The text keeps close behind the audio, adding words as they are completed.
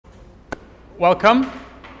welcome.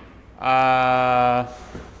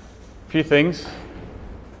 Few things.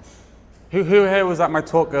 Who here was at my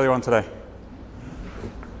talk earlier on today?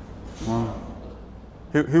 Well,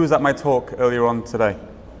 who was at my talk earlier on today?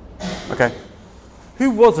 Okay.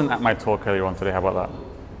 Who wasn't at my talk earlier on today? How about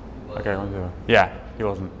that? Okay, 1, 0. Yeah, he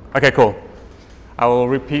wasn't. Okay, cool. I will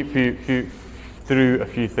repeat through a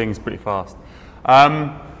few things pretty fast.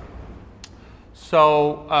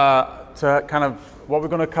 To kind of what we're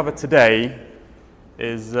going to cover today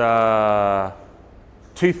is 2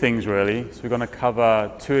 things really. So we're going to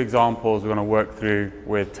cover 2 examples we're going to work through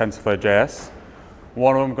with TensorFlow.js.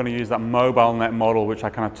 One of them, we're going to use that mobile net model, which I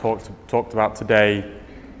kind of talked about today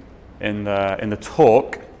in the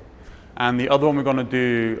talk. And the other one, we're going to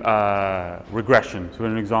do regression. So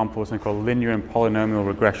an example is something called linear and polynomial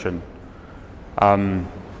regression. And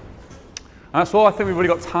that's all I think we've really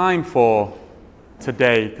got time for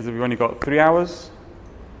today, because we've only got 3 hours.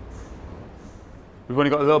 We've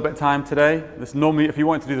only got a little bit of time today. This normally, if you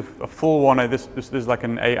wanted to do a full one, this is like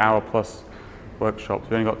an 8-hour plus workshop. So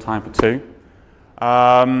we've only got time for 2.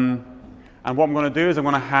 And what I'm going to do is I'm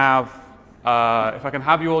going to have, if I can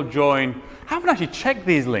have you all join. I haven't actually checked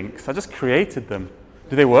these links. I just created them.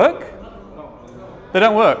 Do they work? They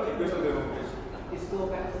don't work.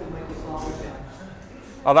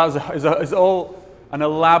 Oh, that was all an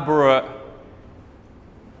elaborate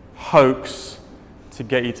hoax to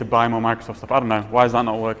get you to buy more Microsoft stuff. I don't know. Why is that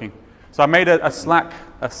not working? So I made a Slack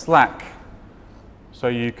so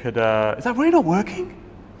you could. Is that really not working?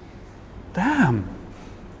 Damn.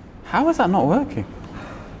 How is that not working?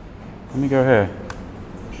 Let me go here.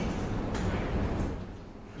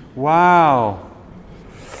 Wow.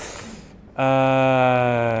 Do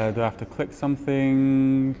I have to click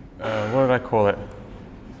something? What did I call it?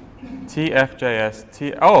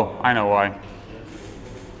 TFJS. Oh, I know why.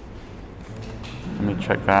 Let me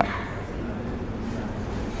check that.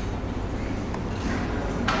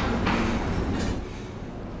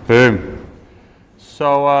 Boom.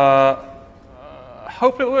 So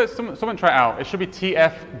hopefully it works. Someone try it out. It should be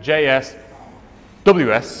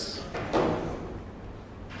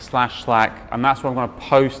TFJS/Slack, and that's where I'm going to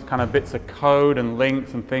post kind of bits of code and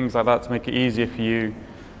links and things like that to make it easier for you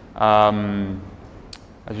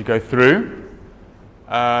as you go through.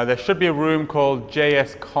 There should be a room called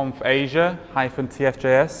JSConf.Asia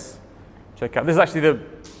 -TFJS. Check out. This is actually the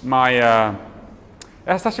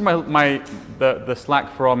Slack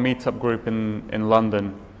for our meetup group in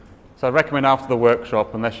London. So I recommend after the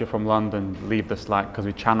workshop, unless you're from London, leave the Slack because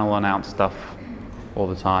we channel announce stuff all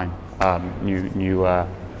the time. New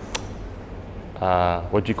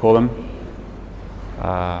what do you call them?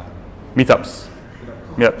 Meetups.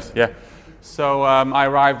 Meetups, yeah. So I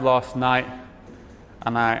arrived last night,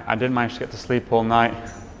 and I didn't manage to get to sleep all night.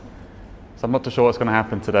 So I'm not too sure what's going to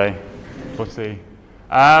happen today. We'll see.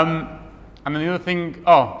 And then the other thing,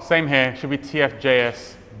 same here, should be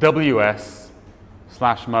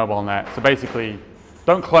TFJS/WS/MobileNet. So basically,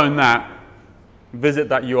 don't clone that. Visit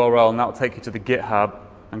that URL, and that will take you to the GitHub,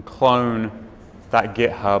 and clone that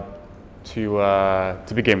GitHub to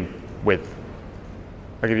begin with.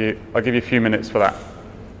 I'll give you a few minutes for that.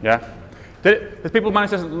 Yeah. Did people manage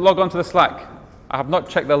to log on to the Slack? I have not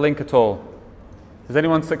checked their link at all. Has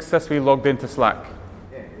anyone successfully logged into Slack?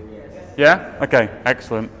 Yeah? Okay,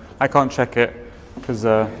 excellent. I can't check it because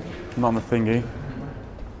I'm not on the thingy.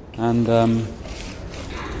 And I'm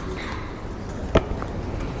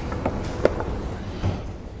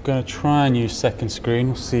going to try and use second screen.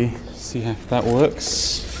 We'll see if that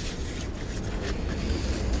works.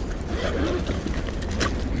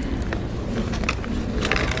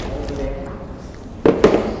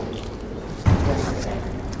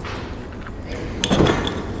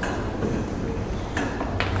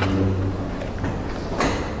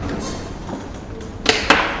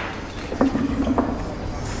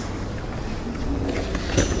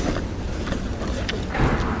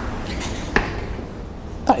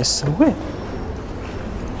 That is so weird.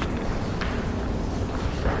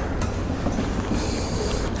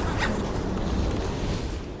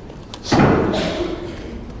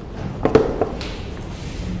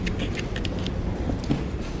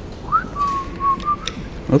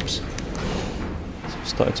 Oops.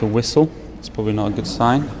 Started to whistle. It's probably not a good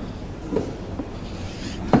sign.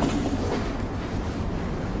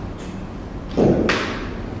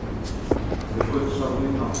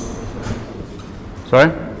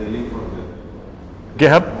 Sorry? The link for the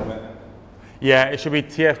GitHub? Yeah, it should be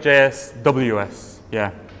TFJS/WS.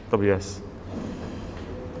 Yeah, WS.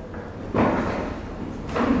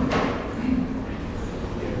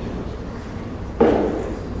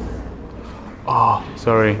 Oh,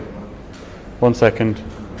 sorry. 1 second.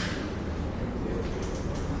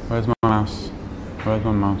 Where's my mouse? Where's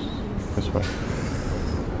my mouse? This way.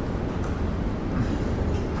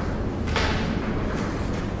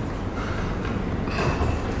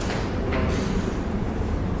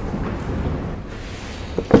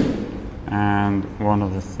 And one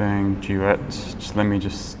other thing, duet. Just let me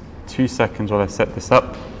 2 seconds while I set this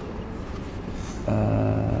up.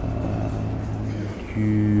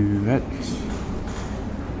 Duet.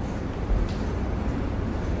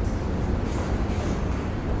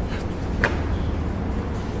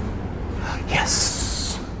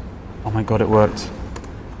 Yes! Oh my god, it worked.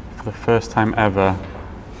 For the first time ever,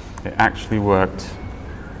 it actually worked.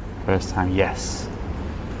 First time, yes.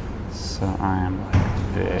 So I am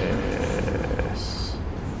like this.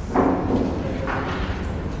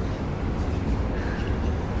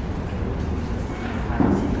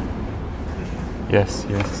 Yes,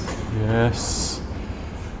 yes, yes.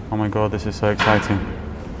 Oh my god, this is so exciting.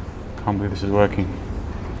 Can't believe this is working.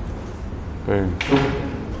 Boom.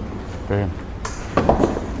 Boom.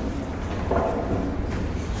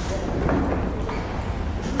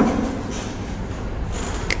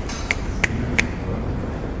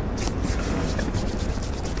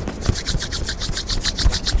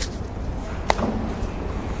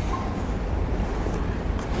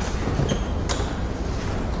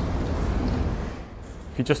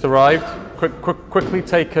 If you just arrived, quickly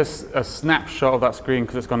take a snapshot of that screen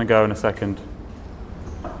because it's going to go in a second.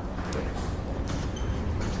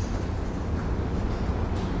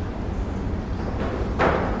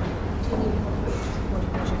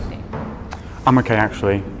 I'm okay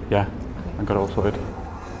actually, yeah, I got it all sorted.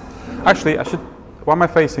 Actually, why am I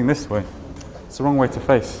facing this way? It's the wrong way to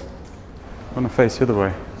face. I want to face the other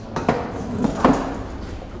way.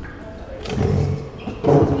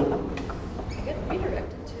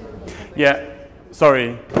 Yeah,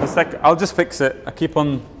 sorry, I'll just fix it. I keep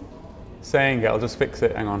on saying it, I'll just fix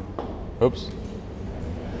it, hang on. Oops.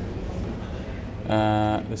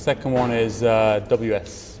 The second one is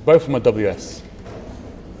WS. Both of them are WS.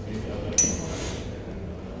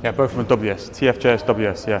 Yeah, both of them are WS. TF.js,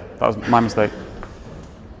 WS, yeah, that was my mistake.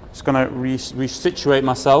 Just gonna resituate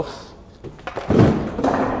myself.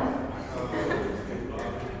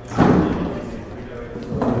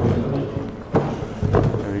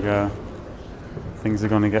 There we go. Things are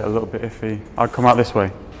gonna get a little bit iffy. I'll come out this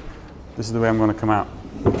way. This is the way I'm gonna come out.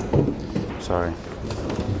 Sorry.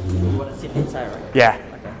 You wanna sit inside, right? Yeah.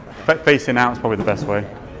 Okay. Facing out is probably the best way.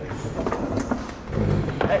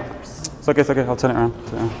 It's okay, I'll turn it around.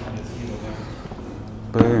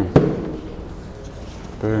 Boom.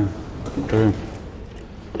 Boom. Boom.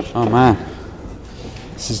 Oh man.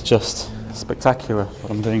 This is just spectacular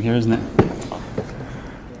what I'm doing here, isn't it?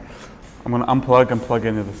 I'm going to unplug and plug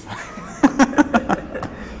in the other side.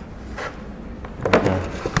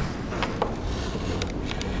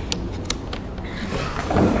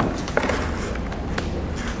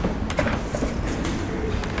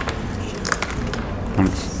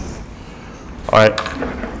 All right.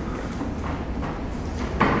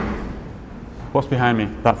 What's behind me?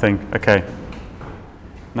 That thing. Okay.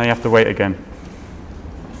 Now you have to wait again.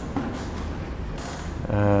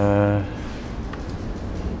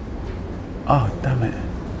 Oh, damn it.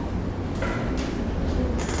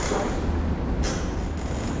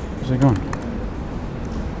 Where's it going?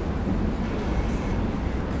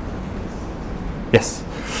 Yes.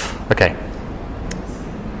 Okay.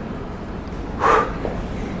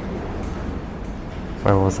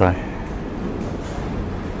 Where was I?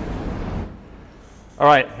 All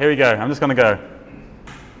right, here we go. I'm just going to go.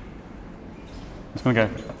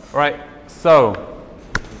 All right, so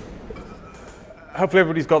hopefully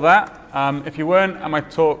everybody's got that. If you weren't at my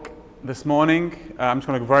talk this morning, I'm just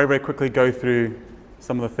going to very, very quickly go through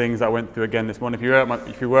some of the things I went through again this morning. If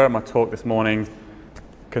you were at my talk this morning,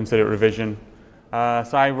 consider it revision. So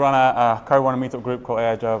I co-run a meetup group called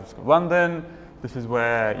AI JavaScript London. This is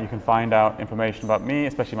where you can find out information about me,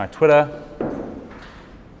 especially my Twitter.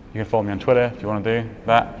 You can follow me on Twitter if you want to do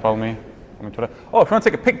that. Follow me on Twitter. Oh, if you want to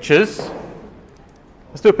take pictures,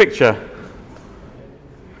 let's do a picture.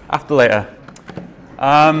 After later.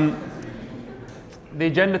 The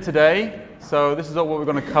agenda today, so this is what we're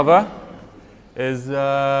going to cover, is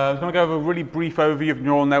I'm going to go over a really brief overview of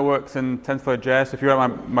neural networks and TensorFlow.js. If you're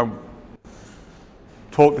at my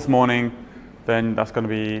talk this morning, then that's going to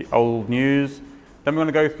be old news. Then we're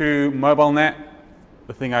going to go through MobileNet,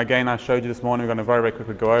 the thing again I showed you this morning. We're going to very, very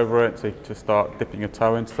quickly go over it to start dipping your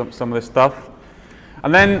toe into some of this stuff.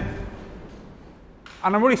 And then,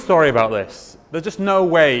 and I'm really sorry about this, there's just no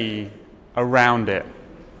way around it.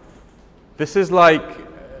 This is like,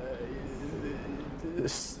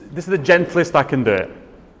 this is the gentlest I can do it.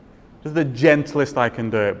 This is the gentlest I can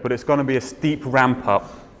do it, but it's going to be a steep ramp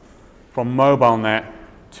up from MobileNet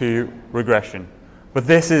to regression. But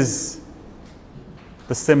this is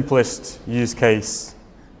the simplest use case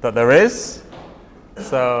that there is.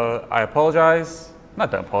 So I apologize. No,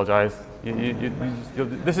 don't apologize.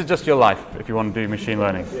 This is just your life if you want to do machine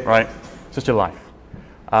learning, right? It's just your life.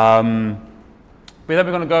 But then we're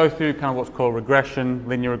going to go through kind of what's called regression,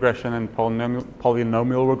 linear regression, and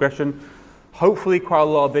polynomial regression. Hopefully quite a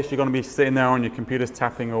lot of this you're going to be sitting there on your computers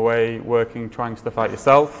tapping away, working, trying stuff out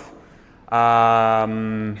yourself.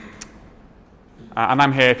 And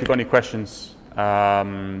I'm here if you've got any questions.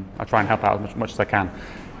 I'll try and help out as much as I can.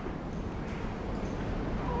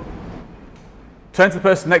 Turn to the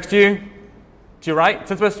person next to you. To your right. Turn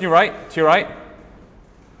to the person to your right. To your right.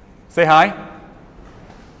 Say hi.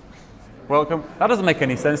 Welcome. That doesn't make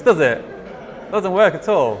any sense, does it? It doesn't work at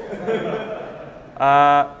all.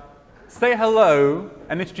 Say hello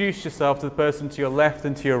and introduce yourself to the person to your left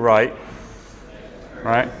and to your right.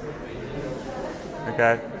 Right?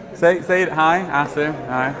 Okay. Say hi, Asim.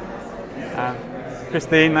 Hi.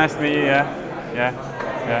 Christine, nice to meet you. Yeah.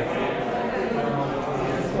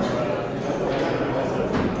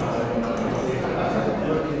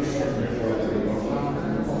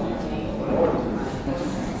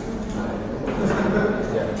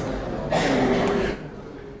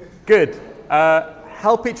 Good.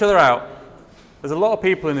 Help each other out. There's a lot of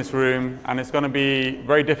people in this room, and it's going to be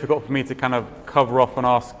very difficult for me to kind of cover off and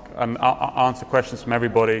ask and answer questions from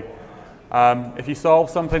everybody. If you solve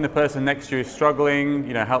something, the person next to you is struggling,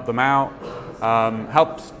 help them out.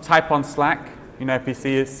 Help type on Slack. If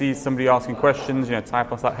you see somebody asking questions,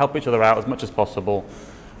 type on Slack. Help each other out as much as possible,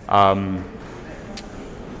 because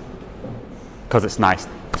it's nice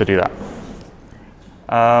to do that.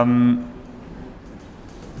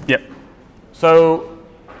 Yep. So,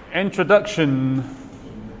 introduction.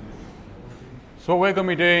 So what we're going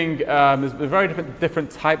to be doing, there's very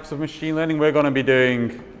different types of machine learning. We're going to be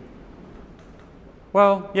doing,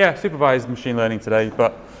 supervised machine learning today.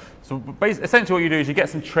 But so essentially what you do is you get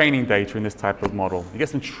some training data in this type of model. You get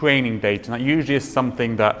some training data, and that usually is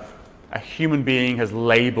something that a human being has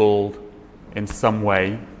labeled in some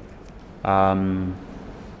way.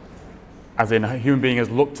 As in, a human being has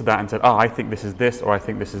looked at that and said, I think this is this, or I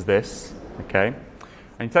think this is this. Okay?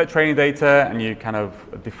 And you take training data and you kind of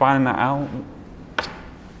define that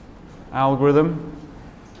algorithm,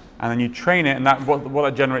 and then you train it, and what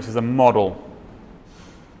that generates is a model.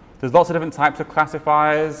 There's lots of different types of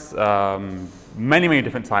classifiers, many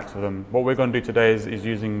different types of them. What we're going to do today is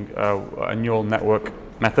using a neural network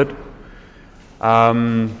method.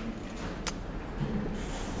 And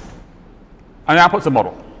the output's a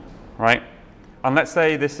model, right? And let's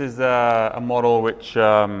say this is a model which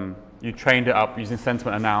you trained it up using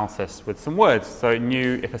sentiment analysis with some words. So it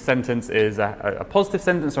knew if a sentence is a positive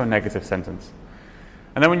sentence or a negative sentence.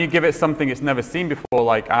 And then when you give it something it's never seen before,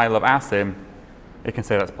 like I love Asim, it can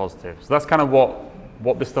say that's positive. So that's kind of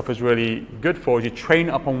what this stuff is really good for, is you train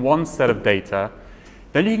it up on one set of data,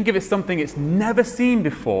 then you can give it something it's never seen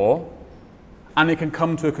before, and it can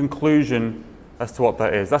come to a conclusion as to what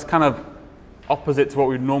that is. That's kind of opposite to what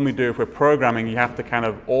we'd normally do if we're programming. You have to kind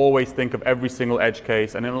of always think of every single edge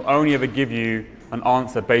case, and it'll only ever give you an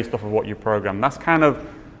answer based off of what you program. That's kind of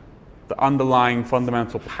the underlying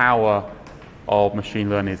fundamental power of machine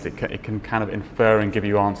learning, is it can kind of infer and give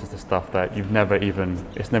you answers to stuff that it's never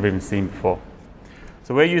even seen before.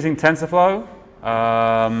 So we're using TensorFlow.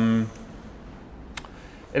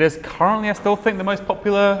 It is currently, I still think, the most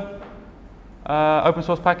popular open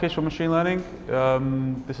source package for machine learning.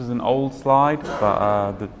 This is an old slide,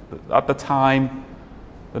 but at the time,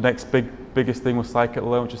 the next biggest thing was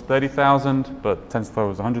scikit-learn, which is 30,000, but TensorFlow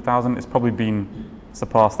was 100,000. It's probably been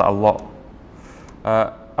surpassed that a lot.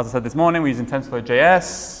 As I said this morning, we're using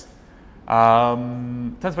TensorFlow.js.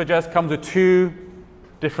 TensorFlow.js comes with two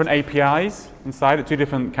different APIs inside it, two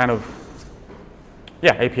different kind of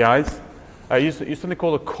APIs. Use something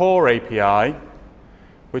called a core API,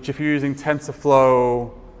 which if you're using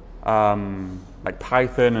TensorFlow, like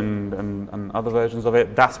Python and other versions of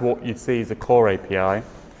it, that's what you'd see as a core API.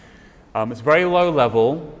 It's very low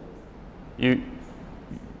level.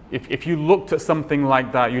 If you looked at something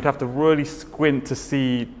like that, you'd have to really squint to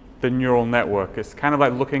see the neural network. It's kind of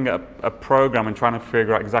like looking at a program and trying to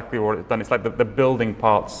figure out exactly what it's done. It's like the building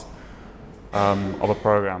parts of a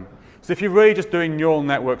program. So if you're really just doing neural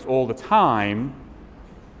networks all the time,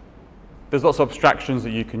 there's lots of abstractions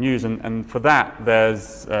that you can use, and for that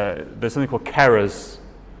there's something called keras.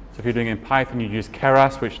 So if you're doing it in Python, you use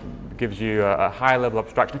keras, which gives you a high level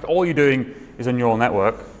abstraction. If all you're doing is a neural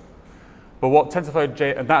network, but what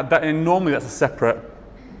TensorFlow.js, normally that's a separate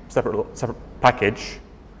separate package.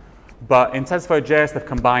 But in TensorFlow.js, they've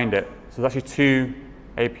combined it. So there's actually two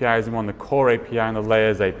APIs in one, the core API and the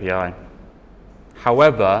layers API.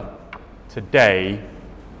 However, today,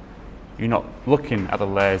 you're not looking at the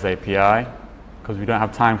layers API because we don't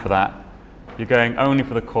have time for that. You're going only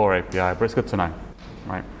for the core API, but it's good to know,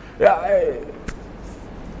 right? Yeah.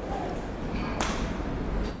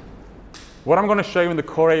 What I'm going to show you in the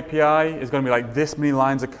core API is going to be like this many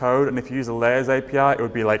lines of code, and if you use the layers API, it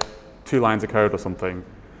would be like 2 lines of code or something.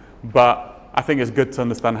 But I think it's good to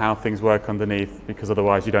understand how things work underneath, because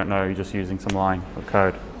otherwise you don't know, you're just using some line of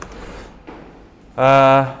code.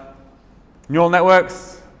 Neural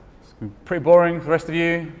networks, it's pretty boring for the rest of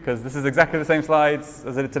you, because this is exactly the same slides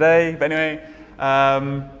as I did today. But anyway,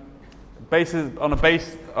 based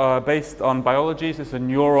on biology, so it's a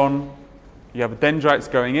neuron. You have dendrites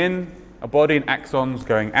going in, a body and axons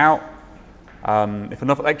going out. If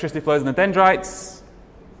enough electricity flows in the dendrites,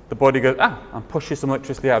 the body goes, and pushes some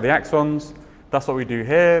electricity out of the axons. That's what we do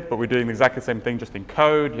here, but we're doing exactly the same thing, just in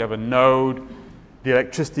code. You have a node. The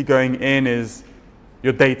electricity going in is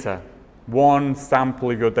your data. One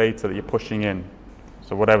sample of your data that you're pushing in.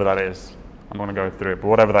 So whatever that is. I'm not going to go through it, but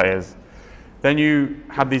whatever that is. Then you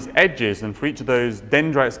have these edges, and for each of those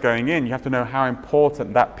dendrites going in, you have to know how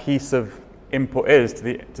important that piece of input is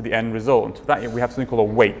to the end result. And to that, we have something called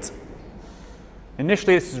a weight.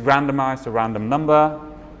 Initially, this is randomized to a random number.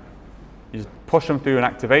 You just push them through an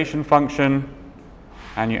activation function,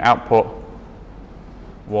 and you output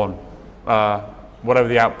 1. Whatever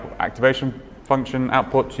the activation function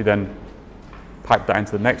outputs, you then pipe that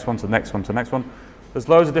into the next one, to the next one, to the next one. There's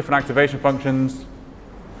loads of different activation functions,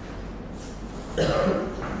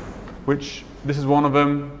 which this is one of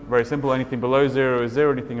them. Very simple. Anything below 0 is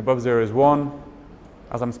 0. Anything above 0 is 1.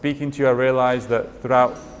 As I'm speaking to you, I realize that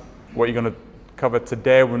throughout what you're going to cover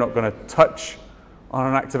today, we're not going to touch on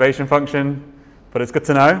an activation function, but it's good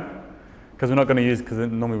to know, because we're not going to use, because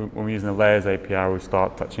normally when we're using the layers API, we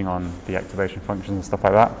start touching on the activation functions and stuff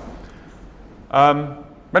like that. But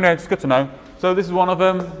anyway, it's good to know. So this is one of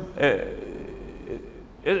them.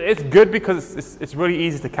 It's good because it's really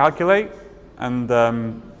easy to calculate, and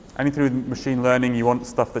anything with machine learning, you want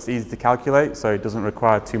stuff that's easy to calculate, so it doesn't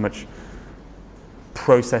require too much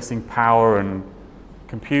processing power and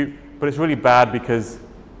compute. But it's really bad because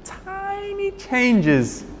tiny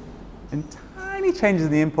changes in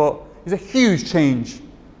the input is a huge change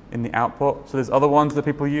in the output. So there's other ones that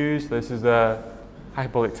people use. This is a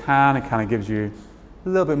hyperbolic tan. It kind of gives you a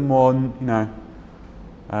little bit more,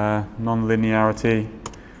 non-linearity.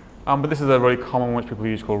 But this is a really common one which people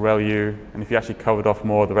use called ReLU. And if you actually covered off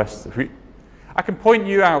more of the rest, I can point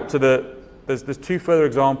you out to there's 2 further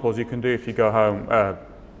examples you can do if you go home,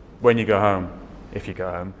 when you go home,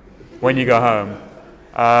 when you go home.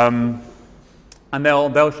 And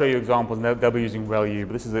they'll show you examples, and they'll be using ReLU,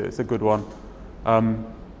 but it's a good one.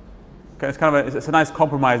 It's a nice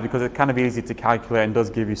compromise because it's kind of easy to calculate and does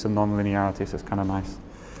give you some non-linearity, so it's kind of nice.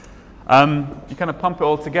 You kind of pump it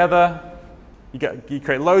all together. You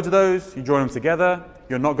create loads of those. You join them together.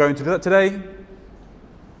 You're not going to do that today.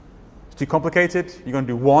 It's too complicated. You're going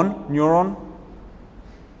to do 1 neuron,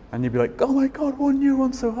 and you'd be like, "Oh my God, 1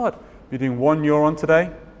 neuron's so hard." You're doing 1 neuron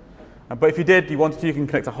today. But if you wanted to, you can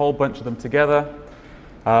connect a whole bunch of them together,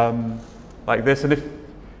 like this. And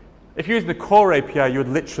if you use the core API, you would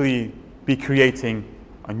literally be creating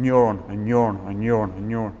a neuron, a neuron, a neuron, a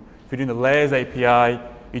neuron. If you're doing the layers API,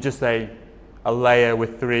 you just say a layer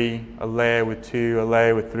with 3, a layer with 2, a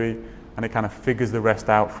layer with 3, and it kind of figures the rest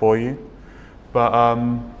out for you. But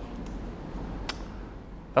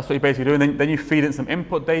that's what you're basically doing. Then you feed in some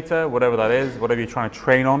input data, whatever that is, whatever you're trying to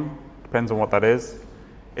train on, depends on what that is.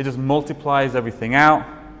 It just multiplies everything out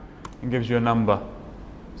and gives you a number.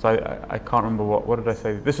 So I can't remember what did I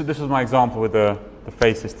say. This was my example with the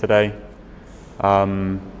faces today. What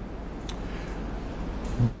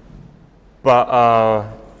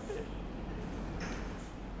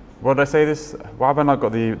did I say this? Why have I not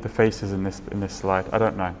got the faces in this slide? I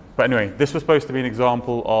don't know. But anyway, this was supposed to be an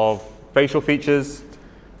example of facial features.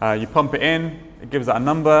 You pump it in, it gives that a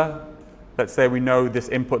number. Let's say we know this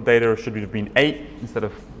input data should have been 8 instead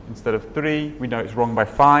of 3. We know it's wrong by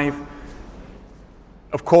 5.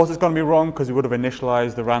 Of course, it's going to be wrong because we would have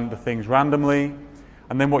initialized the things randomly.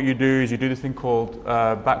 And then what you do is you do this thing called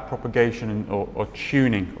backpropagation or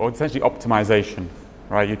tuning, or essentially optimization.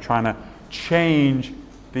 Right? You're trying to change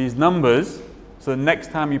these numbers so the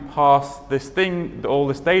next time you pass this thing, all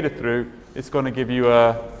this data through, it's going to give you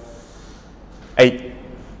a 8.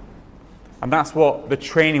 And that's what the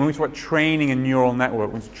training, when we talk about training a neural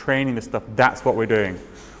network, when we're training this stuff, that's what we're doing.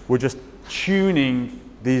 We're just tuning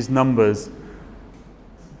these numbers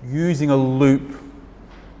using a loop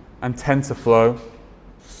and TensorFlow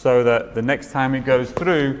so that the next time it goes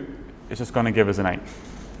through, it's just going to give us an 8.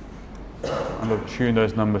 And we'll tune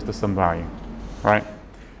those numbers to some value, right?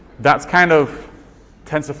 That's kind of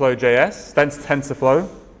TensorFlow.js, that's TensorFlow.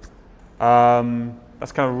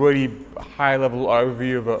 That's kind of really high-level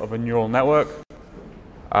overview of a neural network.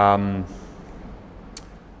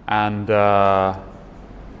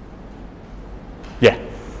 Yeah,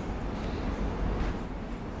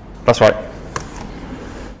 that's right.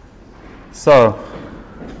 So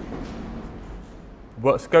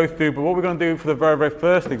let's go through. But what we're going to do for the very, very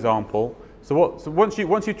first example. So once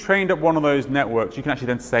you've trained up one of those networks, you can actually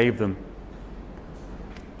then save them.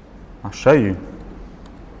 I'll show you.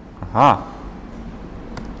 Aha.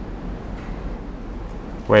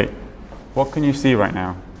 Wait, what can you see right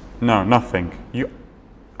now? No, nothing.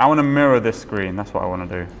 I want to mirror this screen. That's what I want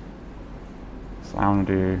to do. So I want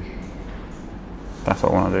to do. That's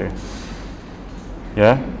what I want to do.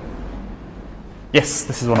 Yeah? Yes,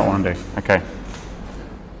 this is what I want to do. Okay.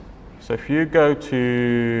 So if you go to.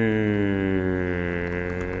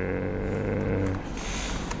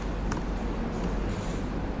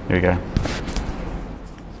 Here we go.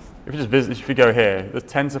 If you just visit, if you go here, there's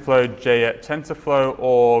TensorFlow.js,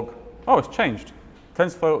 TensorFlow.org. Oh, it's changed.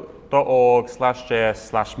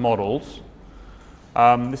 TensorFlow.org/js/models.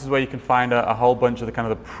 This is where you can find a whole bunch of the kind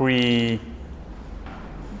of the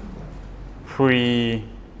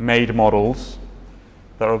pre-made models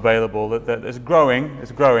that are available. That is growing.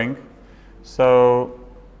 It's growing. So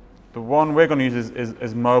the one we're going to use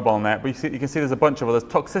is MobileNet. But you can see there's a bunch of others.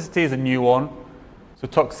 Toxicity is a new one. So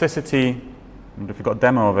Toxicity. I wonder if we've got a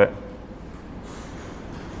demo of it.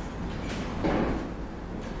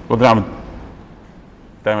 Well, demo.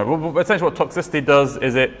 But essentially what Toxicity does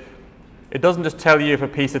is it doesn't just tell you if a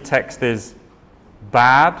piece of text is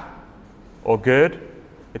bad or good.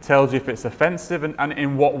 It tells you if it's offensive and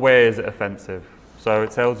in what way is it offensive. So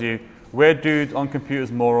it tells you, we're dudes on computers,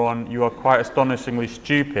 moron, you are quite astonishingly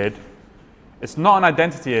stupid. It's not an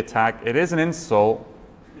identity attack, it is an insult,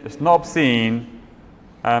 it's not obscene.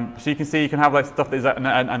 So you can see you can have like stuff that is an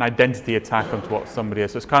identity attack onto what somebody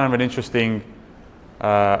is. So it's kind of an interesting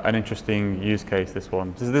use case, this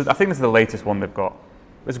one. I think this is the latest one they've got.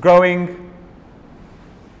 It's growing.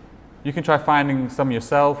 You can try finding some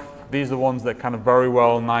yourself. These are the ones that are kind of very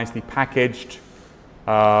well, nicely packaged.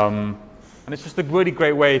 And it's just a really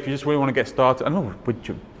great way if you just really want to get started. I know we're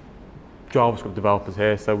JavaScript developers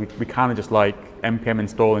here, so we kind of just like npm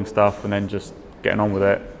installing stuff and then just getting on with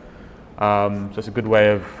it. So it's a good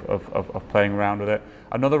way of playing around with it.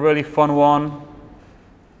 Another really fun one.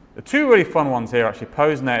 The two really fun ones here actually.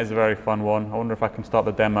 PoseNet is a very fun one. I wonder if I can start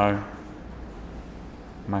the demo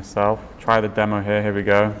myself. Try the demo here. Here we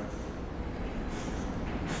go.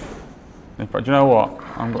 In fact, do you know what?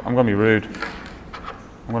 I'm going to be rude.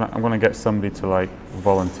 I'm going to get somebody to like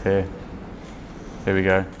volunteer. Here we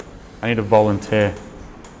go. I need a volunteer.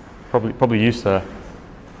 Probably you, sir.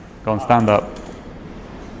 Go and stand up.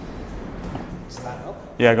 Stand up?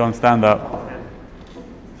 Yeah, go and stand up.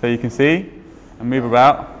 So you can see and move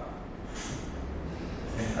about.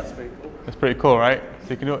 That's pretty cool. That's pretty cool, right?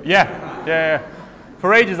 So you can do it. Yeah.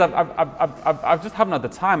 For ages, I've just haven't had the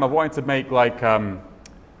time. I've wanted to make like a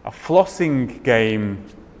flossing game.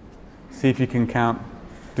 See if you can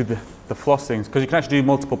do the flossings, because you can actually do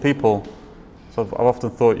multiple people. So I've often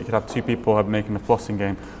thought you could have two people making a flossing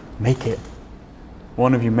game. Make it.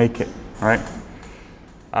 One of you make it, right?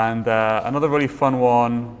 And another really fun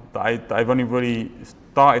one that I've only really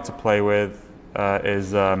started to play with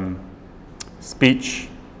is speech.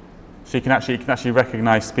 So you can actually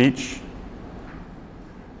recognize speech.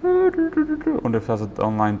 I wonder if it has an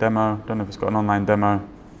online demo. Don't know if it's got an online demo.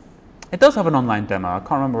 It does have an online demo. I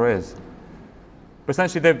can't remember where it is. But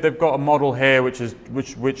essentially, they've got a model here which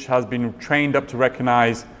has been trained up to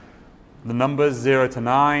recognize the numbers 0 to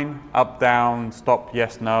 9, up, down, stop,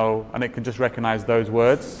 yes, no, and it can just recognize those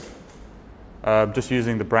words just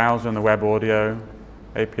using the browser and the web audio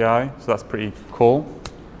API. So that's pretty cool.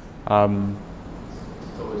 Sorry?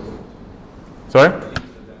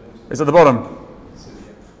 It's at the bottom.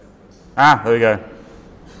 Ah, there we go.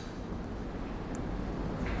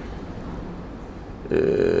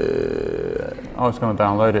 It's going to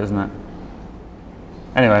download it, isn't it?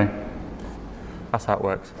 Anyway, that's how it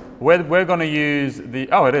works. We're going to use the.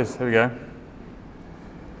 Oh, it is. Here we go.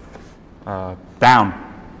 Down.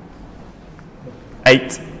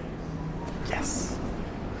 8. Yes.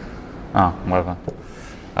 Oh, whatever.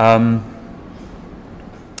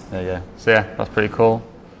 There you go. So yeah, that's pretty cool.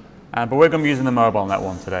 But we're going to be using the MobileNet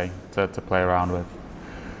one today to play around with.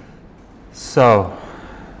 So,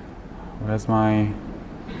 where's my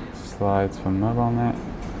slides for MobileNet.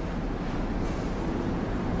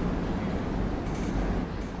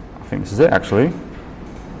 I think this is it actually.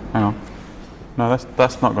 Hang on. No,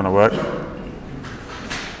 that's not going to work.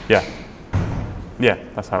 Yeah. Yeah,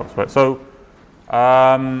 that's how it's worked. So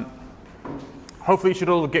hopefully you should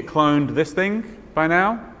all get cloned this thing by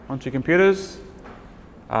now onto your computers.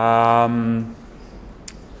 So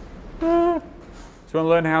we want to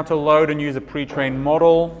learn how to load and use a pre-trained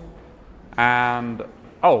model, and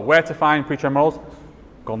where to find pre-trained models.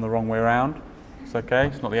 Gone the wrong way around. It's okay.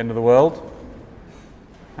 It's not the end of the world.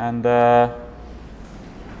 And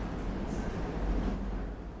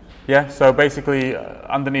yeah, so basically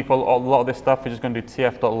underneath a lot of this stuff, we're just going to do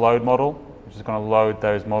tf.load model, which is going to load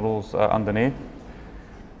those models underneath.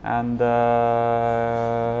 And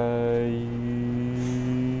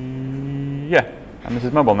yeah, and this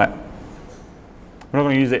is MobileNet. We're not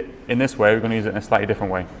going to use it in this way, we're going to use it in a slightly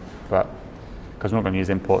different way, but because we're not going to use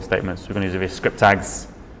import statements, we're going to use it with script tags,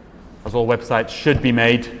 as all websites should be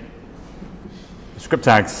made. Script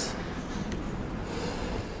tags.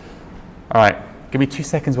 All right, give me 2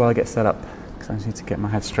 seconds while I get set up, because I just need to get my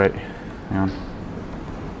head straight. Hang on.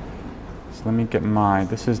 So let me get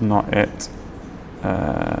this is not it.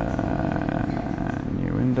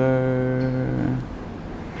 New window.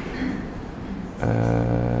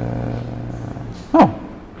 Oh,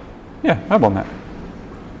 yeah, MobileNet.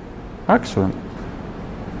 Excellent.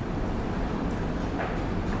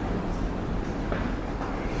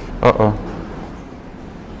 Uh-oh.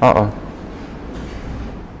 Uh-oh.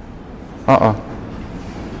 Uh-oh.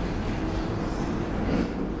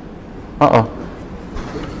 Uh-oh.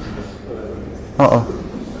 Uh-oh.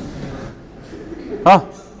 Ah!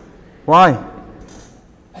 Why?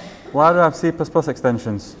 Why do I have C++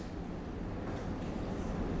 extensions?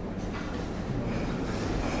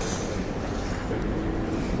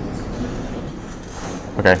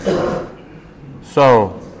 Okay.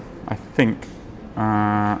 So, I think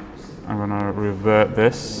I'm going to revert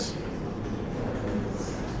this.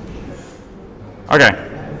 Okay.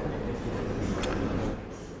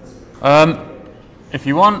 If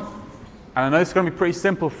you want, and I know it's going to be pretty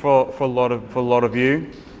simple for a lot of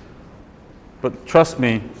you, but trust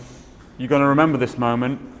me, you're going to remember this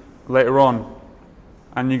moment later on,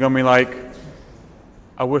 and you're going to be like,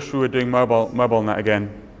 I wish we were doing MobileNet again,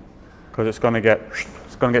 because it's going to get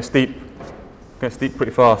steep. Get steep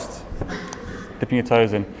pretty fast. Dipping your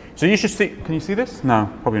toes in. So you should see. Can you see this? No,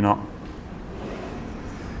 probably not.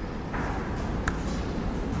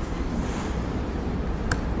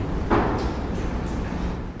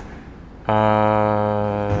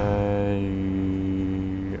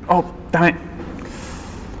 Oh, damn it!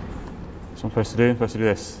 That's what I'm supposed to do. I'm supposed to do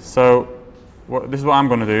this. So this is what I'm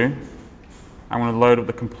going to do. I'm going to load up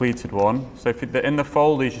the completed one. So if in the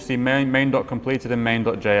folder you should see main.completed and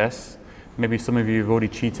main.js. Maybe some of you have already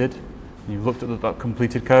cheated and you've looked at the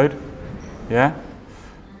 .completed code. Yeah?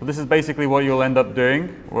 Well, this is basically what you'll end up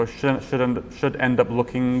doing, or should end up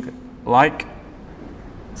looking like.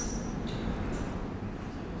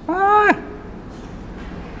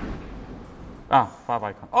 Five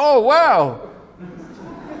icon. Oh, wow!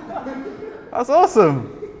 That's awesome!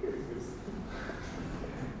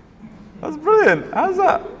 That's brilliant. How's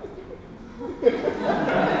that?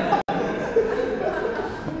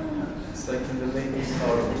 It's like in the latest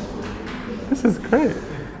Star Wars. This is great.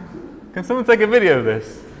 Can someone take a video of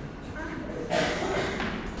this?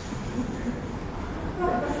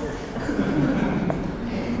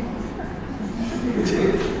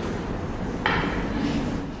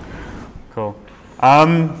 Cool.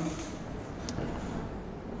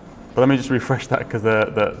 But let me just refresh that because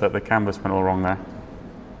the canvas went all wrong there.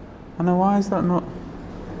 Oh no, why is that not?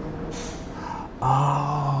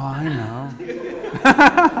 Oh, I know.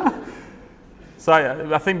 So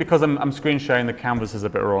I think because I'm screen sharing, the canvas is a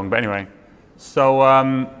bit wrong. But anyway, so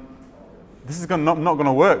this is not going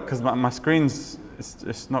to work because my screen's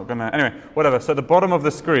it's not going to. Anyway, whatever. So the bottom of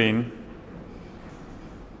the screen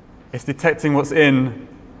is detecting what's in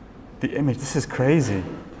the image. This is crazy.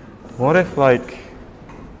 What if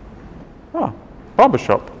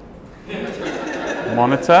barbershop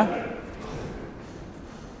monitor?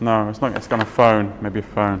 No, it's not. It's got a phone. Maybe a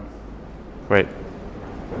phone. Wait.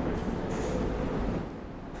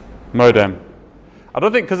 Modem. I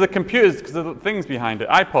don't think because the computers, because of the things behind it.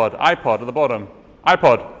 iPod at the bottom.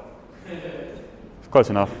 iPod. It's close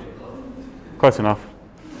enough. Close enough.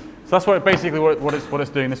 So that's what basically what it's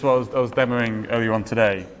doing. This is what I was demoing earlier on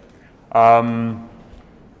today.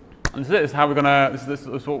 This is how we're gonna. This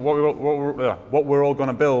is what we're all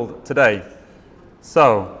gonna build today.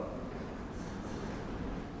 So.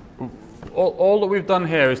 All that we've done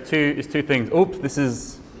here is two things. Oops, this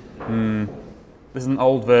is This is an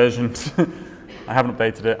old version. I haven't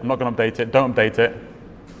updated it. I'm not going to update it. Don't update it.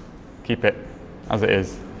 Keep it as it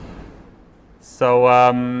is. So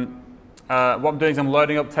what I'm doing is I'm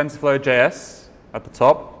loading up TensorFlow.js at the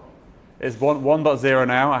top. It's 1.0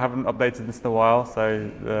 now. I haven't updated this in a while,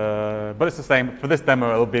 so but it's the same. For this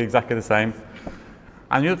demo, it'll be exactly the same.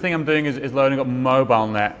 And the other thing I'm doing is loading up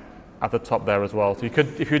MobileNet at the top there as well. So you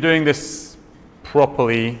could, if you're doing this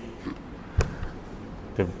properly,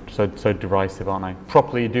 so derisive, aren't I?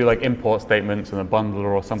 Properly, you do like import statements and a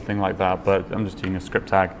bundler or something like that. But I'm just using a script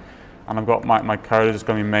tag, and I've got my code is just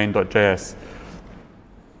going to be main.js.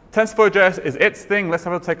 TensorFlow.js is its thing. Let's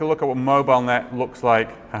have a take a look at what MobileNet looks like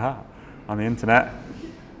on the internet.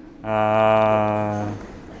 Oh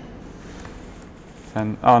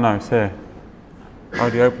no, it's here. I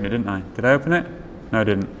already opened it, didn't I? Did I open it? No, I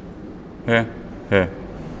didn't. Here.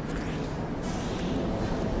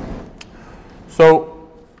 So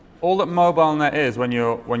all that MobileNet is when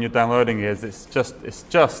you're downloading is it's just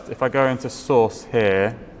if I go into source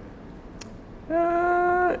here,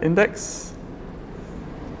 index.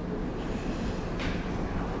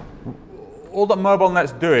 All that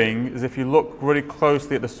MobileNet's doing is, if you look really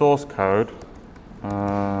closely at the source code,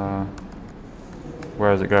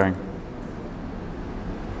 where is it going?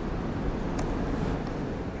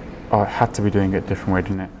 Oh, it had to be doing it a different way,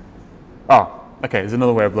 didn't it? Oh, okay, there's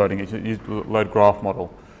another way of loading it. You load graph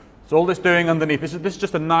model. So all this doing underneath, this is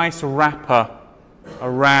just a nice wrapper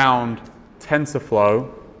around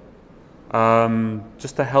TensorFlow,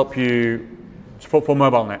 just to help you for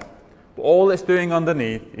MobileNet. But all it's doing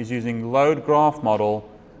underneath is using load graph model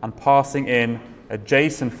and passing in a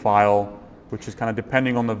JSON file, which is kind of,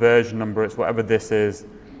 depending on the version number, it's whatever this is,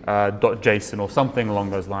 .json or something along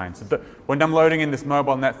those lines. So when I'm loading in this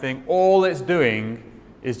MobileNet thing, all it's doing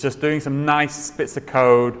is just doing some nice bits of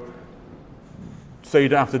code, so you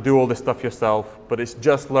don't have to do all this stuff yourself, but it's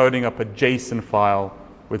just loading up a JSON file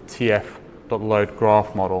with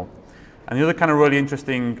tf.loadGraphModel. And the other kind of really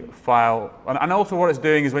interesting file, and also what it's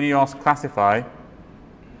doing is when you ask classify,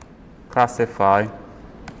 because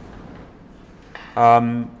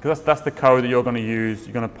that's the code that you're going to use.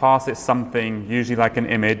 You're going to pass it something, usually like an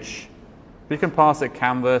image. But you can pass it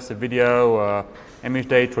canvas, a video, image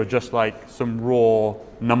data, or just like some raw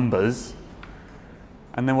numbers.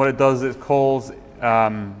 And then what it does is it calls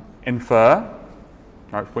infer.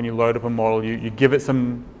 Right, when you load up a model, you give it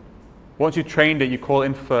some. Once you've trained it, you call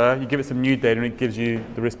infer. You give it some new data, and it gives you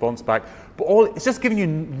the response back. But it's just giving you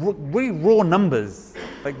really raw numbers,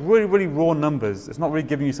 like really raw numbers. It's not really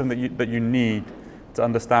giving you something that you need to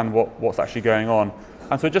understand what's actually going on.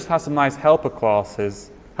 And so it just has some nice helper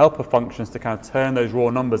classes, helper functions to kind of turn those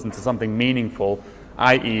raw numbers into something meaningful,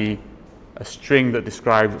 i.e. a string that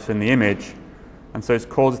describes what's in the image. And so it's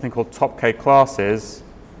called this thing called top-k classes,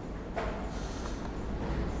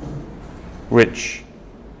 which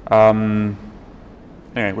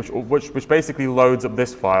which basically loads up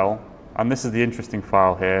this file. And this is the interesting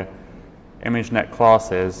file here, ImageNet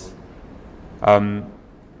classes. Because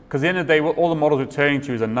at the end of the day, what all the model's returning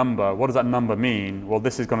to is a number. What does that number mean? Well,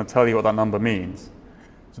 this is going to tell you what that number means.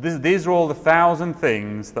 So these are all the 1,000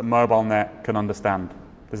 things that MobileNet can understand.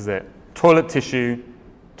 This is it. Toilet tissue,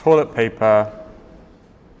 toilet paper,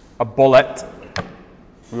 a bollet.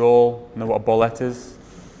 We all know what a bollet is.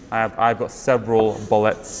 I've got several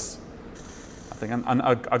bollets. I think an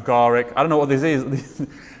agaric. I don't know what this is.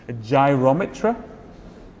 A gyrometer?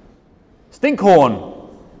 Stinkhorn.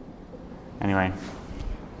 Anyway,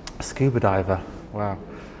 a scuba diver. Wow.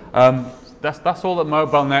 That's all that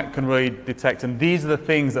MobileNet can really detect, and these are the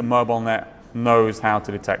things that MobileNet knows how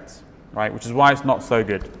to detect, right? Which is why it's not so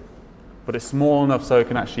good, but it's small enough so it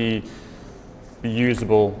can actually be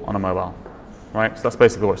usable on a mobile, right? So that's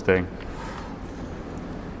basically what it's doing.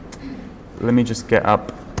 Let me just get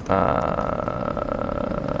up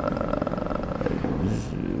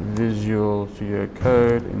Visual Studio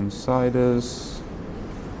Code Insiders.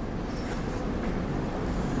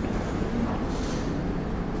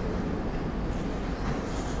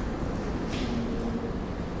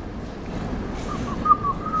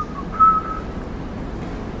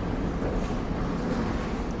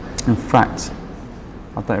 In fact,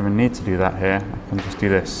 I don't even need to do that here. I can just do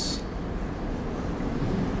this.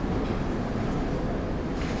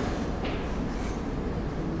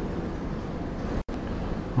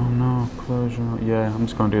 Oh no, closure. Yeah, I'm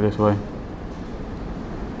just going to do this way.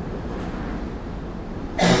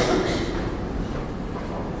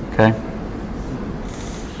 Okay.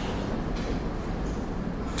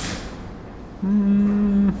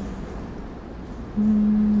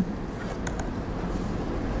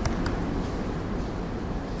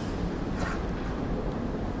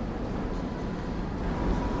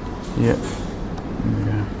 Yeah.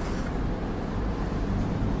 Yeah.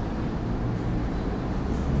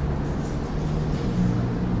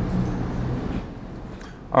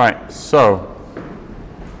 All right, so.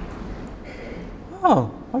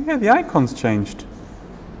 Oh, yeah, the icon's changed.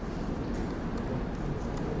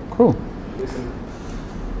 Cool.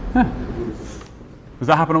 Yeah. Was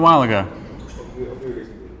that happen a while ago?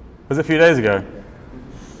 Was it a few days ago?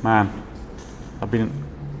 Man, I've been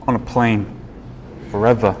on a plane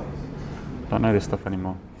forever. Don't know this stuff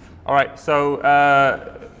anymore. All right, so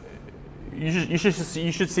you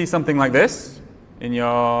should see something like this in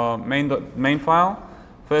your main file.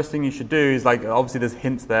 First thing you should do is, like, obviously there's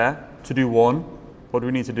hints there. To do one, what do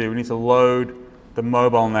we need to do? We need to load the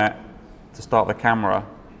mobile net to start the camera.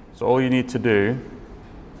 So all you need to do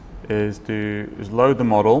is load the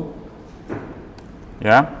model.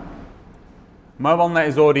 Yeah. Mobile net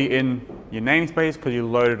is already in your namespace because you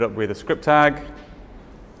loaded up with a script tag.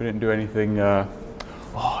 We didn't do anything. Oh,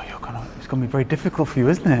 it's gonna be very difficult for you,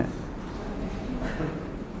 isn't it?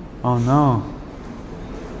 Oh no.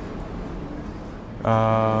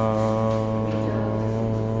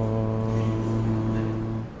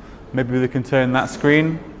 Maybe we can turn that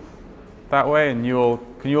screen that way, and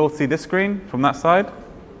can you all see this screen from that side?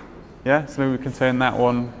 Yeah, so maybe we can turn that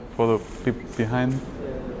one for the people behind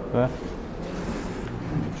there.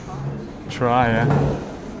 Try, yeah.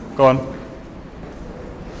 Go on.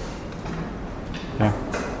 Yeah.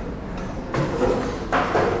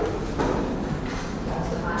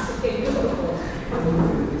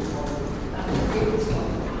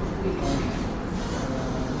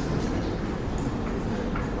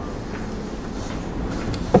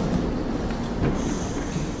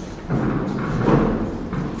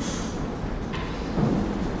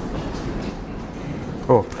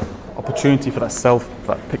 Oh, opportunity for that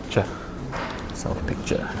picture.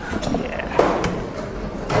 Self-picture. Yeah.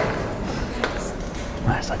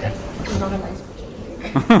 Nice, okay. Not a nice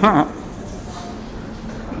picture.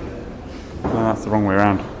 No, that's the wrong way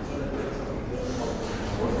around.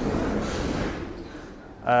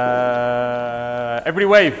 Everybody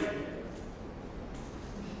wave.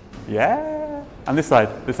 Yeah. And this side.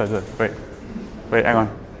 Wait, hang on.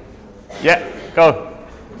 Yeah, go.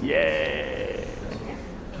 Yeah.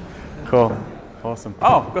 Cool. Awesome.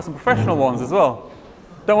 Oh, we've got some professional ones as well.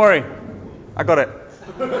 Don't worry. I got it.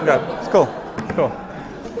 Go. It's cool. Cool.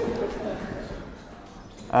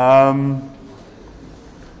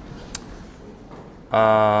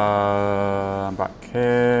 I'm back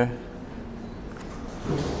here.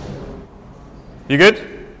 You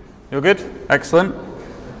good? You're good? Excellent.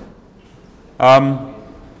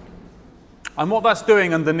 And what that's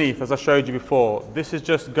doing underneath, as I showed you before, this is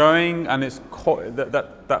just going, and it's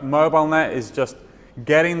that mobile net is just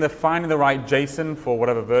finding the right JSON for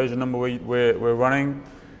whatever version number we're running,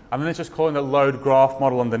 and then it's just calling the load graph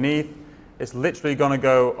model underneath. It's literally going to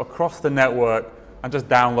go across the network and just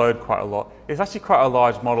download quite a lot. It's actually quite a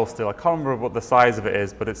large model still. I can't remember what the size of it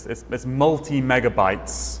is, but it's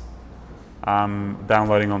multi-megabytes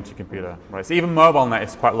downloading onto your computer. Right. So even mobile net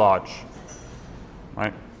is quite large.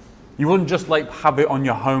 Right. You wouldn't just like have it on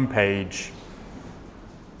your home page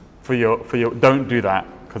for your. Don't do that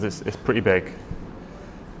because it's pretty big.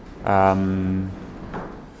 Then,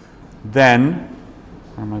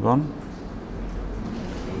 where am I gone?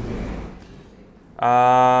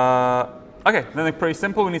 Okay, then they're pretty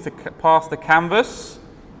simple. We need to pass the canvas.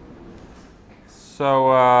 So,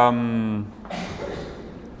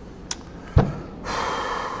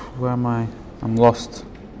 where am I? I'm lost.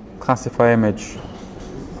 Classify image.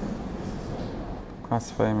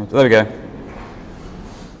 Classify image. There we go.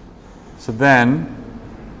 So then,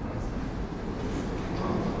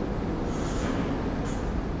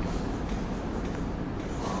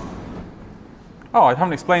 oh, I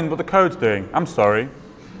haven't explained what the code's doing. I'm sorry.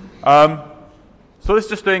 So this is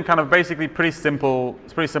just doing kind of basically pretty simple.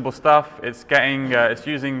 It's pretty simple stuff. It's getting, it's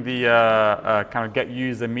using the kind of get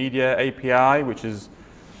user media API, which is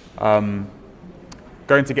going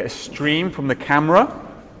to get a stream from the camera.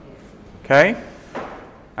 Okay.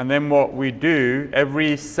 And then what we do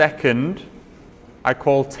every second, I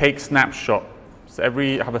call take snapshot. So I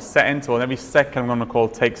have a set interval, and every second I'm going to call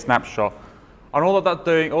take snapshot. And all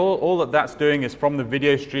that that's doing is from the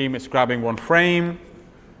video stream, it's grabbing one frame,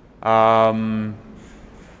 and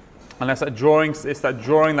it's drawing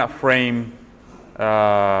that frame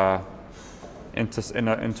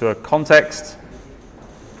into a context.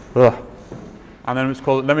 Ugh. And then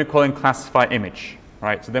we're calling classify image,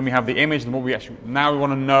 right? So then we have the image, and what we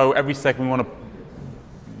want to know every second.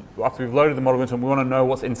 After we've loaded the model, we want to know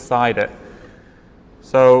what's inside it.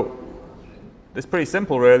 So it's pretty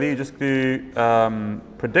simple, really. You just do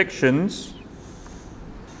predictions.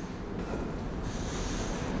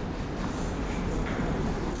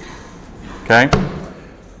 Okay.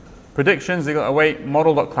 Predictions, you got to await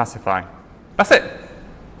model.classify. That's it.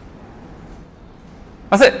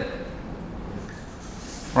 That's it.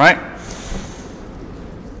 Right?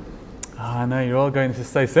 Oh, I know you're all going to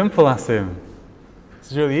say simple, Asim.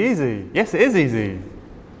 This is really easy. Yes, it is easy.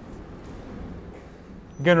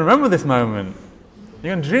 You're going to remember this moment.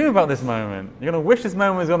 You're going to dream about this moment. You're going to wish this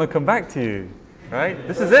moment is going to come back to you. Right?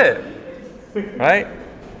 This is it. Right?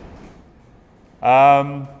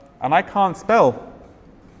 And I can't spell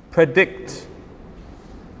predict.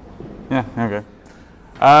 Yeah, there we go.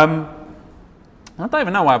 I don't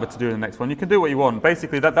even know what I have to do in the next one. You can do what you want.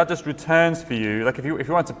 Basically, that just returns for you. Like if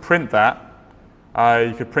you want to print that,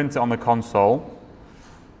 you could print it on the console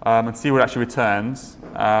and see what it actually returns.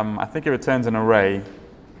 I think it returns an array.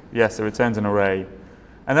 Yes, it returns an array.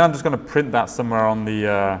 And then I'm just going to print that somewhere on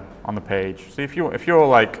the page. So if you're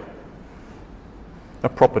like a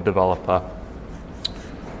proper developer,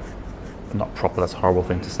 not proper, that's a horrible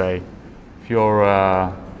thing to say. If you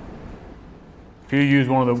use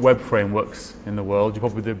one of the web frameworks in the world,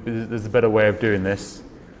 there's a better way of doing this.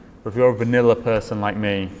 But if you're a vanilla person like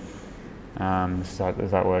me, this is how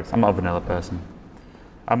it works. I'm not a vanilla person.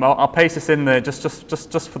 I'll paste this in there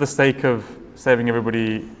just for the sake of saving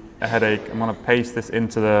everybody a headache. I'm going to paste this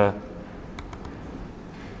into the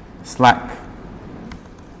Slack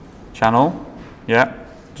channel. Yeah,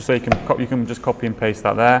 just so you can just copy and paste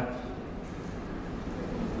that there.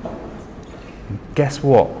 And guess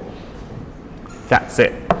what? That's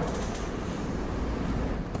it.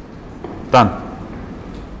 Done.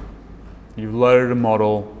 You've loaded a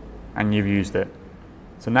model and you've used it.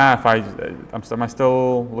 So now if am I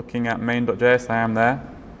still looking at main.js? I am there.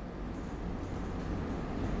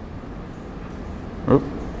 Oop.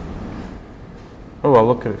 Oh, I'll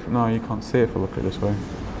look at it. No, you can't see it if I look at it this way.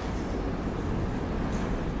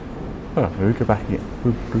 Oh, we go back again.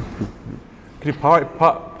 Could you party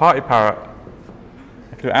parrot?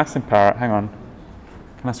 I could do Asim parrot. Hang on.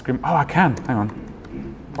 Can I scream? Oh, I can. Hang on.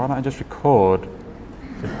 Why don't I just record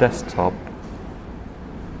the desktop?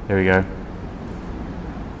 There we go.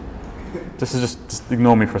 This is just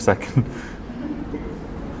ignore me for a second.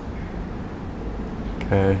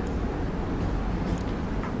 Okay.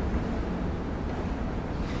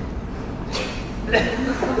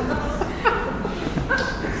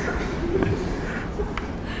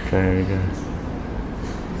 Okay, there we go.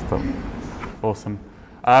 Stop. Awesome.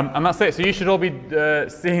 And that's it. So you should all be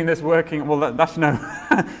seeing this working. Well, that's no.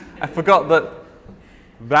 I forgot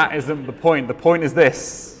that isn't the point. The point is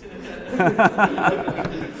this.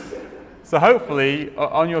 So hopefully,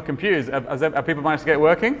 on your computers, have people managed to get it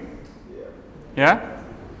working? Yeah?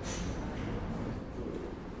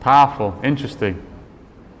 Powerful. Interesting.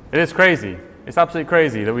 It is crazy. It's absolutely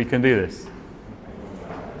crazy that we can do this.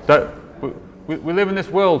 We live in this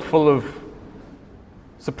world full of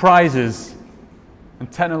surprises and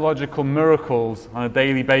technological miracles on a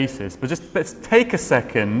daily basis. But just let's take a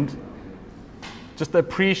second just to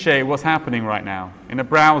appreciate what's happening right now. In a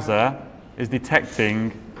browser is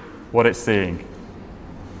detecting what it's seeing.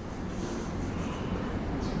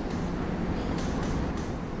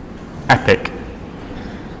 Epic.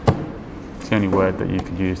 It's the only word that you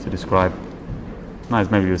could use to describe. Nice,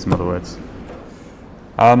 maybe use some other words.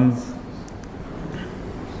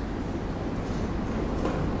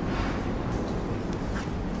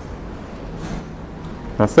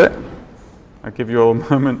 That's it. I'll give you all a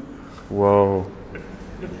moment. Whoa.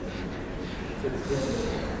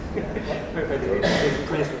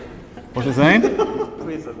 What's it saying?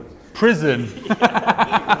 Prison. Prison.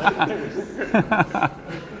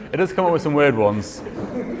 It does come up with some weird ones.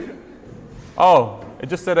 Oh, it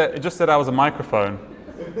just said I was a microphone.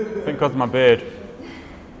 I think because of my beard.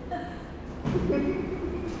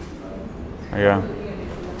 There you go.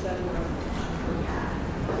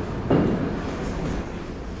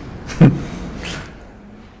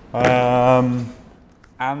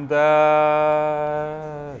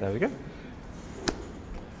 There we go.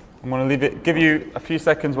 I'm going to give you a few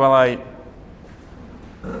seconds while I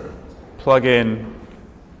plug in.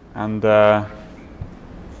 And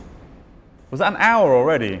was that an hour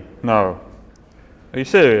already? No. Are you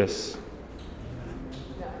serious?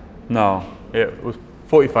 No. It was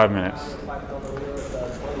 45 minutes.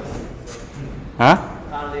 Huh?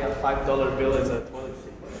 Apparently a $5 bill is a toilet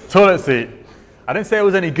seat. Toilet seat. I didn't say it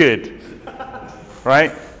was any good.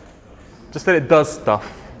 Right? Just that it does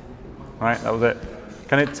stuff. Right? That was it.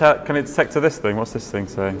 Can it detect to this thing? What's this thing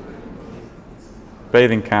saying?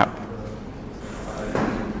 Bathing cap.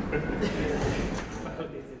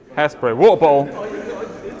 Hairspray, water bottle.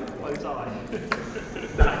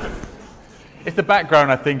 It's the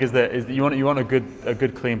background, I think, is that you want a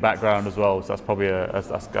good clean background as well. So that's probably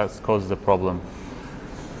that causes a problem.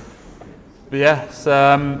 But yes,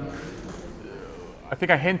 I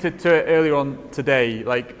think I hinted to it earlier on today.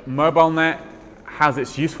 Like MobileNet has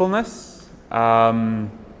its usefulness. I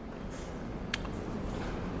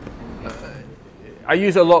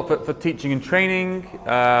use it a lot for teaching and training.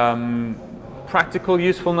 Practical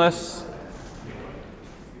usefulness.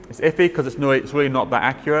 It's iffy because it's really not that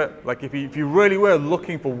accurate. Like if you really were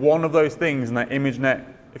looking for one of those things in that ImageNet,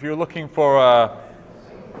 if you were looking for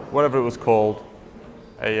whatever it was called,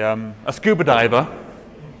 a scuba diver,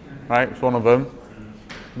 right? It's one of them.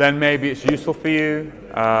 Then maybe it's useful for you.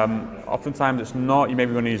 Oftentimes it's not. You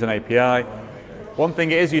maybe want to use an API. One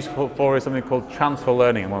thing it is useful for is something called transfer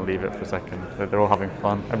learning. I'm going to leave it for a second. They're all having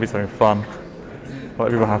fun. Everybody's having fun.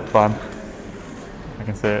 Let people have fun. I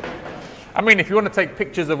can see it. I mean, if you want to take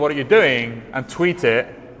pictures of what you're doing and tweet it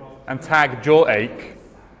and tag jaw ache,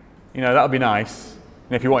 that would be nice.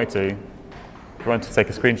 And if you wanted to, if you wanted to take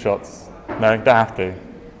a screenshots, no, you don't have to.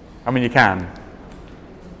 I mean, you can.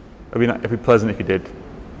 It'd be pleasant if you did.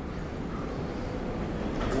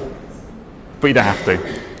 But you don't have to.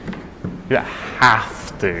 You don't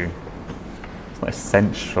have to. It's not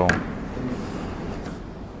essential.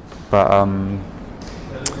 But what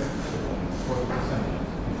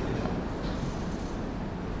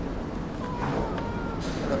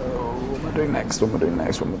am I doing next? What am I doing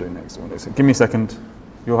next? What am I doing next? What am I doing next? Give me a second.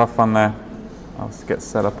 You'll have fun there. I'll just get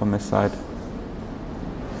set up on this side.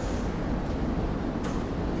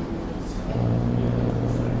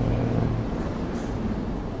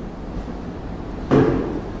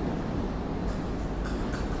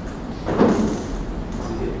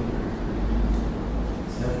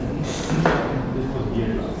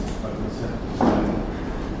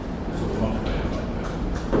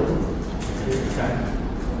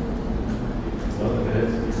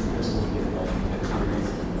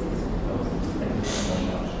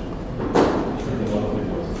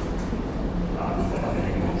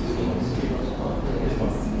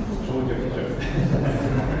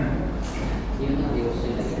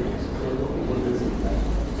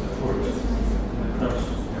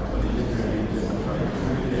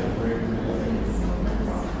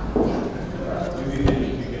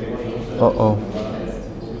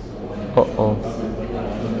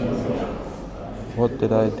 What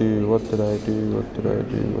did I do? What did I do? What did I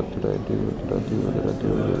do? What did I do? What did I do? What did I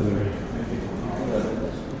do?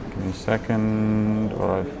 Give me a second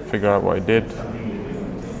while I figure out what I did.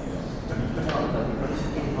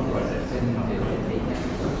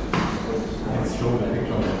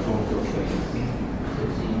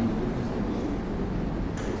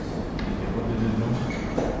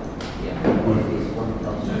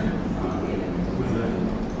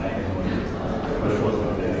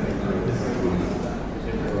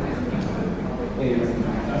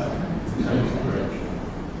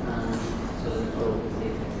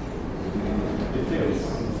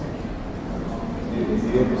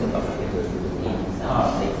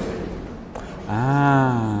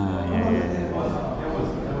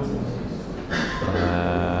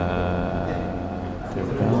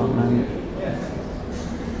 Development,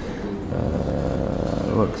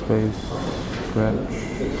 workspace, scratch,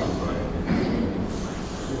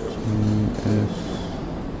 TS.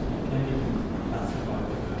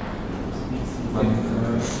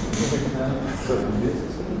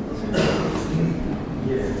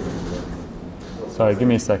 Sorry, give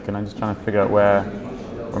me a second. I'm just trying to figure out where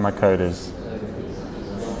my code is.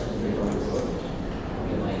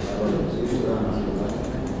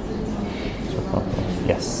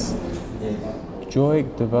 Yes. Joy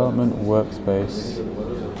Development Workspace.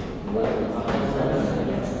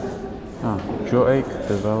 Joy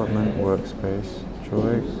Development Workspace.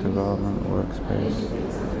 Joy Development Workspace.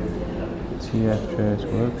 TFJS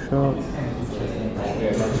Workshop.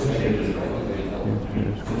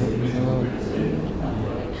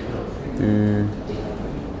 Do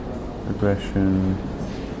regression.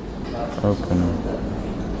 Open.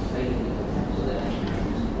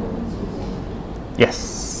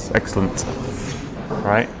 Yes, excellent.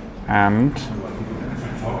 Right, and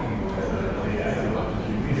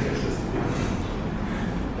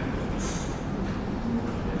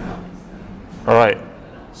all right,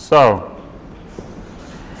 so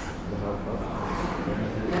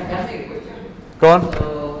Can I ask you a question? go on.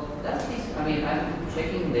 So that's this, I'm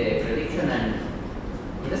checking the prediction and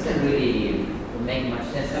it doesn't really make much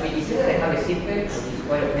sense. You see that I have a zipper, which is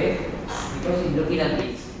quite okay, because in looking at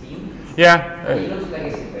this theme, Yeah. it looks like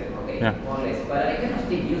a zipper, okay, Yeah. more or less, but I cannot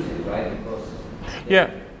still use it, right? Because Yeah.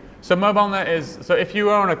 So MobileNet is, so if you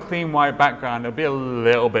are on a clean white background, it'll be a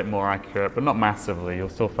little bit more accurate, but not massively. You'll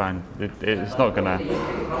still find it's not going to.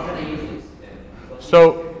 How can I use this?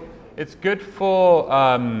 So it's good for,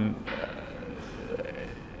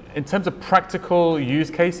 in terms of practical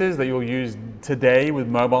use cases that you'll use today with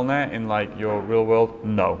MobileNet in like your real world,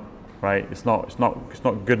 no, right? It's not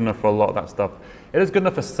good enough for a lot of that stuff. It is good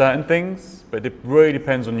enough for certain things, but it really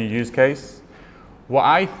depends on your use case. What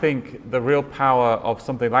I think the real power of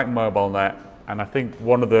something like MobileNet, and I think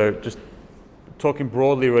one of the, just talking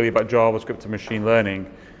broadly really about JavaScript and machine learning,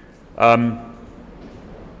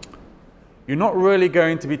 you're not really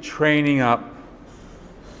going to be training up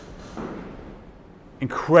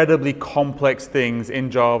incredibly complex things in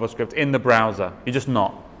JavaScript in the browser. You're just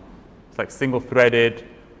not. It's like single-threaded.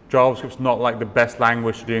 JavaScript's not like the best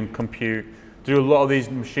language to do compute. To do a lot of these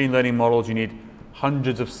machine learning models, you need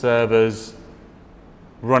hundreds of servers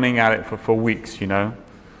running at it for weeks, you know.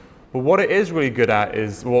 But what it is really good at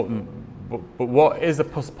is, what is a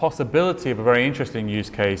possibility of a very interesting use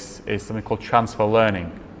case is something called transfer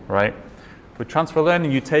learning, right? With transfer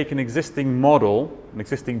learning, you take an existing model, an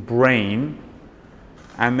existing brain,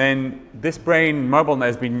 and then this brain,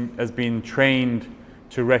 MobileNet, has been trained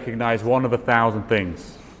to recognize 1 of 1,000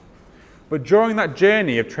 things. But during that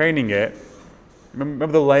journey of training it, remember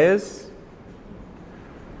the layers?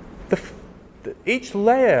 Each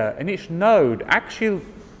layer and each node actually,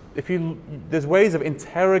 there's ways of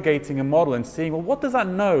interrogating a model and seeing, well, what does that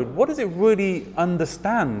node, what does it really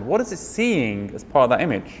understand? What is it seeing as part of that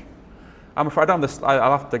image? I'm afraid I don't have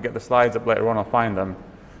I'll have to get the slides up later on, I'll find them.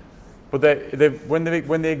 But when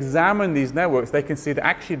they examine these networks, they can see that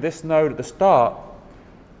actually this node at the start,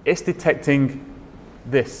 it's detecting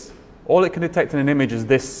this. All it can detect in an image is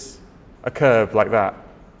this, a curve like that.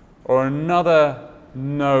 Or another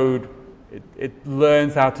node, it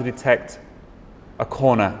learns how to detect a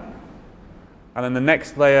corner. And then the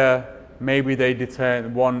next layer, maybe they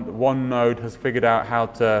determine one node has figured out how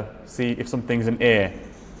to see if something's an ear,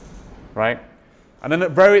 right? And then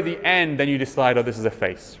at the end, then you decide, oh, this is a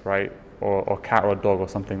face, right? Or a cat or a dog or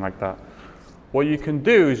something like that. What you can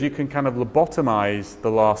do is you can kind of lobotomize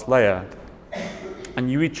the last layer and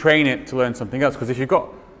you retrain it to learn something else. Because if you've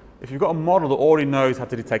got a model that already knows how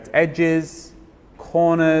to detect edges,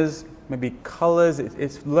 corners, maybe colors,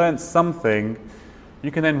 it's learned something,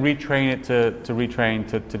 you can then retrain it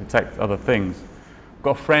to detect other things. I've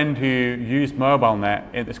got a friend who used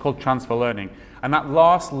MobileNet, it's called transfer learning. And that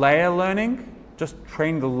last layer learning, just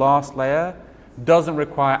training the last layer, doesn't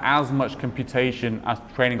require as much computation as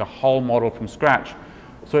training a whole model from scratch.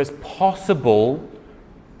 So it's possible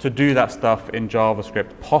to do that stuff in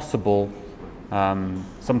JavaScript, possible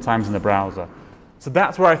sometimes in the browser. So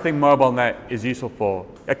that's where I think MobileNet is useful for.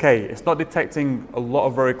 Okay, it's not detecting a lot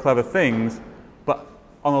of very clever things, but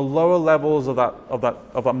on the lower levels of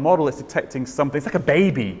that model, it's detecting something. It's like a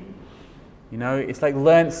baby, you know. It's like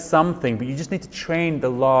learned something, but you just need to train the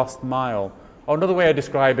last mile. Or another way I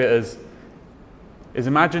describe it is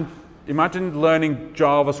imagine learning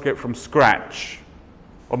JavaScript from scratch,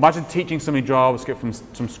 or imagine teaching somebody JavaScript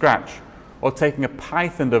from scratch, or taking a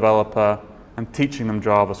Python developer and teaching them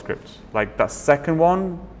JavaScript. Like that second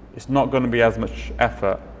one, it's not going to be as much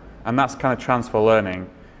effort, and that's kind of transfer learning,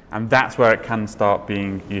 and that's where it can start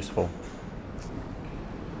being useful.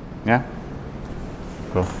 Yeah?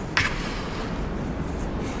 Cool.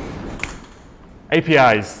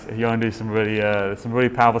 APIs, if you want to do some really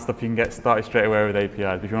powerful stuff, you can get started straight away with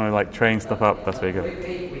APIs. If you want to like train stuff up, that's where you go.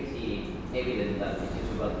 Maybe that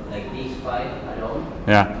is about like these 5 alone.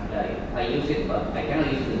 Yeah. Like I use it, but I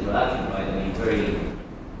cannot use it in production, right? I mean, very.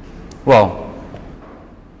 Well,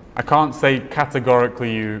 I can't say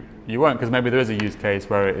categorically you won't, because maybe there is a use case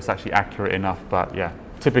where it's actually accurate enough, but yeah,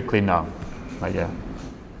 typically no. Like yeah.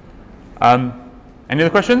 Any other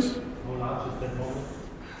questions?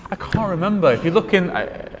 I can't remember. If you look in,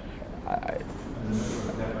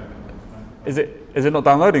 is it not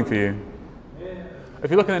downloading for you?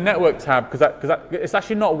 If you look in the network tab, because it's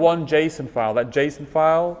actually not one JSON file. That JSON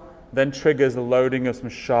file then triggers the loading of some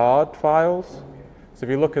shard files. So if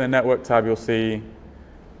you look in the network tab, you'll see,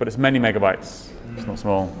 but it's many megabytes. It's not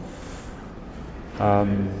small.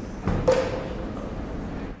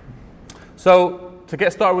 So to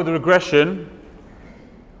get started with the regression,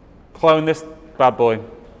 clone this bad boy.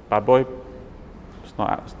 Bad boy. It's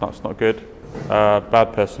not good.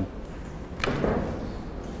 Bad person.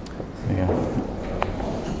 There you go.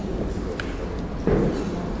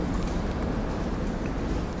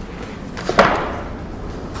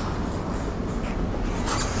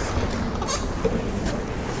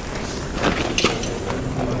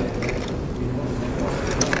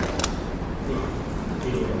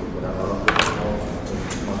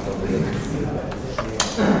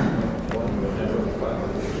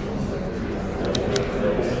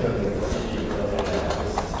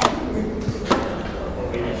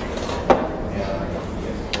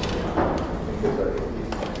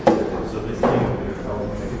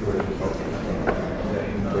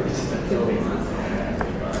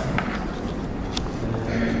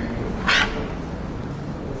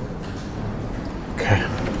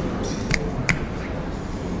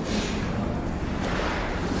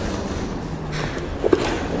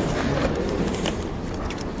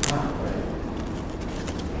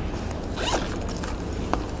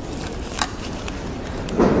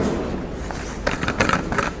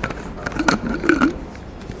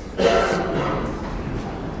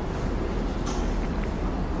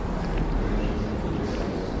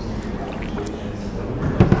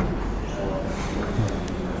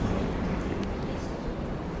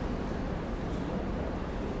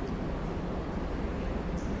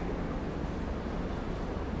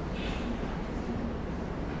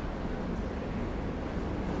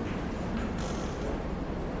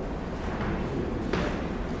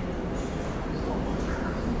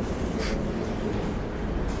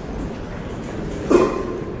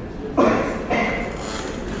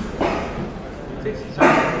 So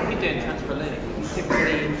if you're doing transfer learning, you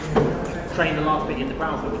typically train the last bit in the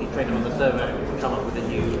browser, when you train it on the server, it will come up with a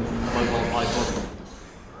new mobile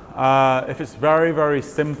icon. If it's very, very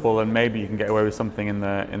simple, and maybe you can get away with something in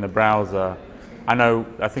the browser. I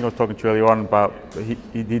think I was talking to you earlier on about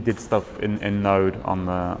he did stuff in Node on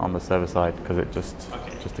the server side because it just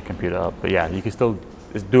to compute it up. But yeah, you can still,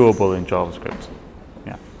 it's doable in JavaScript.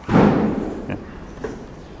 Yeah.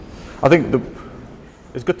 I think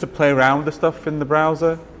it's good to play around with the stuff in the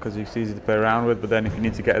browser because it's easy to play around with. But then if you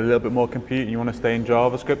need to get a little bit more compute and you want to stay in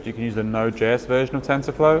JavaScript, you can use the Node.js version of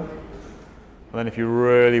TensorFlow. And then if you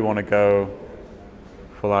really want to go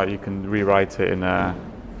full out, you can rewrite it in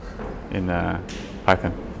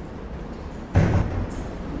Python.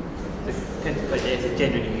 TensorFlow.js is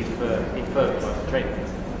generally used for inferring, like training.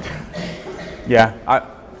 Yeah,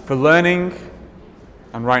 for learning,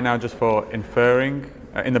 and right now just for inferring.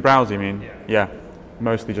 In the browser, you mean? Yeah,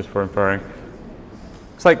 mostly just for inferring.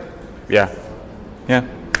 It's like, yeah.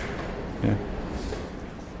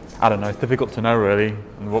 I don't know, it's difficult to know really,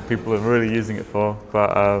 and what people are really using it for,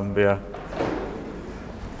 but yeah.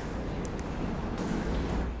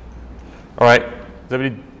 All right, has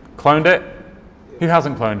everybody cloned it? Who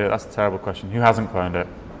hasn't cloned it? That's a terrible question. Who hasn't cloned it?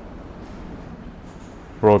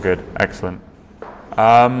 We're all good, excellent.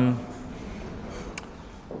 So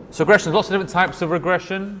regression, lots of different types of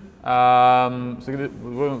regression. So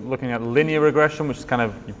we're looking at linear regression, which is kind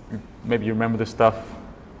of, maybe you remember this stuff.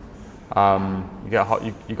 You got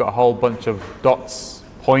a whole bunch of dots,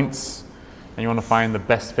 points, and you want to find the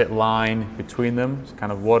best fit line between them. So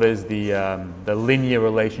kind of what is the linear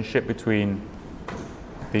relationship between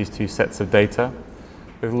these two sets of data.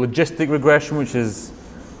 We have logistic regression, which is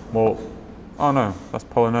more, oh no, that's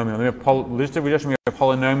polynomial. Then we have logistic regression, we have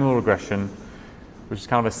polynomial regression, which is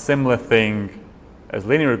kind of a similar thing as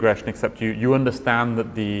linear regression, except you understand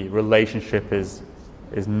that the relationship is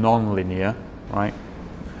non-linear, right?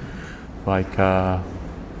 Like,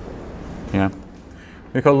 yeah.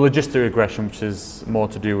 We call it logistic regression, which is more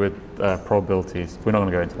to do with probabilities. We're not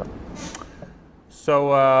going to go into that.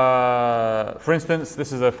 So, for instance,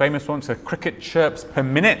 this is a famous one. So, cricket chirps per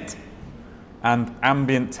minute and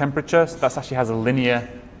ambient temperature. So that actually has a linear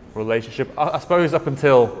relationship. I suppose up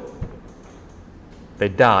until they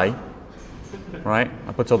die, right?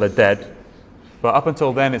 Up until they're dead. But up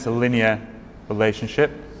until then, it's a linear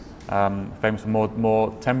relationship. Famous for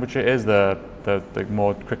more temperature it is, the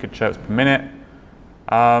more cricket chirps per minute.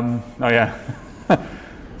 Oh yeah,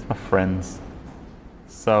 it's my friends.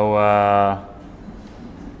 So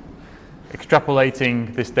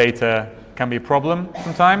extrapolating this data can be a problem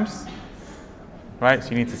sometimes, right?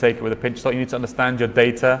 So you need to take it with a pinch of salt. You need to understand your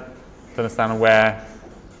data to understand where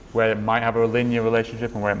it might have a linear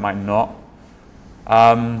relationship and where it might not.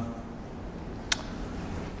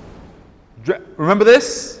 Remember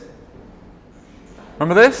this?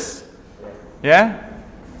 Remember this? Yeah?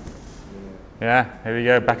 Yeah, here we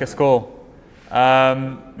go, back at school.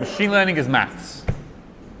 Machine learning is maths.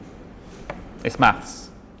 It's maths.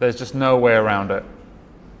 There's just no way around it.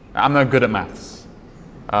 I'm no good at maths.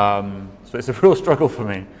 So it's a real struggle for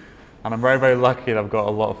me. And I'm very, very lucky that I've got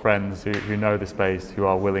a lot of friends who know the space, who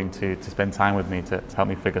are willing to spend time with me to help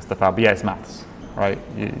me figure stuff out. But yeah, it's maths, right?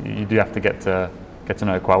 You do have to get to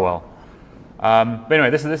know it quite well. But anyway,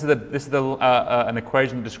 this is an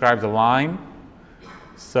equation that describes a line.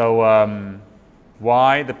 So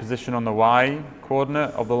y, the position on the y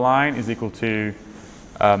coordinate of the line is equal to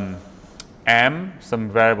m, some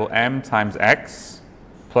variable m times x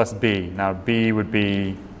plus b. Now b would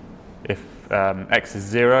be if x is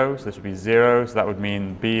 0, so this would be 0, so that would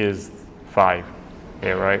mean b is 5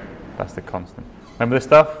 here, right? That's the constant. Remember this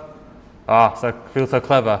stuff? Ah, so I feel so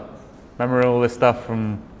clever. Remember all this stuff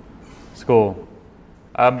from school.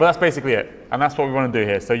 But that's basically it, and that's what we want to do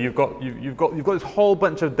here. So you've got this whole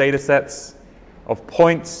bunch of data sets of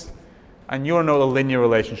points, and you want to know what the linear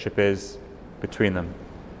relationship is between them.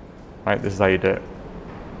 Right? This is how you do it.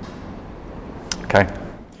 Okay.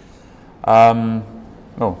 And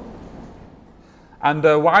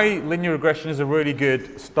why linear regression is a really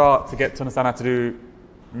good start to get to understand how to do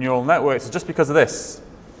neural networks is just because of this.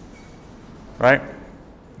 Right?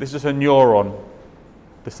 This is just a neuron.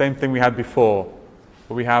 The same thing we had before.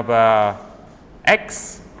 But we have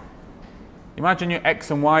x. Imagine your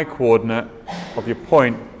x and y coordinate of your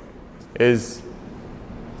point is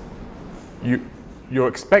your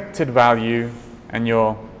expected value and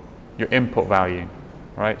your input value,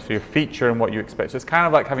 right? So your feature and what you expect. So it's kind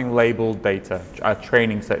of like having labeled data, a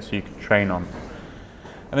training set so you can train on.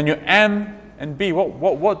 And then your m and b,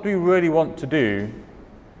 what do we really want to do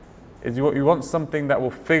is you want something that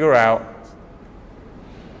will figure out,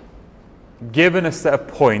 given a set of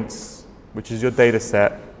points, which is your data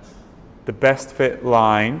set, the best fit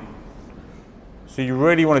line. So you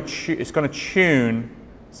really want to it's going to tune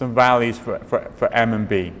some values for m and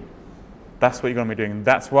b. That's what you're going to be doing. And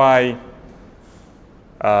that's why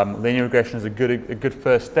linear regression is a good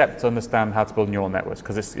first step to understand how to build neural networks,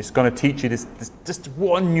 because it's going to teach you this just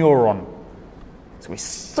one neuron. It's going to be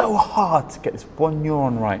so hard to get this one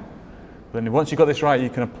neuron right. But then once you got this right, you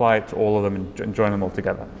can apply it to all of them and join them all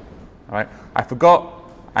together. All right. I forgot.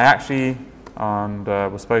 I actually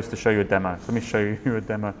was supposed to show you a demo. Let me show you a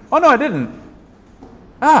demo. Oh no, I didn't.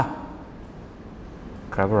 Ah.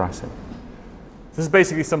 Clever Asim. This is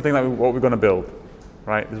basically something like what we're going to build,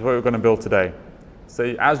 right? This is what we're going to build today. So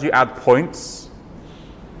as you add points,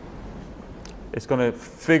 it's going to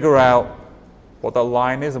figure out what that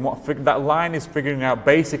line is, and that line is figuring out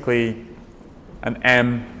basically a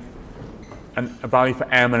value for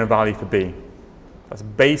m and a value for b. That's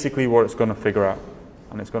basically what it's going to figure out,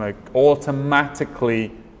 and it's going to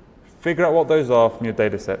automatically figure out what those are from your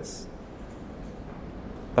data sets.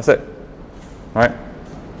 That's it, right?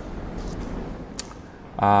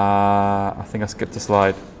 I think I skipped a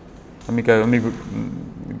slide. Let me go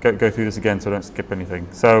through this again so I don't skip anything.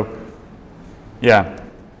 So, yeah.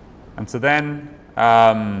 And so then,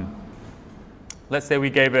 let's say we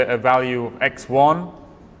gave it a value of x1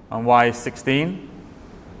 and y is 16.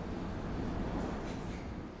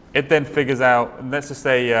 It then figures out, let's just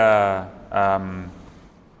say,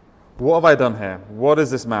 what have I done here? What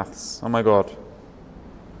is this maths? Oh my god.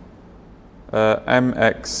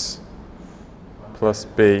 Mx plus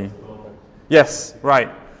b. Yes, right.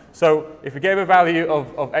 So if we gave a value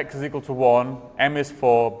of x is equal to 1, m is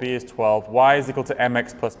 4, b is 12, y is equal to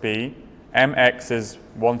mx plus b, mx is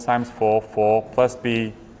 1 times 4, 4, plus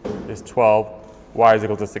b is 12, y is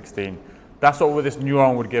equal to 16. That's what this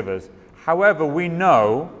neuron would give us. However, we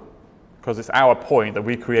know, because it's our point that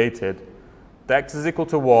we created, that x is equal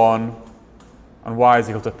to 1 and y is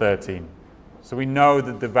equal to 13. So we know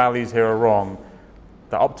that the values here are wrong.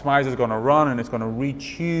 The optimizer is going to run and it's going to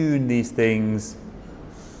retune these things.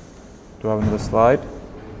 Do I have another slide?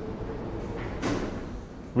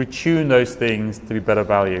 Retune those things to be better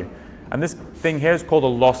value. And this thing here is called a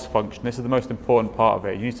loss function. This is the most important part of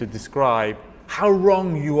it. You need to describe how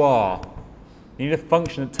wrong you are. You need a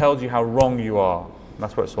function that tells you how wrong you are. And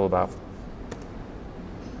that's what it's all about.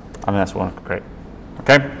 And that's what I want to create.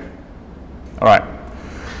 Okay? All right.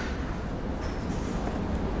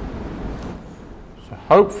 So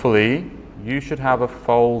hopefully you should have a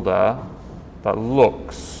folder that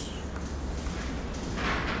looks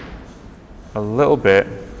a little bit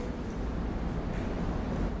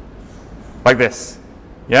like this.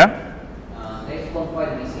 Yeah? There's one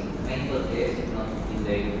file missing. Main.js is not in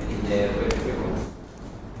the repo.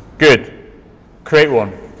 Good. Create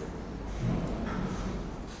one.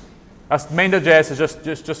 That's main.js is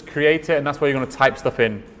just create it, and that's where you're going to type stuff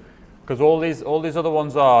in. Because all these other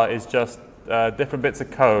ones is just different bits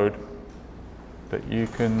of code that you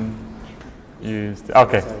can use.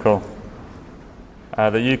 Okay, cool.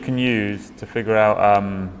 That you can use to figure out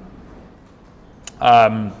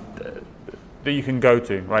that you can go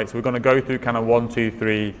to, right? So we're going to go through kind of 1, 2,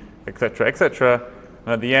 3, etc., etc.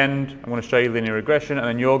 And at the end, I'm going to show you linear regression, and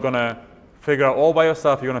then you're going to figure out all by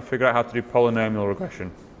yourself. You're going to figure out how to do polynomial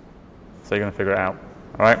regression. So you're going to figure it out,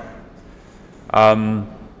 all right?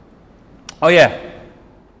 Oh yeah,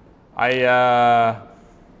 I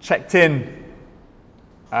checked in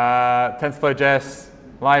TensorFlow.js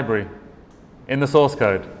library in the source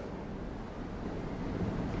code.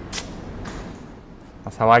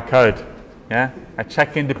 That's how I code. Yeah, I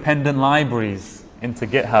check independent libraries into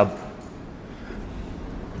GitHub.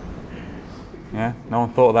 Yeah, no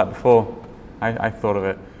one thought of that before. I thought of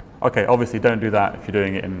it. Okay, obviously don't do that if you're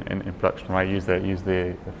doing it in production, right? Use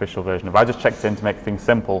the official version of it. I just checked in to make things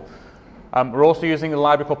simple. We're also using a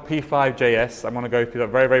library called P5.js. I'm going to go through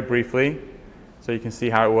that very, very briefly so you can see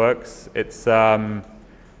how it works. It's a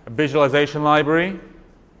visualization library.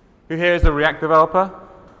 Who here is a React developer?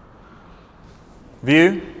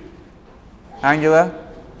 Vue? Angular?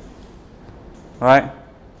 Right?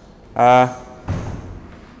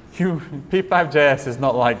 P5.js is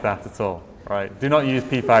not like that at all. Right? Do not use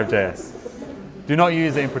P5.js. Do not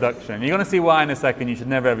use it in production. You're going to see why in a second. You should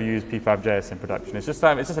never ever use P5.js in production. It's just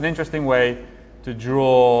an interesting way to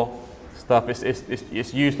draw stuff.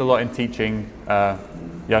 It's used a lot in teaching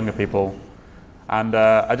younger people. And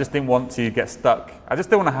I just didn't want to get stuck. I just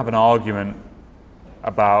didn't want to have an argument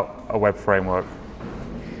about a web framework.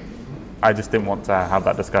 I just didn't want to have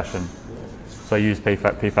that discussion. So I used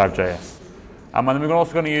P5.js. And then we're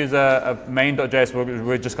also going to use a main.js.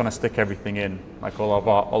 We're just going to stick everything in, like all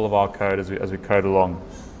of our code as we code along.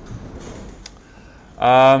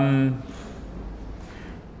 And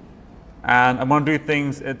I'm going to do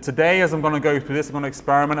things today. As I'm going to go through this, I'm going to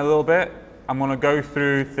experiment a little bit. I'm going to go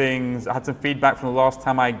through things. I had some feedback from the last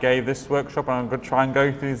time I gave this workshop, and I'm going to try and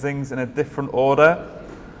go through things in a different order.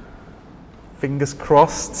 Fingers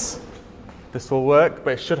crossed this will work,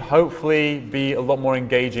 but it should hopefully be a lot more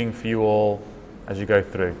engaging for you all as you go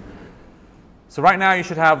through. So right now you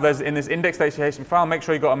should have, in this index.json file, make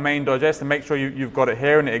sure you've got a main.js and make sure you've got it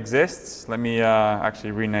here and it exists. Let me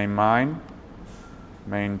actually rename mine,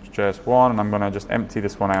 main.js1, and I'm going to just empty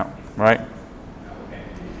this one out, right?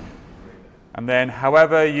 And then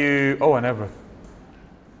however you, well,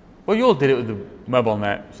 you all did it with the mobile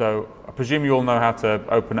net, so I presume you all know how to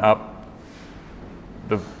open up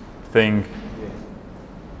the thing.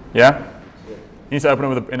 Yeah? You need to open it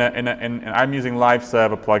with I'm using live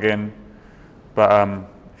server plugin, but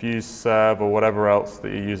if you use serve or whatever else that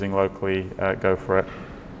you're using locally, go for it.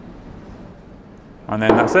 And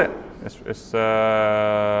then that's it.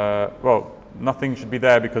 Well, nothing should be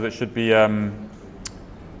there because it should be,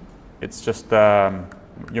 it's just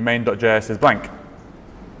your main.js is blank.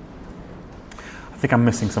 I think I'm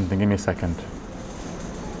missing something. Give me a second.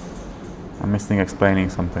 I'm missing explaining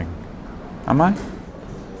something. Am I?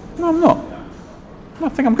 No, I'm not. I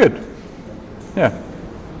think I'm good. Yeah.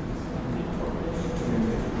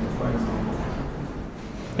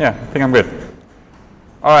 Yeah, I think I'm good.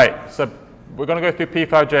 All right, so we're going to go through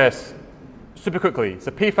P5.js super quickly. So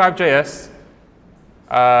P5.js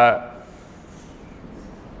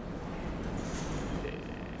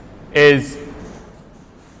is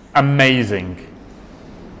amazing.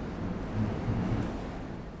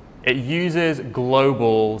 It uses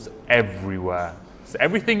globals everywhere. So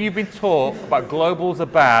everything you've been taught about globals are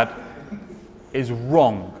bad is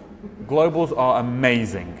wrong. Globals are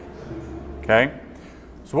amazing. Okay?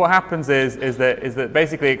 So what happens is that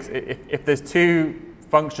basically if there's two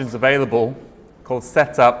functions available called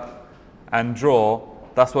setup and draw,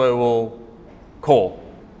 that's what it will call.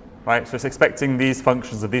 Right? So it's expecting these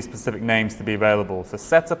functions of these specific names to be available. So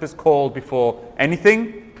setup is called before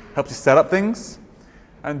anything, helps you set up things.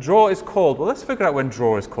 And draw is called, well, let's figure out when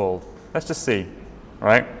draw is called. Let's just see.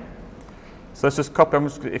 Right? So let's just copy,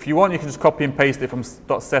 if you want, you can just copy and paste it from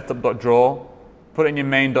 .setup.draw, put it in your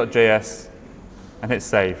main.js, and hit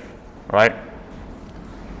save, right?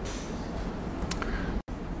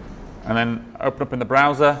 And then open up in the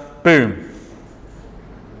browser, boom.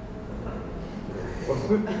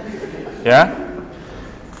 Yeah? Do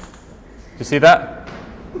you see that?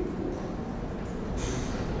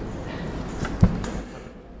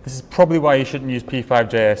 This is probably why you shouldn't use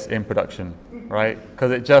P5.js in production, right?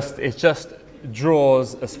 Because it just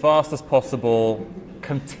draws as fast as possible,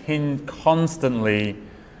 constantly.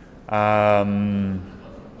 That's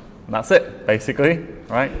it, basically,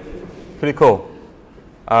 right? Pretty cool.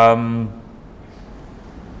 I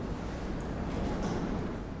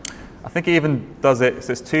think it even does it.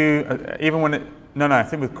 So it's two. Even when it. No. I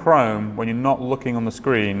think with Chrome, when you're not looking on the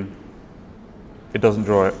screen, it doesn't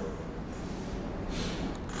draw it.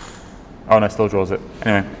 Oh no, it still draws it.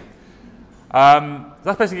 Anyway,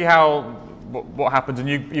 that's basically how what happens. And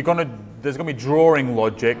there's gonna be drawing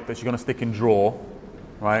logic that you're gonna stick in draw,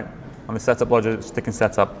 right? On the setup logic, stick in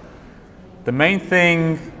setup. The main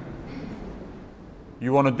thing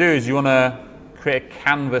you want to do is you want to create a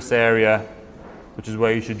canvas area which is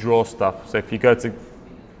where you should draw stuff. So if you go to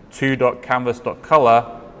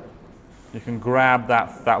 2.canvas.color, you can grab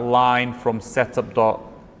that line from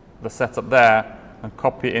the setup there and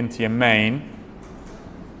copy it into your main.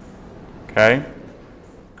 Okay.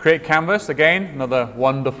 Create canvas, again, another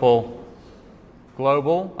wonderful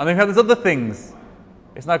global. And then we have these other things.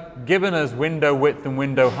 It's now given us window width and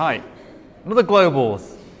window height. Another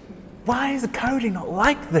globals. Why is the coding not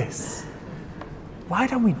like this? Why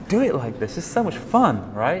don't we do it like this? It's so much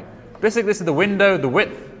fun, right? Basically, this is the window, the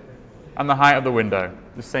width, and the height of the window.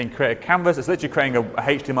 Just saying create a canvas. It's literally creating a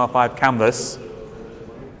HTML5 canvas,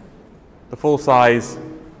 the full size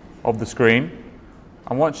of the screen.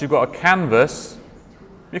 And once you've got a canvas,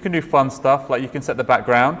 you can do fun stuff, like you can set the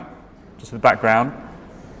background, just the background,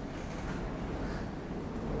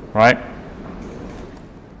 right?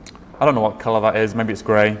 I don't know what color that is. Maybe it's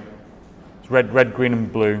gray. It's red, green,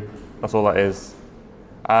 and blue. That's all that is.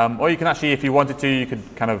 Or you can actually, if you wanted to, you could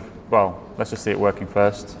kind of, well, let's just see it working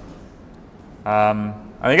first. And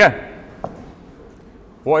there you go.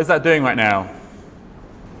 What is that doing right now?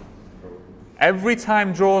 Every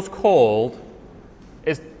time draw's called,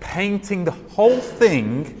 it's painting the whole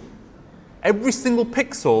thing, every single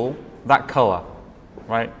pixel, that color,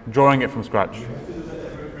 right? Drawing it from scratch.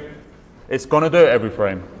 It's going to do it every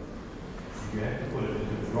frame.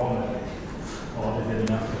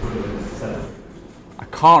 I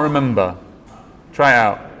can't remember. Try it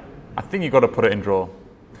out. I think you've got to put it in draw.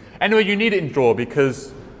 Anyway, you need it in draw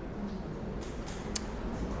because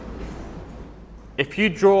if you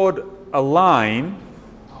drawed a line,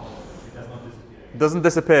 it doesn't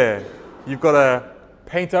disappear. You've got to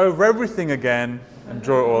paint over everything again and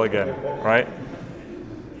draw it all again, right?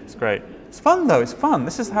 It's great. It's fun though, it's fun.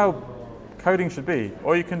 This is how coding should be.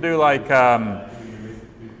 Or you can do like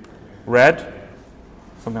red,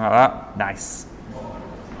 something like that. Nice.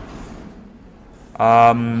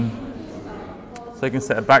 So you can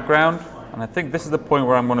set a background, and I think this is the point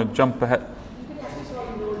where I'm going to jump ahead.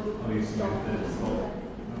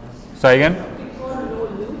 Say again?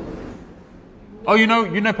 Oh, you know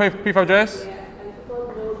P5.js?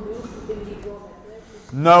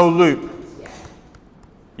 No loop.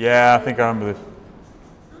 Yeah, I think I remember this.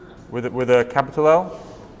 With a capital L?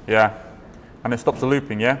 Yeah. And it stops the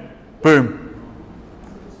looping, yeah? Boom.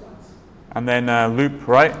 And then loop,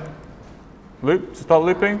 right? Loop to start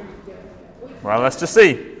looping? Well, let's just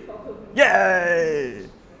see. Yay!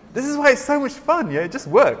 This is why it's so much fun, yeah? It just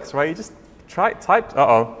works, right? You just type.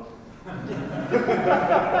 Uh-oh.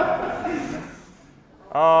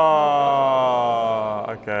 Oh,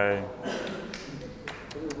 okay.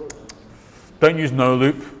 Don't use no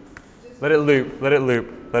loop. Let it loop, let it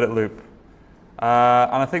loop, let it loop.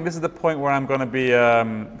 And I think this is the point where I'm going to be,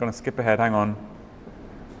 going to skip ahead, hang on.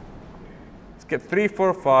 Skip 3,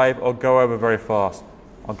 4, 5, or go over very fast.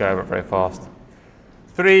 I'll go over it very fast.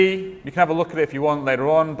 3, you can have a look at it if you want later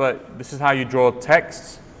on, but this is how you draw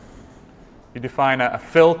text. You define a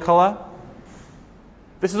fill color.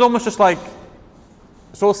 This is almost just like,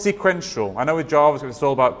 it's all sequential. I know with JavaScript it's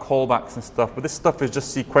all about callbacks and stuff, but this stuff is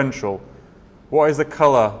just sequential. What is the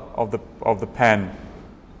color of the pen?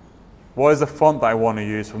 What is the font that I want to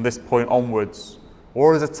use from this point onwards?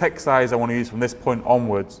 What is the text size I want to use from this point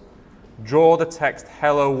onwards? Draw the text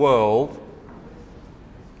hello world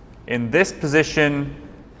in this position,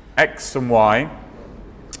 X and Y.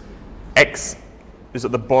 X is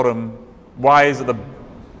at the bottom, Y is at the,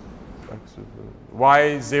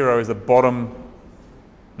 Y0 is the bottom,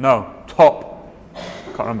 no, top.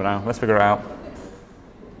 Can't remember now, let's figure it out.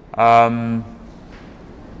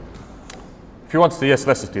 If you want to, yes,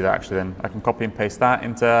 let's just do that actually then. I can copy and paste that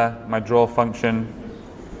into my draw function.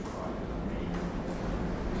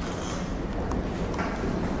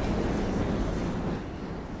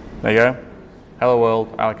 There you go. Hello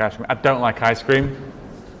world, I like ice cream. I don't like ice cream.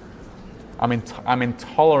 I'm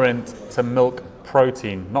intolerant to milk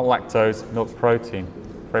protein, not lactose, milk protein.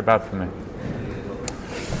 Very bad for me.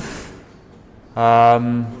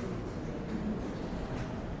 And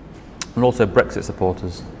also Brexit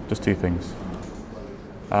supporters. Just 2 things.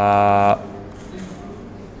 Hang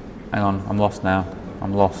on, I'm lost now.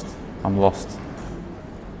 I'm lost. Where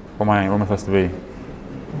am I supposed to be?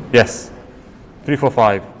 Yes. 3, 4,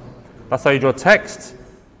 5. That's how you draw text.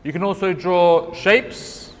 You can also draw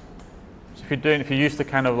shapes. So if you're used to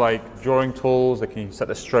kind of like drawing tools, like you can set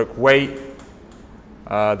the stroke weight,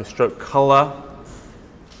 the stroke color.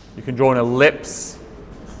 You can draw an ellipse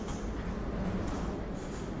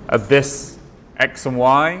of this X and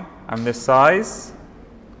Y and this size.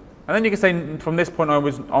 And then you can say from this point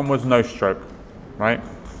onwards no stroke, right?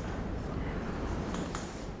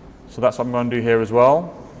 So that's what I'm going to do here as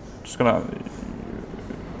well. Just going to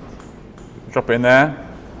drop it in there.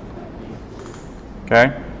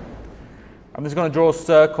 Okay. I'm just going to draw a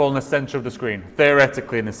circle in the center of the screen,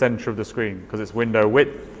 theoretically in the center of the screen, because it's window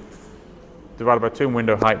width divided by 2 and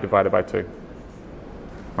window height divided by 2.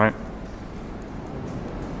 Right?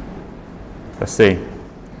 Let's see.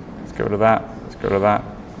 Let's get rid of that. Let's get rid of that.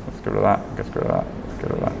 Let's get rid of that. Let's get rid of that. Let's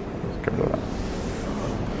get rid of that. Let's get rid of that.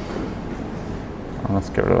 And let's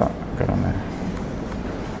get rid of that. Go down there.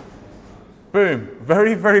 Boom.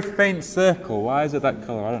 Very, very faint circle. Why is it that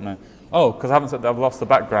color? I don't know. Oh, because I've lost the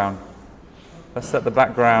background. Let's set the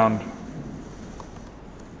background.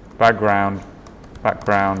 Background.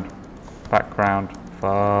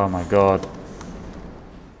 Oh my god.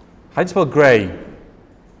 How do you spell grey?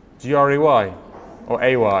 G-R-E-Y or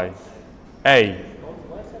A-Y? A.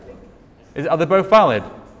 Are they both valid?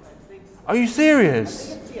 Are you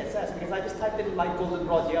serious? I think it's CSS because I just typed in light golden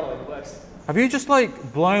broad yellow and it works. Have you just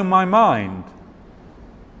like blown my mind?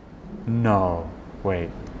 No. Wait.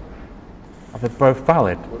 Are they both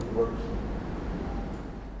valid?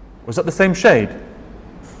 Was that the same shade?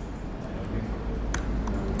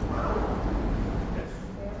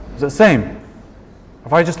 Is it the same?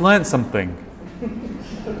 Have I just learnt something?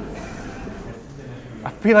 I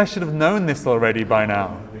feel I should have known this already by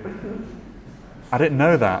now. I didn't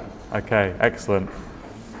know that. Okay, excellent.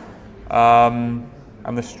 And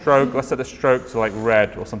the stroke, let's set the stroke to like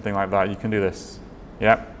red or something like that. You can do this.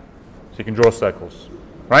 Yeah. So you can draw circles.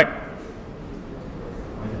 Right?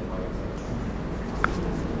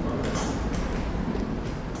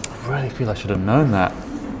 I really feel I should have known that.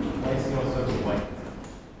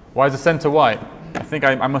 Why is the center white? I think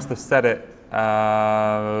I must have set it.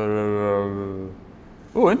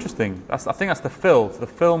 Oh, interesting. I think that's the fill. So the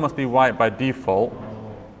fill must be white by default.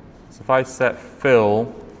 So if I set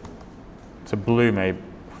fill to blue, maybe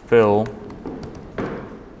fill.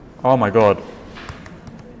 Oh my god.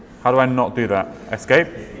 How do I not do that? Escape?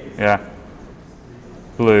 Yeah.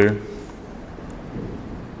 Blue.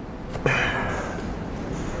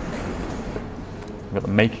 I've got the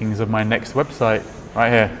makings of my next website right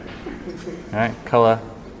here. All right, color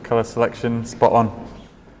selection, spot on.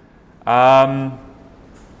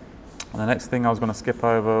 And the next thing I was going to skip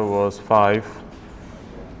over was 5.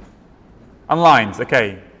 And lines,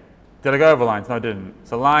 okay. Did I go over lines? No, I didn't.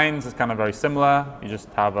 So lines is kind of very similar. You just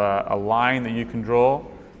have a line that you can draw.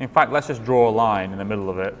 In fact, let's just draw a line in the middle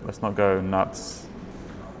of it. Let's not go nuts.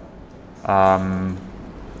 So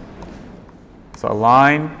a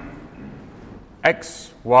line,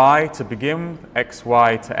 x, y to begin, x,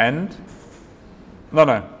 y to end. No,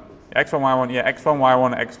 x1, y1, yeah, x1,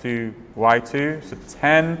 y1, x2, y2, so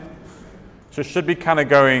 10. So it should be kind of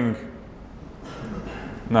going,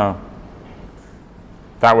 no,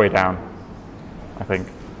 that way down, I think.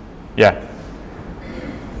 Yeah.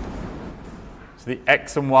 So the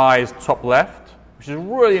x and y is top left, which is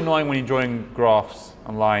really annoying when you're drawing graphs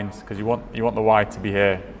and lines, because you want the y to be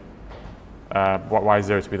here,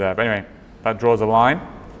 y0 to be there. But anyway, that draws a line.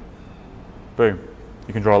 Boom,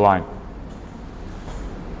 you can draw a line.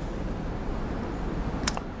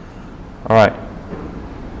 All right.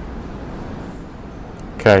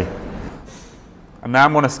 Okay. And now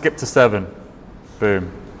I'm going to skip to 7.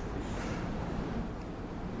 Boom.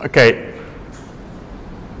 Okay.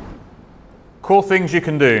 Cool things you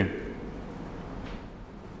can do.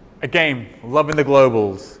 Again, loving the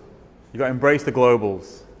globals. You've got to embrace the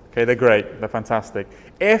globals. Okay, they're great. They're fantastic.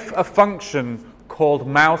 If a function called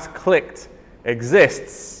mouse clicked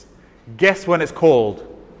exists, guess when it's called?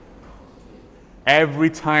 Every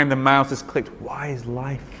time the mouse is clicked. Why is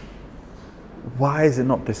life? Why is it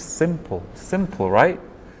not this simple? Simple, right?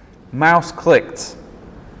 Mouse clicked.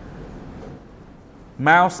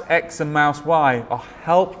 Mouse X and mouse Y are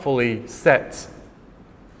helpfully set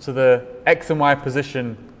to the X and Y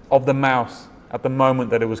position of the mouse at the moment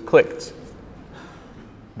that it was clicked.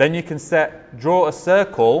 Then you can draw a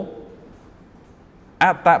circle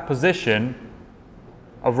at that position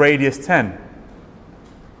of radius 10.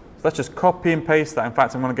 So let's just copy and paste that. In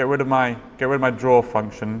fact, I'm going to get rid of my draw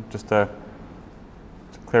function just to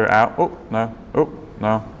clear it out. Oh, no. Oh,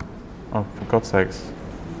 no. Oh, for God's sakes.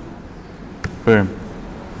 Boom.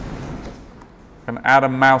 I'm going to add a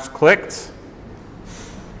mouse clicked.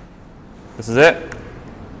 This is it.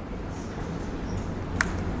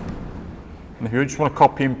 And if you just want to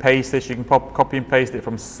copy and paste this, you can copy and paste it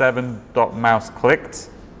from 7.mouseClicked.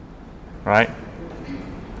 Right?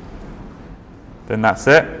 Then that's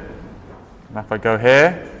it. And if I go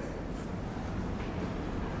here,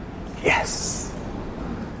 yes!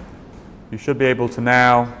 You should be able to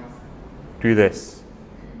now do this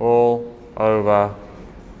all over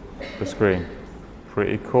the screen.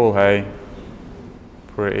 Pretty cool, hey?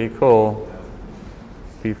 Pretty cool.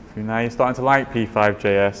 Now you're starting to like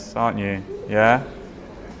P5.js, aren't you? Yeah?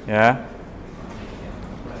 Yeah?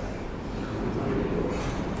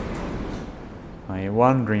 Now you're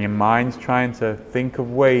wondering, your mind's trying to think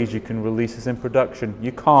of ways you can release this in production.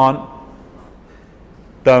 You can't.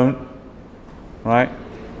 Don't. Right?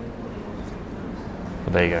 Well,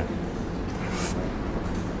 there you go.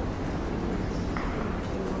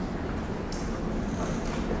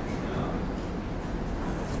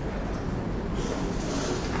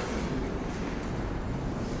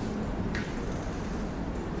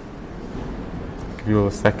 Give you all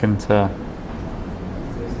a second to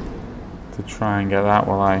try and get that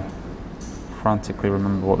while I frantically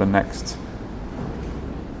remember what the next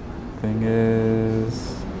thing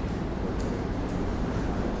is.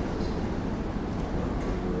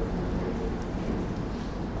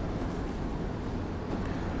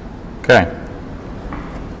 Okay.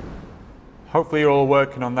 Hopefully you're all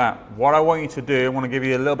working on that. What I want you to do, I want to give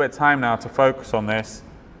you a little bit of time now to focus on this.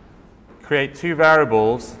 Create two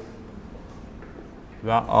variables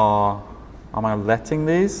that are, am I letting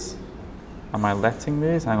these? Am I letting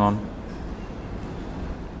these? Hang on.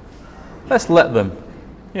 Let's let them.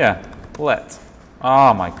 Yeah, let.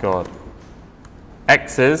 Oh my God.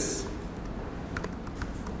 X's,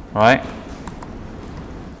 right?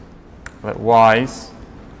 Let Y's,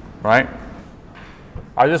 right?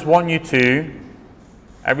 I just want you to,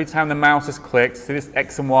 every time the mouse is clicked, see this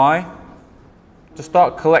X and Y? Just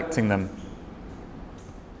start collecting them.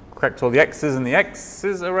 Collect all the X's in the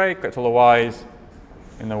X's array, collect all the Y's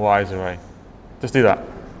in the Y's array. Just do that.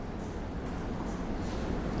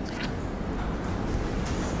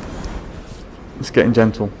 Just getting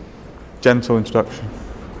gentle. Gentle introduction.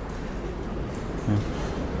 Yeah.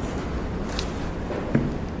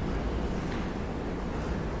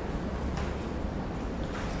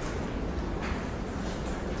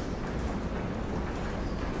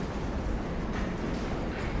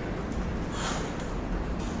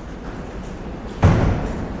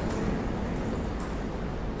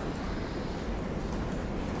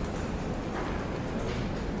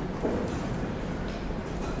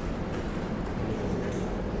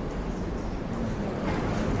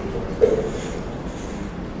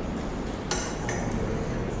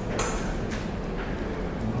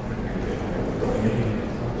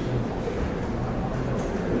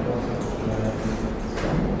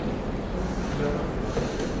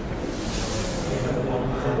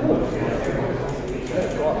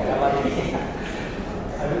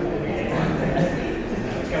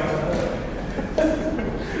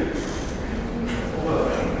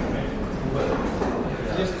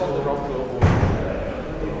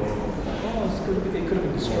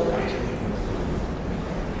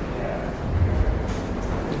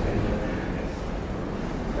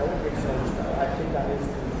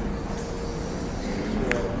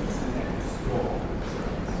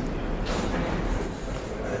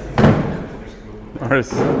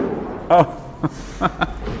 Oh.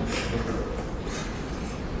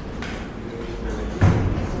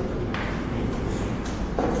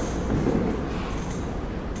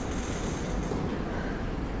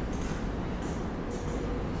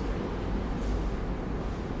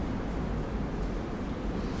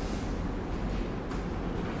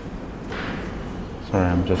 Sorry,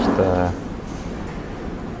 I'm just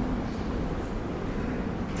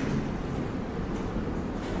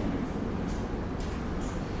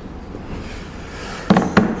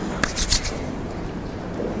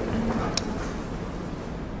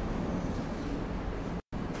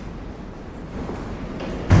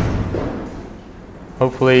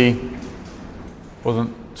hopefully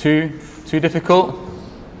wasn't too difficult.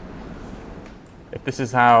 If this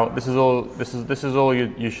is how this is all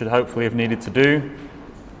you should hopefully have needed to do.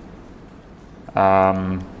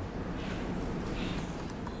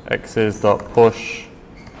 X's.push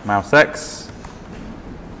mouse X,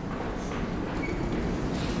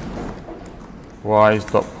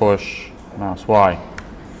 Y's.push mouse Y.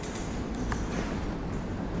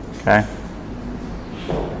 Okay.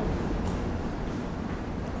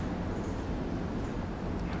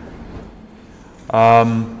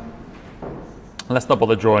 Let's not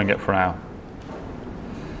bother drawing it for now.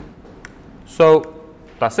 So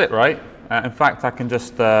that's it, right? In fact, I can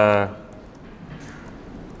just it's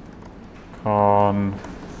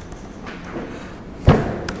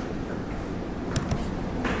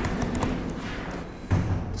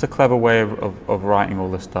a clever way of writing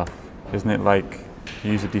all this stuff, isn't it? Like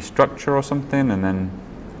use a destructure or something, and then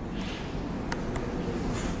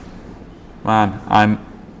man,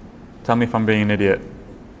 tell me if I'm being an idiot.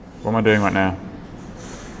 What am I doing right now?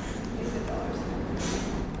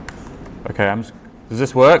 Okay, does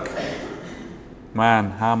this work?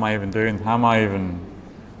 Man, how am I even doing? How am I even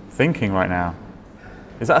thinking right now?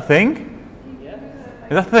 Is that a thing? Yeah. Is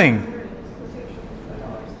that a thing?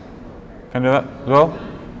 Can I do that as well?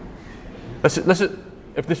 Let's just,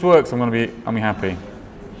 if this works, I'll be happy.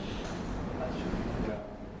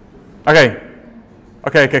 Okay,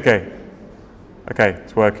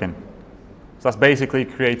 it's working. So that's basically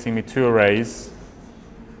creating me two arrays,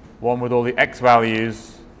 one with all the x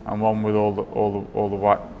values and one with all the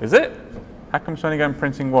y. Is it? How come it's only going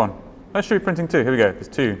printing one? Let's should be printing two. Here we go. There's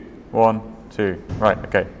 2, 1, 2. Right.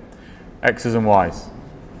 Okay. X's and Y's.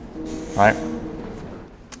 Right.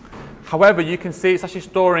 However, you can see it's actually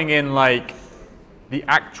storing in like the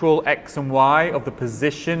actual X and Y of the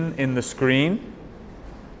position in the screen.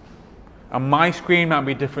 And my screen might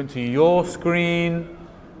be different to your screen.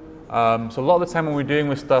 So a lot of the time when we're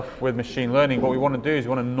doing stuff with machine learning, what we want to do is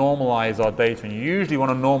we want to normalize our data, and you usually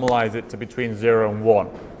want to normalize it to between 0 and 1.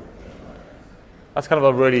 That's kind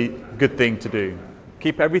of a really good thing to do.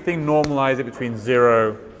 Keep everything, normalize it between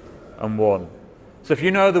 0 and 1. So if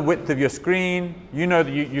you know the width of your screen, you know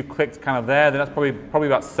that you clicked kind of there, then that's probably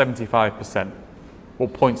about 75%, or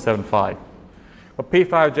 0.75. But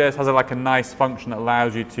P5.js has like a nice function that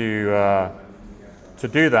allows you to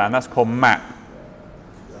do that, and that's called map.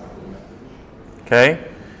 Okay,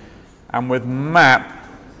 and with map,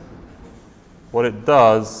 what it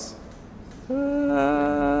does,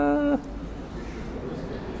 I'm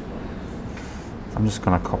just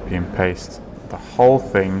going to copy and paste the whole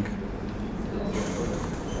thing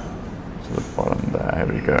to the bottom there. Here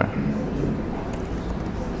we go.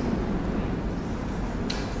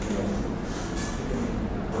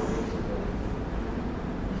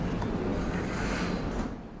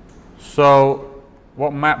 So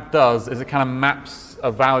what map does is it kind of maps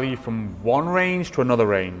a value from one range to another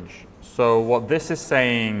range. So what this is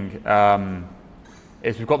saying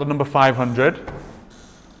is we've got the number 500.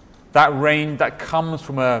 That range that comes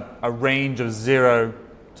from a range of 0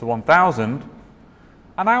 to 1,000,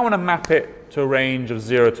 and I want to map it to a range of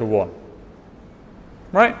 0 to 1.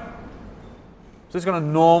 Right? So it's going to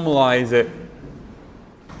normalize it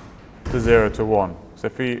to 0 to 1. So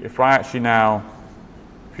if I actually now,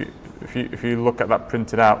 if you look at that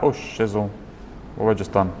printed out, oh shizzle, what have I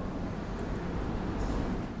just done?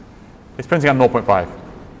 It's printing out 0.5.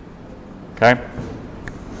 Okay?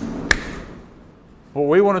 What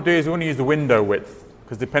we want to do is we want to use the window width,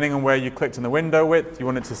 because depending on where you clicked in the window width, you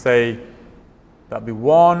want it to say that'll be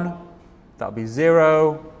 1, that'll be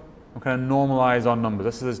 0. I'm kind of normalize our numbers.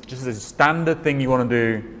 This is just a standard thing you want to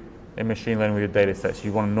do in machine learning with your data sets.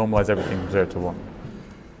 You want to normalize everything from 0 to 1.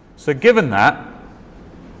 So given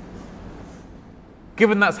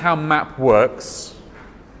that's how map works,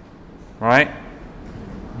 right?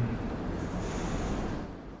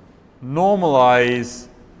 Normalize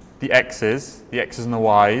the x's and the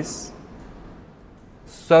y's,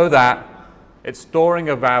 so that it's storing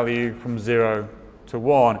a value from 0 to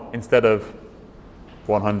 1 instead of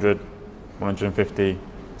 100, 150,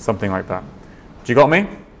 something like that. Do you got me?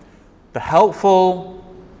 The helpful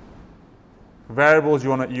variables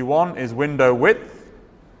you want is window width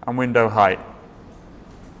and window height.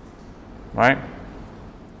 Right?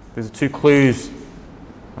 These are two clues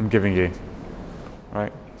I'm giving you.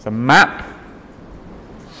 Right? So map,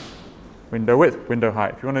 window width, window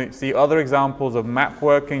height. If you want to see other examples of map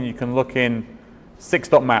working, you can look in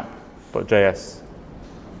 6.map.js.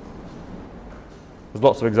 There's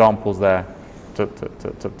lots of examples there to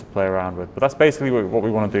play around with. But that's basically what we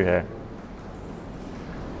want to do here.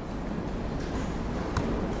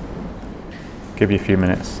 Give you a few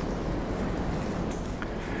minutes.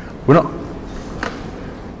 We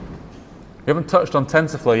haven't touched on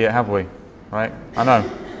TensorFlow yet, have we? Right? I know.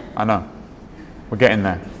 We're getting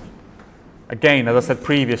there. Again, as I said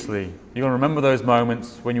previously, you're going to remember those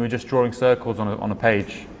moments when you were just drawing circles on a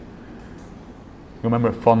page. You'll remember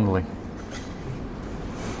it fondly.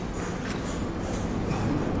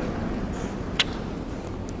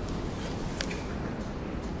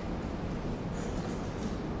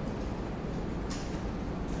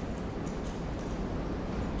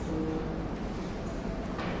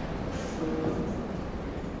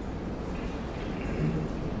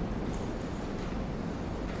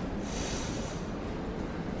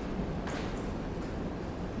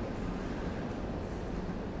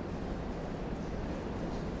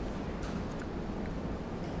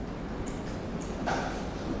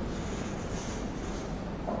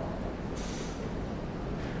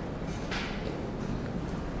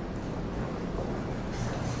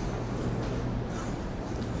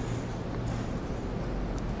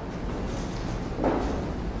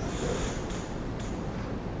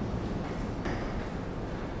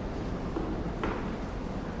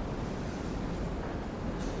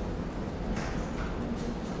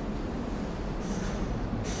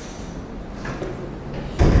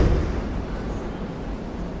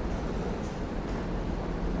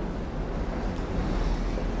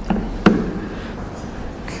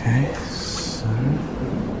 Okay, so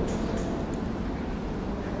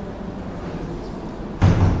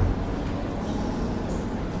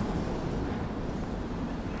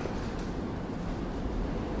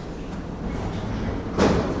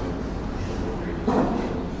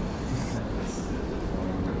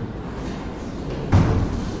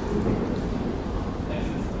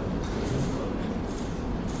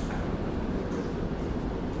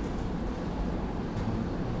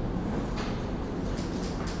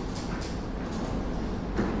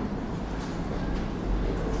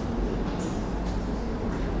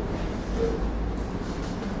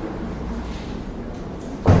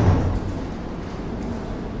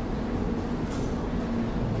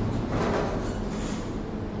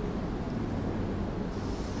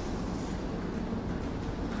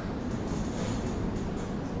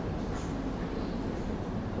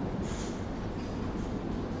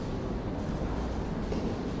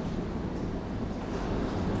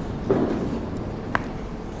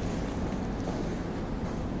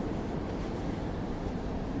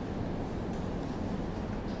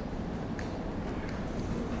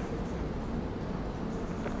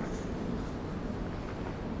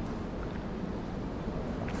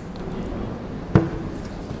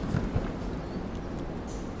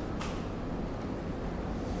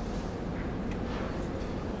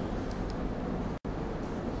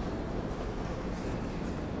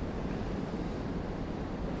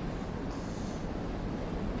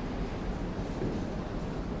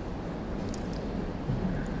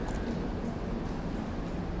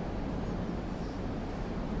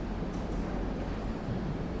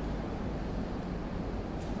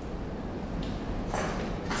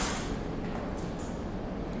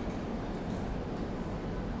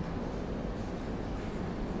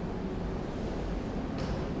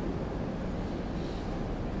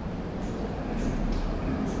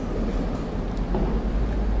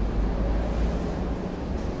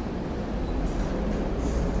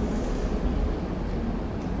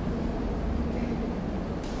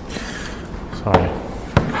sorry.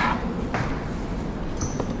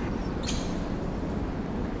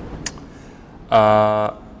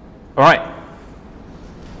 All right.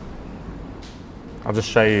 I'll just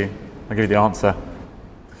show you. I'll give you the answer.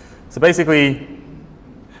 So basically,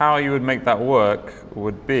 how you would make that work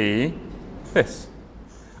would be this.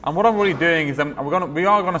 And what I'm really doing is I'm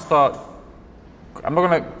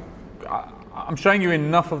showing you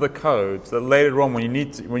enough of the code so that later on, when you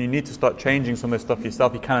need to start changing some of this stuff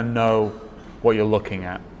yourself, you kind of know what you're looking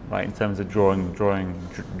at, right? In terms of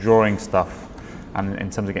drawing stuff, and in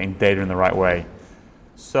terms of getting data in the right way.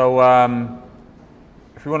 So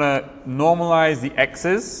if we want to normalize the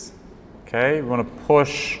x's, okay, we want to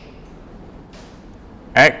push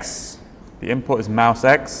x. The input is mouse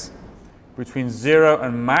x between 0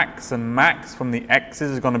 and max from the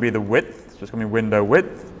x's is going to be the width. So it's going to be window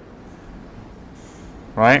width.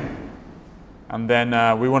 Right, and then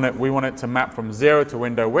we want it to map from 0 to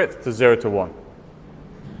window width to 0 to 1.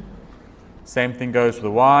 Same thing goes for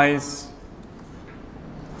the y's.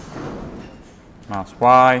 Mouse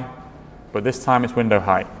y, but this time it's window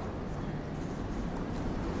height.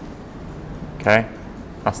 Okay,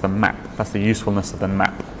 that's the map. That's the usefulness of the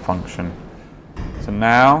map function. So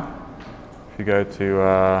now, if you go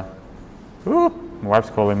to, my wife's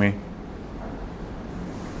calling me.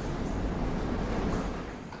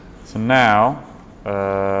 So now,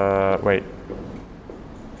 wait.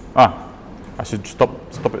 I should stop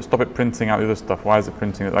it printing out the other stuff. Why is it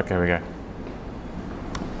printing it? Okay, here we go.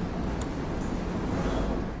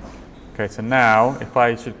 Okay, so now if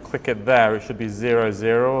I should click it there, it should be 0,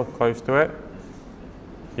 0, or close to it.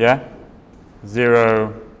 Yeah?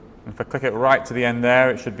 0. If I click it right to the end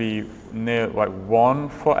there, it should be near like 1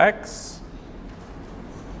 for x.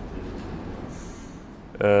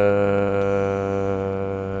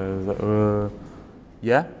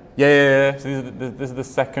 Yeah? Yeah. So this is the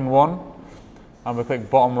second one. And we click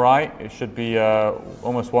bottom right, it should be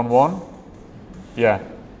almost 1, 1. Yeah.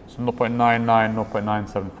 So 0.99,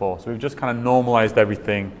 0.974. So we've just kind of normalized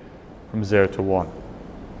everything from 0 to 1.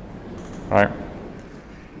 Right?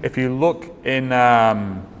 If you look in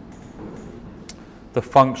the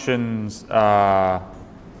functions, calculate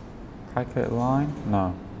line?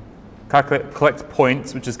 No. Collect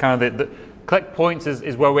points, which is kind of the collect points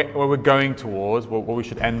is where we're going towards, what we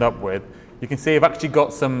should end up with. You can see I've actually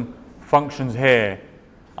got some functions here,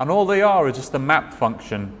 and all they are is just a map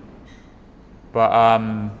function. But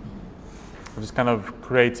I've just kind of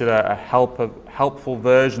created helpful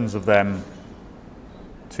versions of them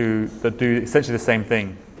that do essentially the same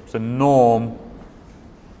thing. So norm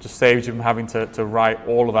just saves you from having to write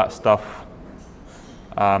all of that stuff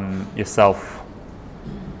yourself.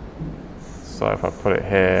 So if I put it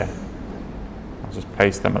here, I'll just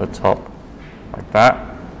paste them at the top like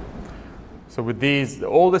that. So with these,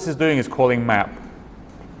 all this is doing is calling map,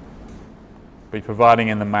 but providing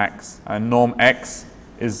in the max. And norm x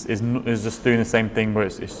is just doing the same thing, but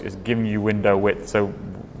it's giving you window width. So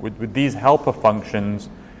with these helper functions,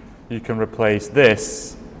 you can replace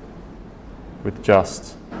this with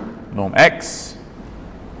just norm x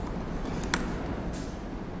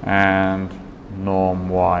and norm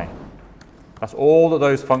y. That's all that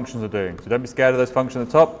those functions are doing. So don't be scared of those functions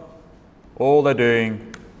at the top. All they're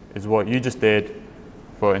doing is what you just did,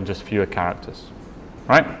 but in just fewer characters.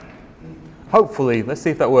 Right? Hopefully, let's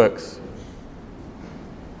see if that works.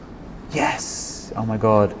 Yes! Oh my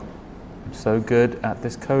god. I'm so good at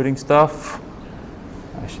this coding stuff.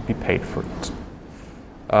 I should be paid for it.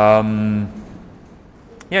 Yeah, and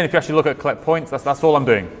if you actually look at collect points, that's all I'm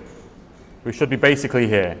doing. We should be basically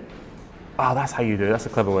here. Oh, that's how you do it. That's a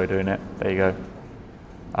clever way of doing it. There you go.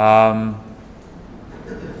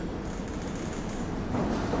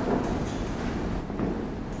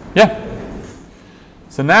 Yeah.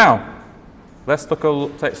 So now, let's take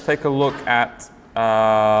a look at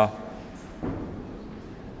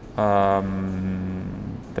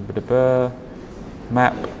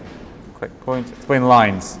map, collect points, explain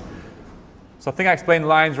lines. So I think I explained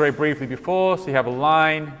lines very briefly before. So you have a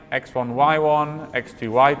line, x1, y1, x2,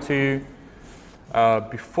 y2.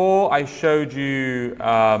 Before I showed you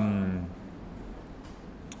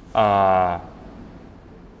the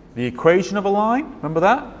equation of a line, remember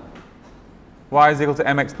that? Y is equal to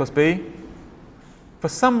mx plus b. For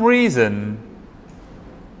some reason,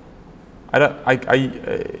 in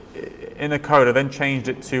the code I then changed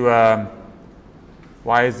it to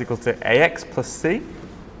y is equal to ax plus c.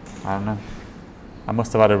 I don't know. I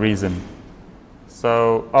must have had a reason.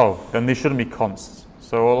 So, oh, then these shouldn't be consts.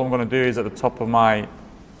 So all I'm going to do is at the top of my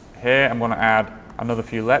here, I'm going to add another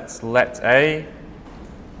few lets. Let A,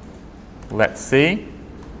 let C.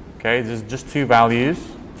 Okay, this is just two values.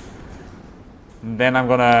 And then I'm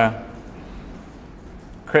going to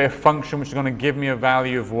create a function which is going to give me a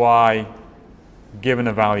value of y given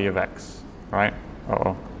a value of x. Right?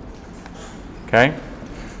 Uh-oh. Okay.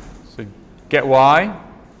 So get y.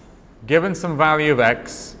 Given some value of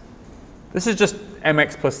x, this is just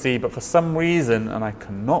mx plus c, but for some reason, and I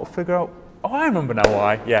cannot figure out, oh, I remember now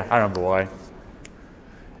why. Yeah, I remember why.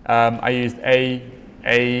 I used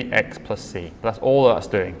ax plus c. That's all that's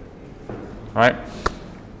doing, right?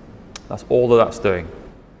 That's all that's doing.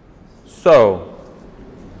 So,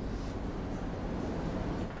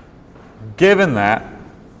 given that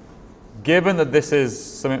this is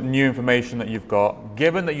some new information that you've got,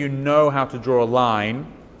 given that you know how to draw a line,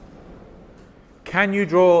 can you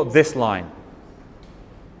draw this line?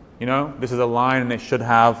 You know, this is a line and it should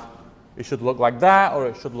look like that, or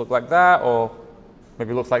it should look like that, or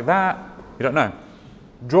maybe it looks like that. You don't know.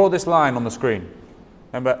 Draw this line on the screen.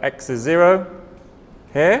 Remember, x is 0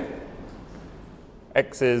 here.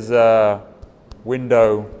 X is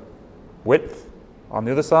window width on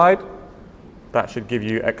the other side. That should give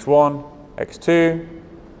you x1, x2,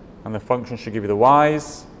 and the function should give you the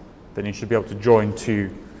y's. Then you should be able to join two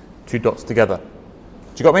dots together.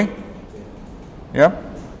 You got me? Yeah?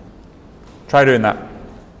 Try doing that.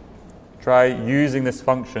 Try using this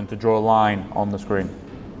function to draw a line on the screen.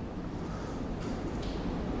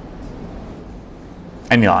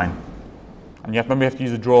 Any line. And remember you have to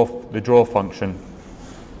use the draw function.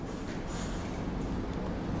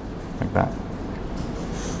 Like that.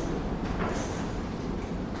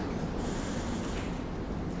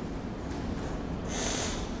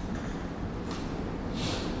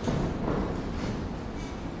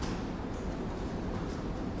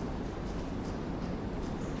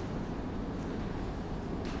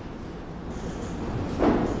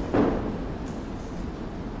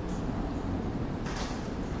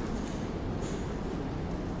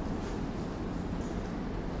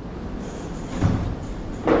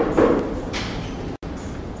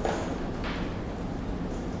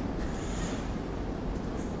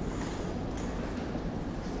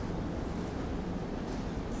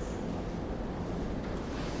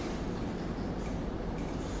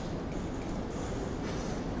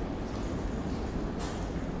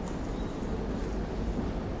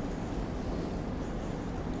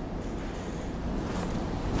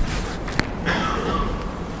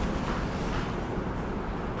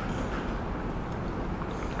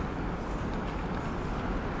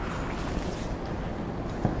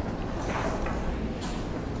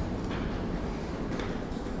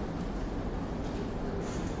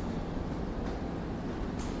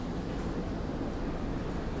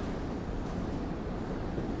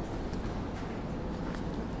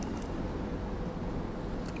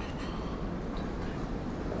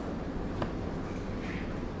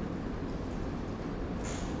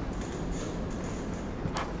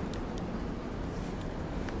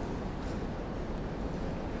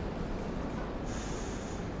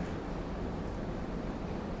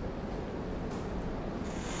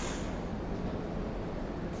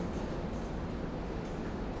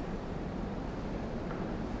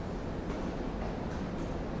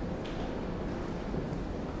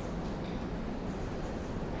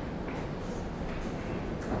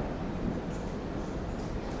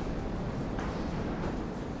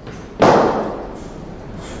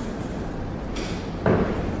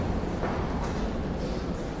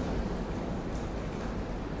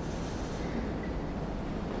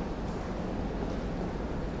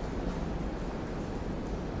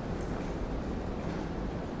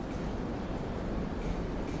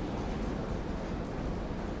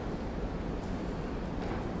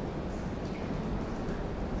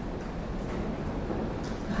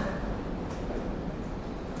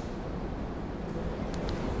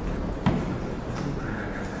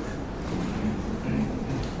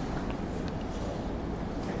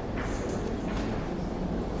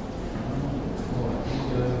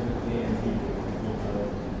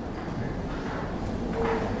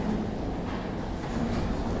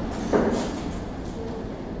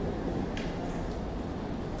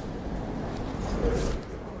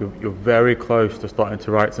 You're very close to starting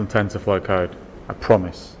to write some TensorFlow code. I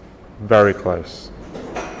promise. Very close.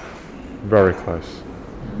 Very close.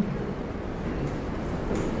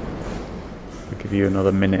 I'll give you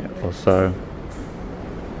another minute or so.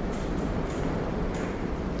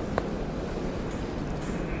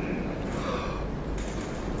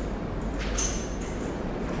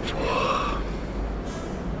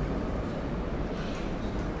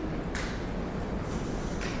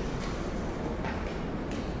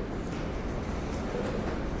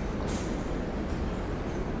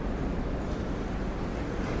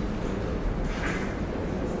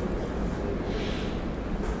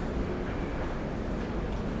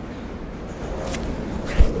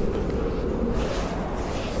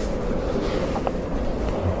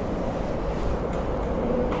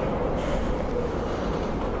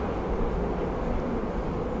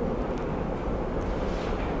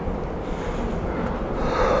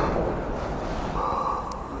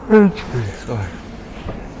 Sorry.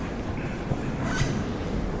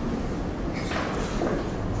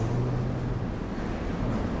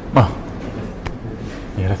 Oh,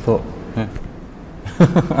 yeah, I thought. Yeah.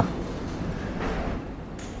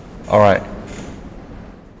 All right,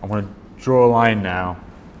 I'm going to draw a line now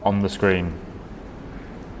on the screen.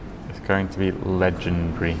 It's going to be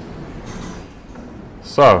legendary.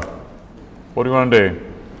 So, what do you want to do?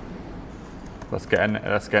 Let's get an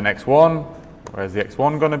x1. Where's the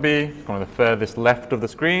x1 going to be? It's going to the furthest left of the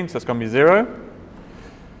screen, so it's going to be 0.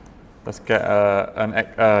 Let's get an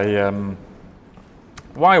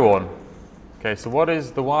y1. Okay, so what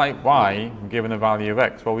is the y given a value of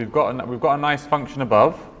x? Well, we've got a nice function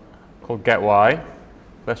above called getY.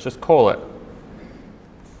 Let's just call it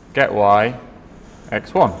getY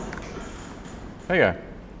x1. There you go.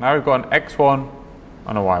 Now we've got an x1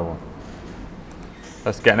 and a y1.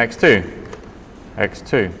 Let's get an x2.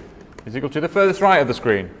 x2 is equal to the furthest right of the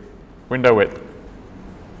screen, window width.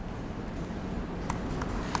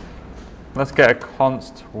 Let's get a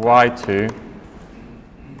const y2,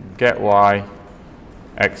 get y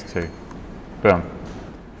x2. Boom.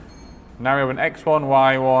 Now we have an x1,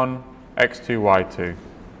 y1, x2, y2.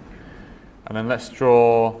 And then let's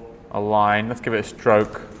draw a line. Let's give it a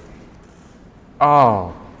stroke.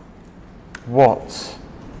 Oh, what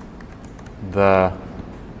the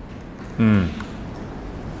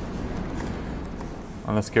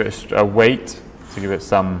And let's give it a weight to give it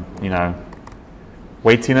some,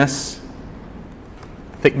 weightiness,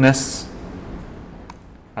 thickness.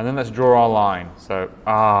 And then let's draw our line. So,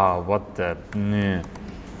 what the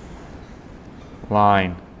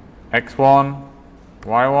line. x1,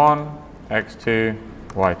 y1, x2,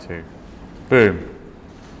 y2. Boom.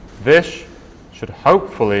 This should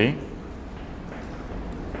hopefully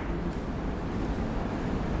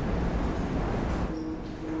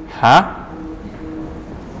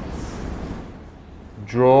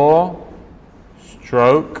draw,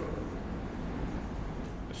 stroke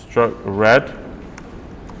red.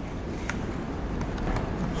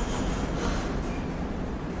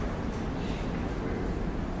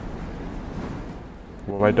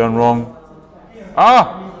 What have I done wrong?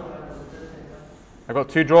 I got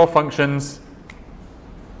two draw functions.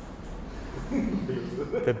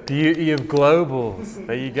 The beauty of globals.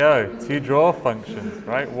 There you go. Two draw functions,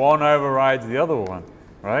 right? One overrides the other one,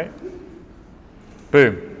 right?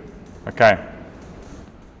 Boom. Okay.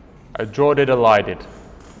 A draw did, a lie did.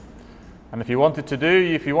 And if you want to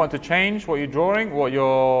change what you're drawing,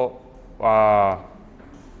 the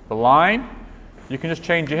line, you can just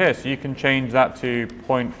change it here. So you can change that to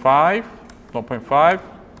 0.5, not 0.5,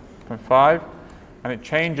 0.5, and it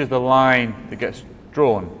changes the line that gets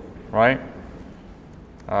drawn, right?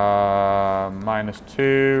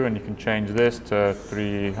 -2, and you can change this to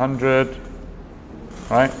 300,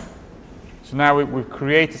 right? So now we've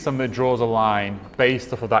created something that draws a line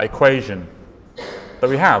based off of that equation that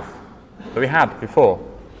we had before,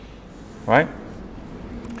 right?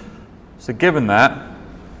 So given that,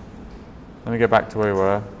 let me go back to where we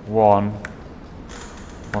were.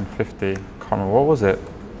 150. Can't remember, what was it?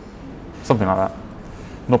 Something like that.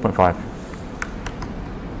 0.5.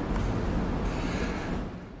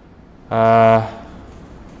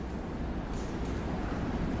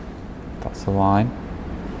 That's the line.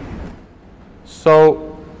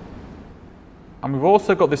 So, and we've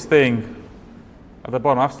also got this thing at the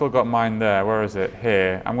bottom. I've still got mine there. Where is it?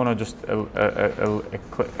 Here. I'm going to just I'm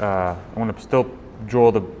going to still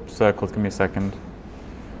draw the circles. Give me a second.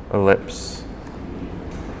 Ellipse.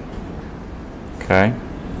 Okay.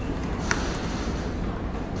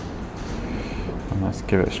 And let's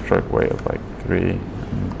give it a stroke weight of like 3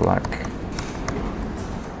 and black.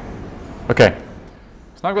 Okay.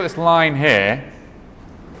 So I've got this line here.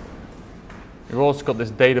 We've also got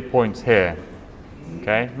this data points here.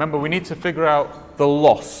 Okay, remember we need to figure out the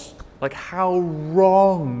loss. Like how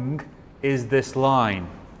wrong is this line?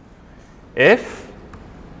 If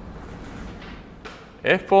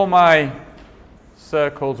all my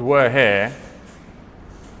circles were here,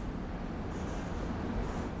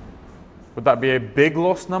 would that be a big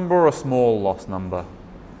loss number or a small loss number?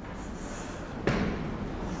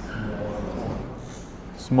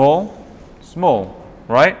 Small? Small,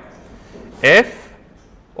 right? If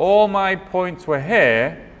all my points were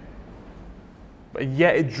here, but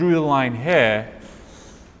yet it drew the line here,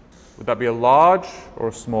 would that be a large or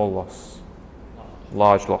a small loss?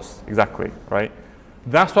 Large loss, exactly, right?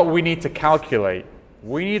 That's what we need to calculate.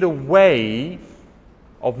 We need a way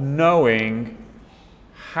of knowing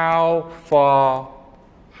how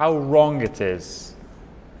wrong it is.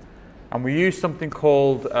 And we use something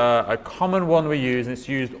called, a common one we use, and it's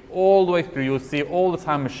used all the way through, you'll see all the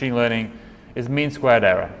time in machine learning, is mean squared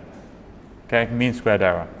error. Okay, mean squared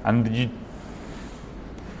error. And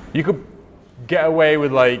you could get away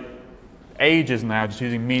with like ages now just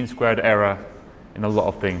using mean squared error in a lot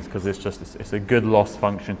of things, because it's a good loss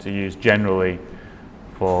function to use generally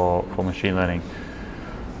for machine learning.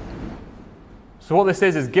 So what this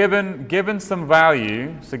is given some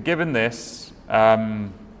value, so given this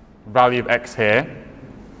value of x here,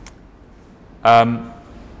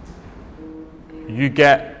 you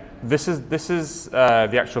get this is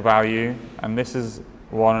the actual value, and this is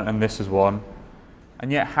 1 and this is 1,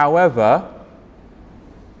 and yet however,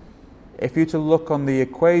 if you were to look on the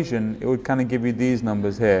equation, it would kind of give you these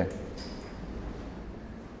numbers here.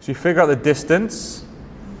 So you figure out the distance,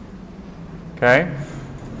 okay?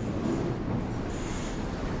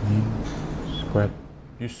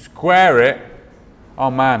 You square it.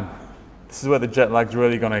 Oh man, this is where the jet lag's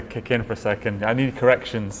really going to kick in for a second. I need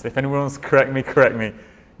corrections. If anyone wants to correct me, correct me.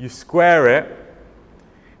 You square it,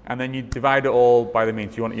 and then you divide it all by the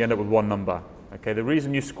mean. So you end up with one number. Okay. The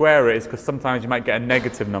reason you square it is because sometimes you might get a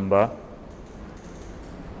negative number.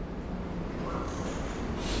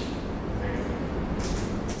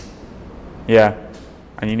 Yeah,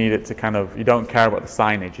 and you need it to kind of, you don't care about the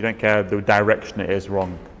signage, you don't care the direction it is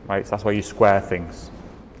wrong, right? So that's why you square things.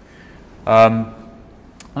 And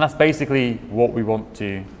that's basically what we want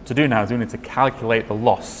to do now, is we need to calculate the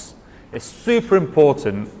loss. It's super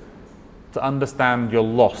important to understand your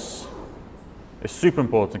loss. It's super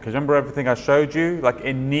important, because remember everything I showed you? Like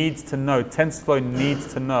it needs to know, TensorFlow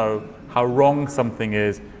needs to know how wrong something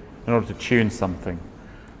is in order to tune something.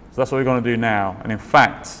 So that's what we're going to do now. And in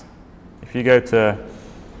fact, if you go to,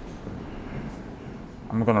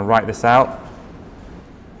 I'm going to write this out.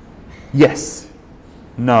 Yes.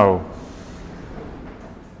 No.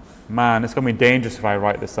 Man, it's going to be dangerous if I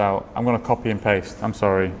write this out. I'm going to copy and paste. I'm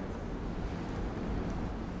sorry.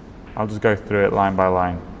 I'll just go through it line by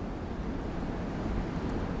line.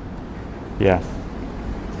 Yeah.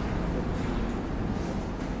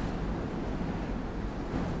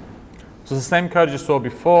 So it's the same code you just saw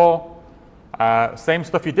before. Same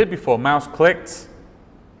stuff you did before. Mouse clicked.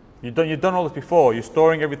 You've done all this before. You're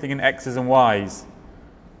storing everything in X's and Y's.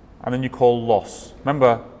 And then you call loss.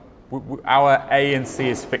 Remember, our A and C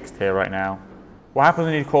is fixed here right now. What happens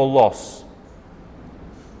when you call loss?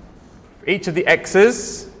 For each of the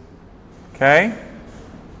X's, okay,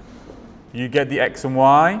 you get the X and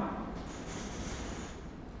Y.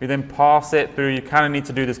 You then pass it through. You kind of need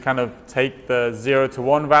to do this, kind of take the 0 to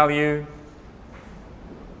 1 value.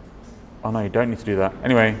 Oh no, you don't need to do that.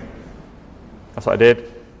 Anyway, that's what I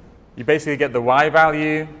did. You basically get the Y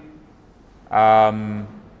value.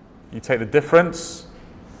 You take the difference.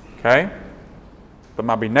 Okay, that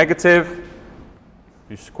might be negative.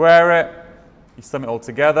 You square it, you sum it all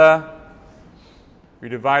together, you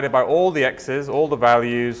divide it by all the x's, all the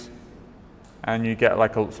values, and you get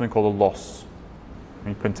like something called a loss. And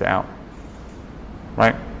you print it out,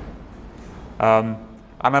 right? And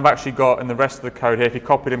I've actually got in the rest of the code here, if you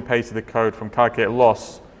copied and pasted the code from calculate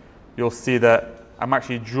loss, you'll see that I'm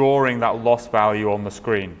actually drawing that loss value on the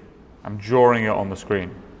screen. I'm drawing it on the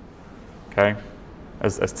screen, okay?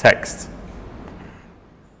 As text.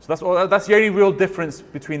 So that's the only real difference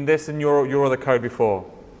between this and your other code before.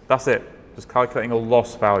 That's it. Just calculating a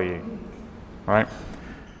loss value. Right?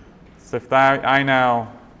 So if I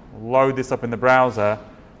now load this up in the browser,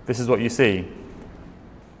 this is what you see.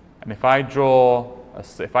 And if I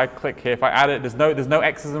if I click here, if I add it, there's no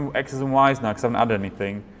X's and Y's now because I haven't added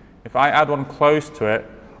anything. If I add one close to it,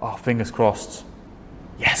 oh, fingers crossed.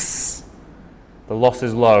 Yes! The loss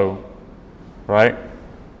is low. Right?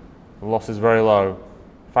 The loss is very low.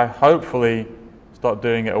 If I hopefully start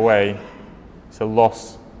doing it away, So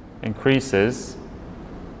loss increases.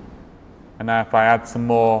 And now if I add some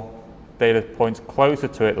more data points closer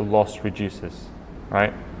to it, the loss reduces,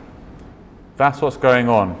 right? That's what's going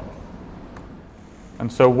on.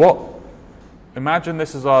 And so imagine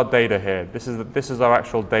this is our data here. This is our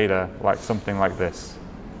actual data, like something like this.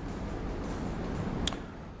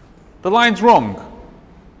 The line's wrong.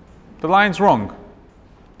 The line's wrong.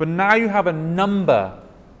 But now you have a number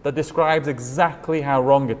that describes exactly how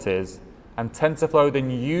wrong it is. And TensorFlow then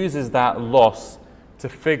uses that loss to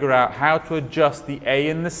figure out how to adjust the A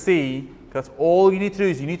and the C. That's all you need to do,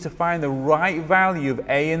 is you need to find the right value of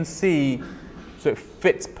A and C so it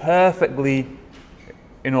fits perfectly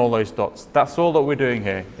in all those dots. That's all that we're doing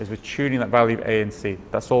here, is we're tuning that value of A and C.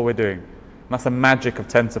 That's all we're doing. And that's the magic of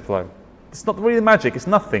TensorFlow. It's not really magic, it's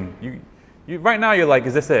nothing. Right now you're like,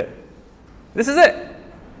 is this it? This is it.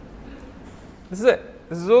 This is it.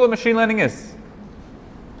 This is all that machine learning is.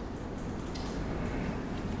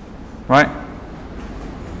 Right?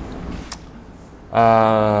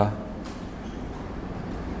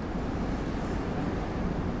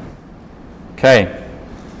 Okay.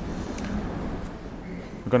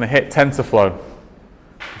 We're going to hit TensorFlow.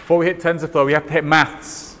 Before we hit TensorFlow, we have to hit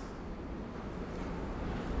maths.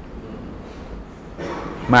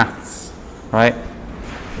 Maths, right?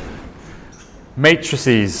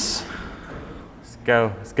 Matrices.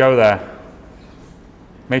 Let's go there.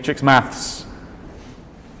 Matrix maths.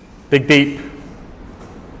 Dig deep.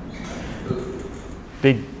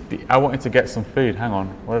 Dig deep. I wanted to get some food. Hang on.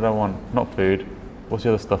 What did I want? Not food. What's the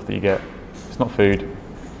other stuff that you get? It's not food.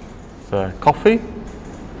 It's coffee?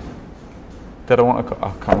 Did I want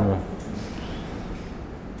I can't remember.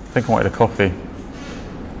 I think I wanted a coffee.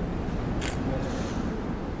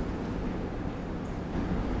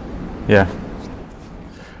 Yeah.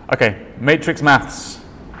 Okay, matrix maths.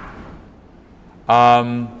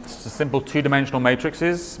 It's just simple two-dimensional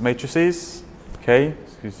matrices. Okay,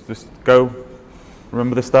 just go.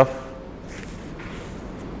 Remember this stuff.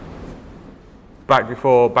 Back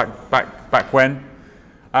when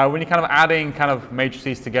you're kind of adding kind of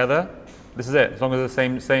matrices together, this is it. As long as they're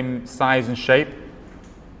the same size and shape,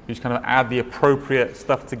 you just kind of add the appropriate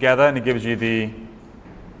stuff together, and it gives you the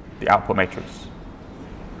output matrix.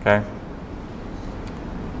 Okay.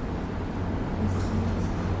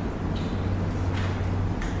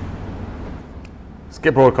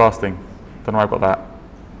 Skip broadcasting. Don't know why I've got that.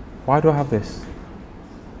 Why do I have this?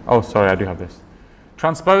 Oh, sorry, I do have this.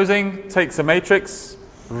 Transposing takes a matrix,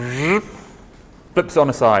 flips it on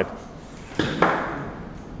a side.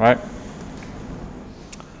 Right?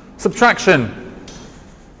 Subtraction.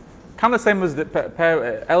 Kind of the same as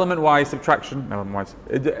the element-wise subtraction. Element-wise.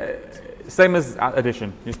 Same as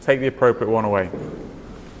addition. You just take the appropriate one away.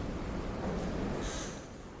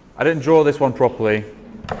 I didn't draw this one properly.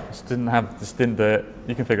 Just didn't do it.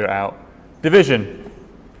 You can figure it out. Division.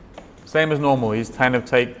 Same as normal. You just kind of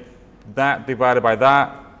take that divided by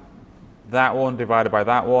that one divided by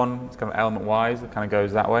that one. It's kind of element-wise. It kind of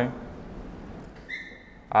goes that way.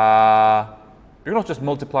 You can also just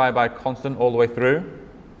multiply by constant all the way through.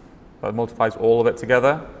 That multiplies all of it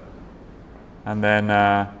together. And then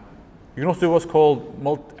you can also do what's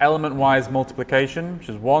called element-wise multiplication, which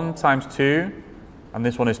is 1 times 2. And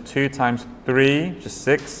this one is 2 times 3, which is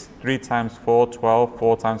 6. 3 times 4, 12.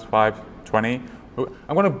 4 times 5, 20.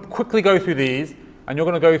 I'm going to quickly go through these, and you're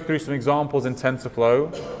going to go through some examples in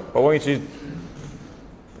TensorFlow. But I want you to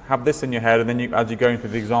have this in your head, and then as you're going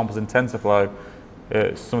through the examples in TensorFlow,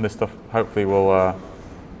 some of this stuff hopefully will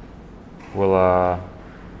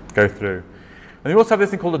go through. And you also have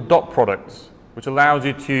this thing called a dot product, which allows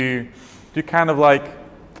you to do kind of like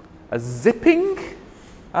a zipping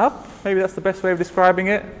up. Maybe that's the best way of describing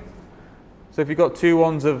it. So if you've got two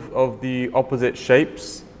ones of the opposite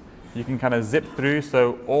shapes, you can kind of zip through.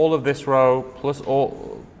 So all of this row plus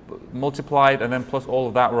all multiplied and then plus all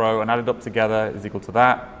of that row and added up together is equal to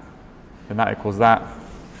that. And that equals that.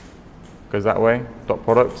 Goes that way, dot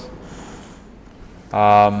product.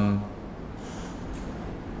 No,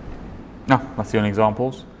 that's the only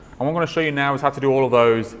examples. And what I'm going to show you now is how to do all of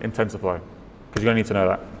those in TensorFlow, because you're going to need to know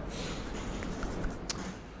that.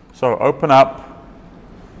 So open up,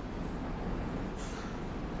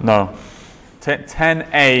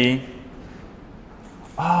 10A.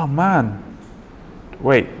 Oh man,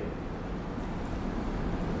 wait.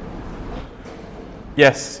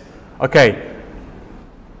 Yes, okay.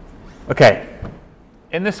 Okay,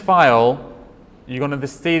 in this file, you're going to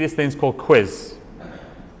see this thing called quiz.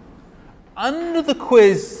 Under the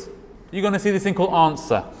quiz, you're going to see this thing called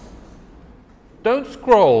answer. Don't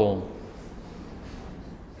scroll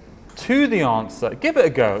to the answer. Give it a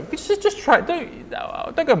go. Just try.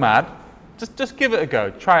 Don't go mad. just give it a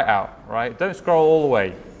go. Try it out, right? Don't scroll all the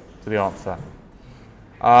way to the answer.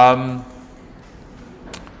 Oh.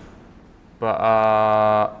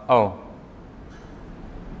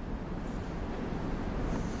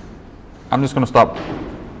 I'm just going to stop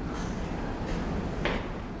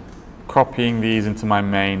copying these into my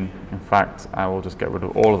main. In fact, I will just get rid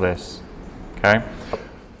of all of this. Okay. So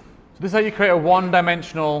this is how you create a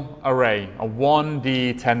one-dimensional array, a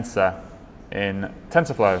 1D tensor in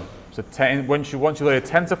TensorFlow. So once you load a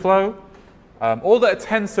TensorFlow, all that a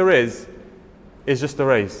tensor is just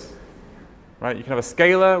arrays. Right? You can have a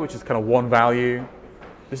scalar, which is kind of one value.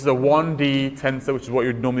 This is a 1D tensor, which is what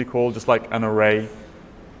you would normally call just like an array.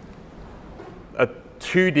 A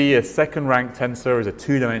 2D, a second-rank tensor, is a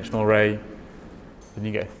two-dimensional array. Then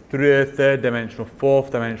you get a third-dimensional,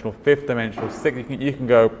 fourth-dimensional, fifth-dimensional, sixth. You can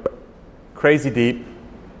go crazy deep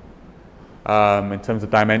in terms of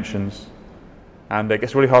dimensions, and it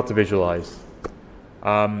gets really hard to visualize.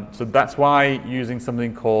 So that's why using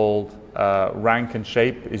something called rank and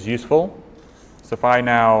shape is useful. So if I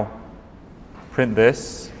now print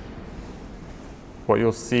this, what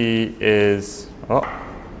you'll see is,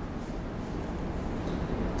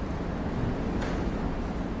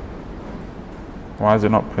 why is it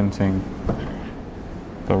not printing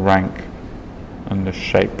the rank and the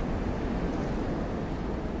shape?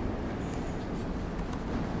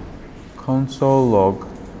 Console log.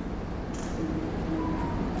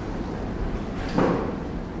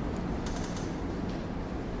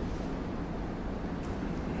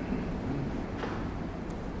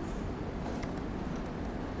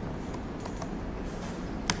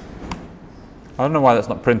 I don't know why that's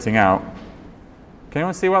not printing out. Can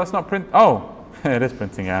anyone see why that's not print? Oh, it is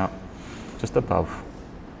printing out, just above.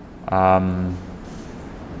 Oh,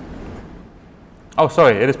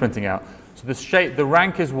 sorry, it is printing out. So the shape, the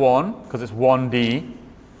rank is 1 because it's 1D,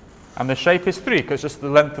 and the shape is 3 because it's just the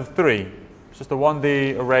length of 3. It's just a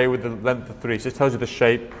 1D array with the length of 3. So it tells you the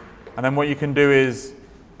shape, and then what you can do is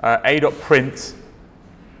a.print. So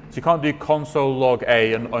you can't do console log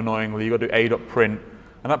a annoyingly. You got to do a.print,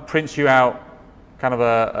 and that prints you out kind of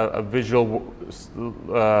a visual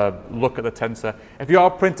look at the tensor. If you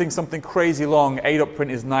are printing something crazy long,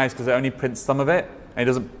 a.print is nice because it only prints some of it and it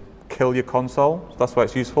doesn't kill your console. So that's why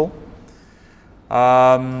it's useful.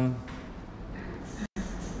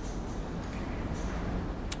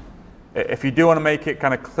 If you do want to make it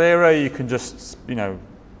kind of clearer, you can just,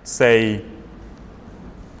 say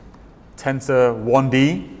tensor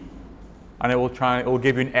 1D, and it will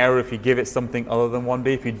give you an error if you give it something other than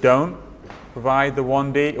 1D. If you don't provide the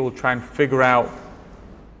 1D, it will try and figure out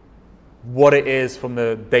what it is from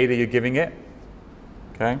the data you're giving it.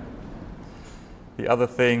 Okay. The other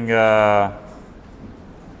thing, and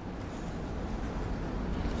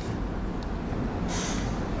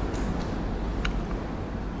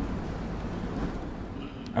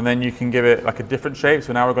then you can give it like a different shape.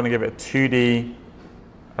 So now we're going to give it a 2D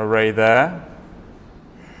array there.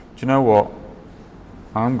 Do you know what?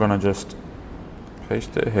 I'm going to just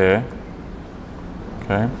paste it here.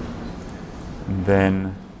 Okay. And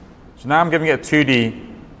then, so now I'm giving it a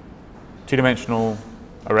 2-dimensional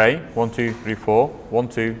array. 1, 2, 3, 4. 1,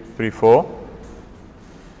 2, 3, 4.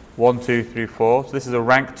 1, 2, 3, 4. So this is a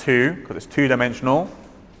rank 2 because it's 2-dimensional.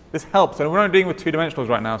 This helps. And we're only dealing with 2-dimensionals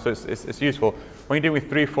right now, so it's useful. When you're dealing with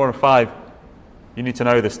 3, 4, and 5, you need to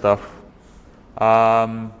know this stuff.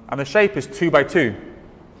 And the shape is 2 by 2.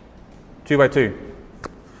 2 by 2.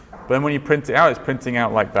 But then when you print it out, it's printing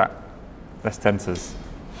out like that. That's tensors.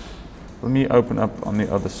 Let me open up on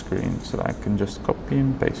the other screen so that I can just copy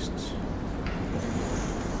and paste.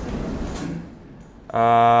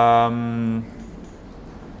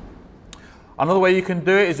 Another way you can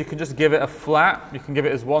do it is you can just give it a flat. You can give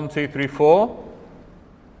it as 1, 2, 3, 4,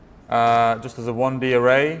 just as a 1D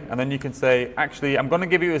array. And then you can say, actually, I'm going to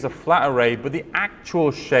give you as a flat array, but the actual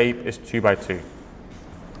shape is 2 by 2.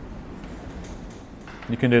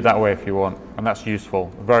 You can do it that way if you want, and that's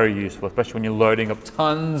useful, very useful, especially when you're loading up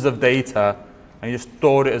tons of data and you just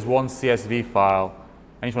stored it as one CSV file,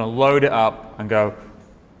 and you just want to load it up and go,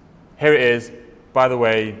 here it is, by the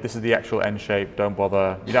way, this is the actual end shape, don't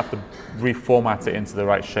bother. You'd have to reformat it into the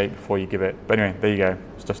right shape before you give it. But anyway, there you go,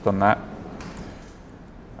 it's just done that.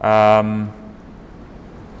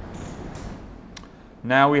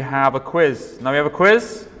 Now we have a quiz.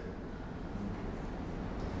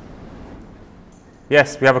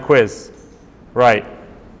 Yes, we have a quiz. Right.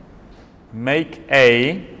 Make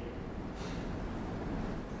a...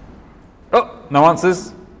 Oh, no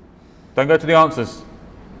answers. Don't go to the answers.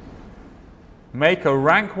 Make a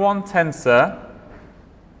rank 1 tensor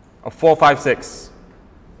of 4, 5, 6.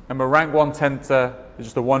 Remember, rank 1 tensor is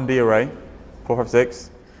just a 1D array. 4, 5,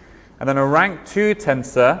 6. And then a rank 2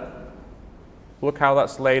 tensor, look how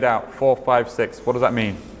that's laid out, 4, 5, 6. What does that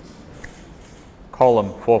mean?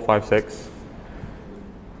 Column 4, 5, 6.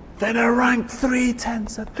 Then a rank 3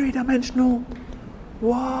 tensor, 3-dimensional.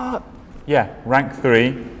 What? Yeah, rank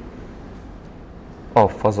 3. Oh,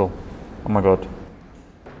 fuzzle. Oh my god.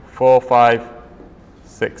 4, 5,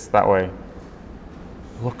 6 that way.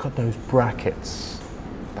 Look at those brackets.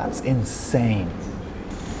 That's insane.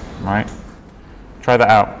 Right? Try that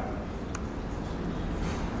out.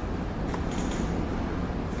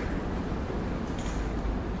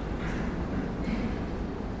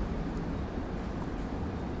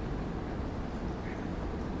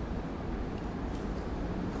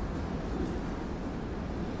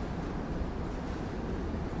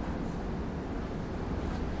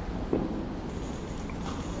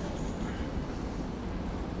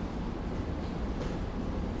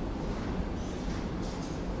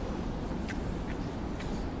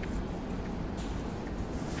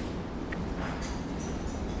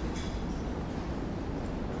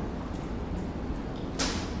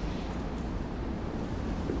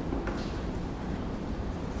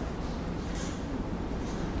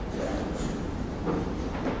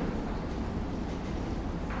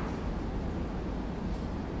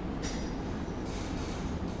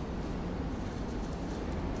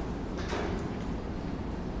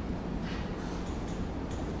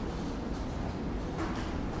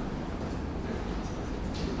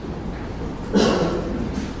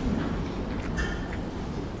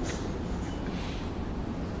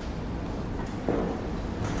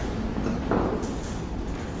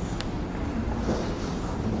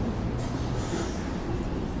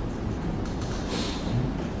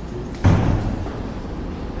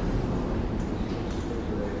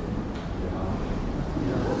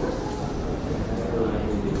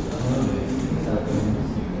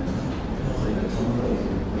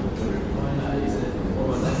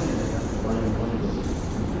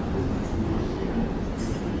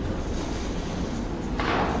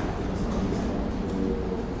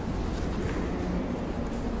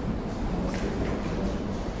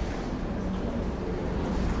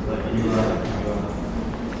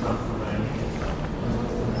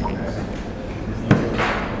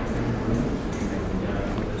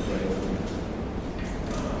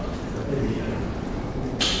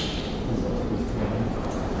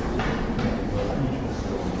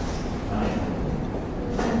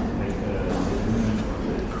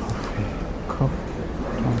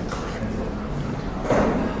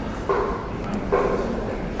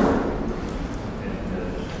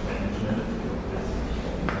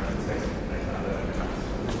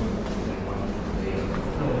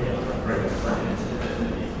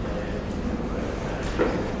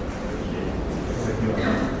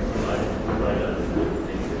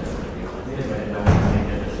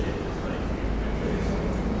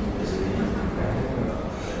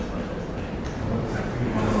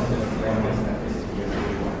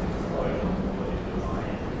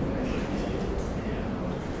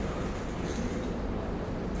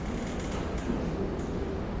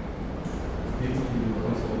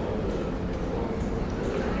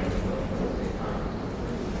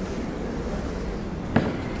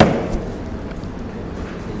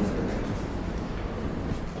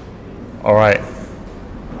 All right.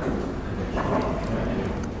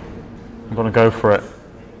 I'm going to go for it.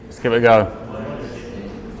 Let's give it a go.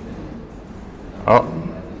 Oh,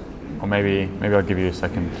 or maybe I'll give you a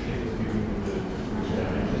second.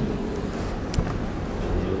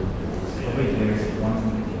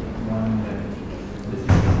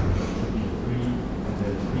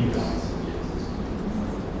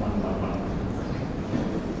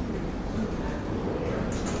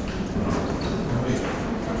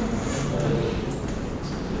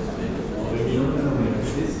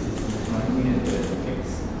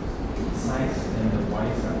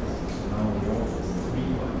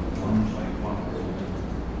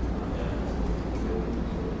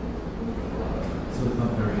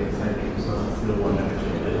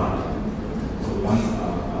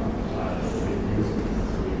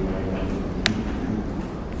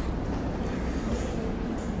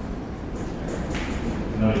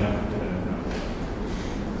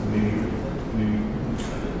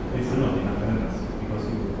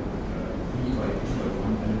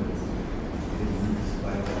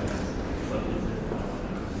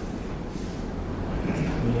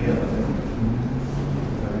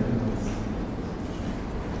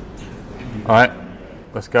 All right,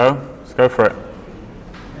 let's go. Let's go for it.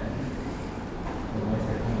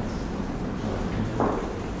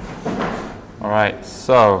 All right,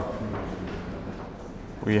 so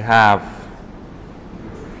we have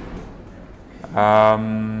So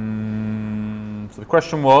the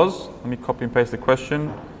question was, let me copy and paste the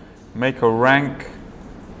question. Make a rank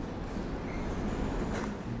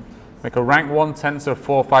 1 tensor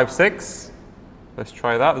 4, 5, 6. Let's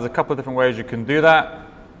try that. There's a couple of different ways you can do that.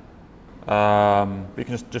 You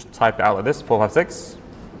can just type it out like this, 4, 5, 6.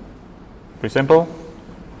 Pretty simple.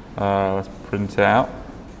 Let's print it out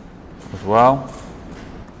as well.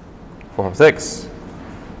 4, 5, 6.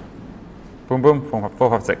 Boom, boom, 4,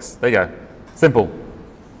 5, 6. There you go. Simple.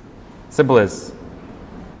 Simple as.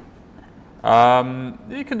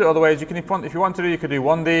 You can do other ways. You can, if you want to do, you could do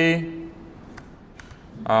 1D.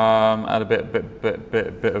 Add a bit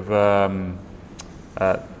of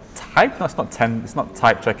type. No, it's not It's not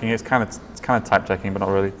type checking. It's kind of type checking, but not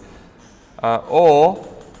really. Or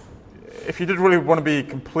if you did really want to be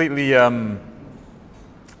completely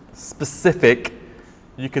specific,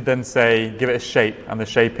 you could then say give it a shape, and the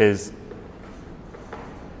shape is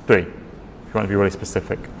 3. If you want to be really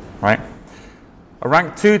specific, right? A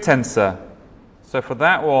rank 2 tensor. So for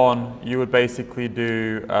that one, you would basically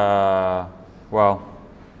do well.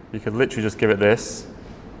 You could literally just give it this,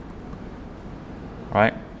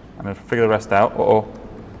 right? And then figure the rest out.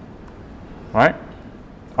 Right?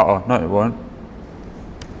 No, it won't.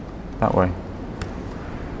 That way.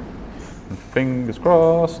 And fingers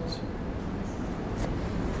crossed.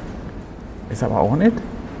 Is that what I wanted?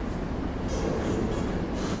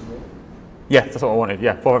 Yeah, that's what I wanted.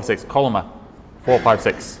 Yeah, 4, 5, 6. Columnar. 4, 5,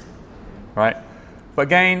 6. Right? But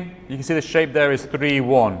again, you can see the shape there is 3,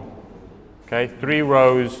 1. Okay, 3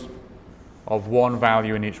 rows of 1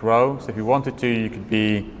 value in each row. So if you wanted to, you could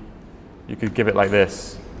give it like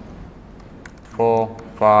this: 4,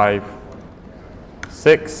 5,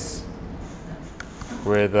 6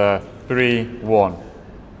 with 3, 1. You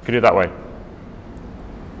could do it that way.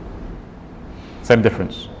 Same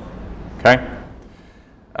difference. Okay.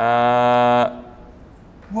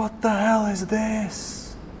 What the hell is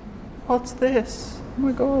this? What's this? Oh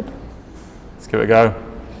my god. Let's give it a go.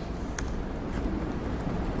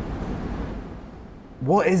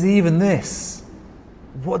 What is even this?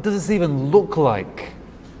 What does this even look like?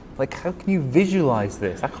 Like, how can you visualize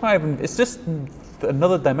this? I can't even, it's just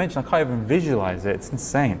another dimension. I can't even visualize it. It's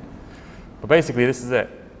insane. But basically, this is it.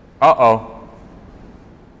 Uh-oh.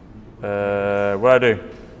 What do I do?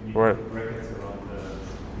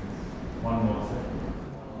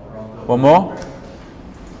 One more?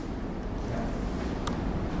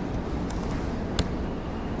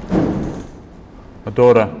 My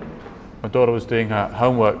daughter was doing her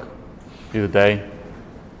homework the other day,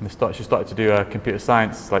 and she started to do computer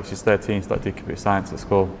science. Like, she's 13, started to do computer science at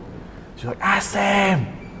school. She's like, Asim!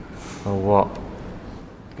 Oh, what?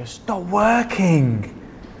 She goes, it's not working!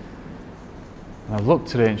 And I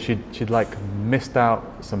looked at it, and she'd like missed out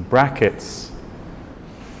some brackets.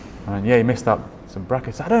 And yeah, you missed out some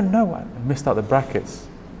brackets. I don't know what, I missed out the brackets.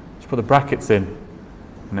 She put the brackets in,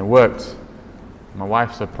 and it worked. My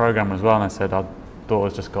wife's a programmer as well, and I said, our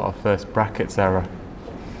daughter's just got her first brackets error.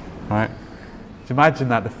 Right? Just imagine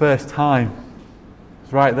that the first time.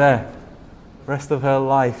 It's right there. The rest of her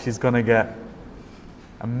life, she's going to get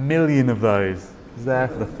 1 million of those. It's there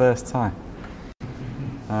for the first time.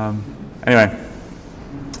 Anyway.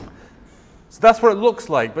 So that's what it looks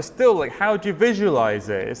like, but still, like, how do you visualize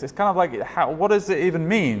it? It's kind of like, what does it even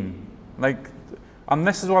mean? Like, and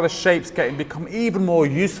this is why the shapes become even more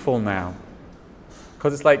useful now.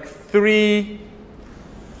 Because it's like 3,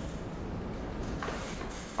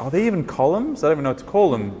 are they even columns? I don't even know what to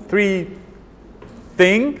call them. 3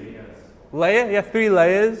 layer? Yeah, 3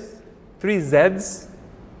 layers, 3 Zs.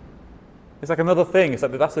 It's like another thing. It's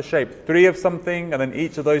like, that's the shape. 3 of something, and then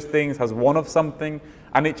each of those things has 1 of something,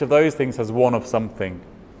 and each of those things has 1 of something,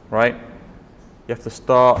 right? You have to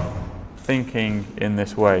start thinking in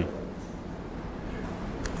this way.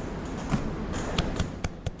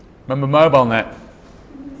 Remember MobileNet?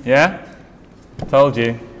 Yeah? Told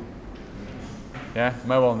you. Yeah,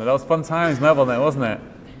 MobileNet. That was fun times, MobileNet, wasn't it?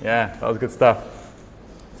 Yeah, that was good stuff.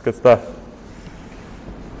 It's good stuff.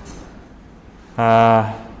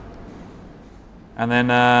 And then,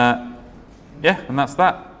 yeah, and that's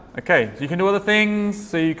that. Okay, so you can do other things.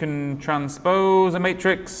 So you can transpose a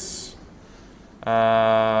matrix. Let's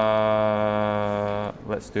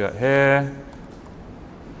do that here.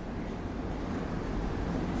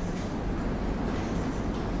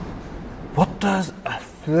 What does a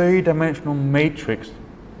 3-dimensional matrix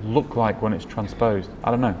look like when it's transposed?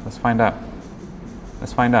 I don't know. Let's find out.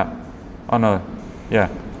 Let's find out. Oh no. Yeah.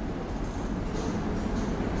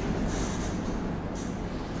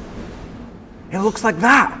 It looks like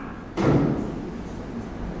that.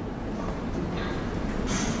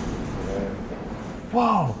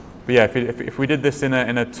 Whoa. But yeah, if we did this in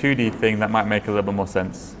a 2D thing, that might make a little bit more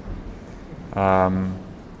sense.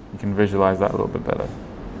 You can visualize that a little bit better.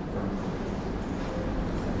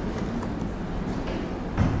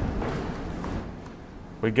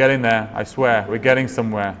 We're getting there, I swear. We're getting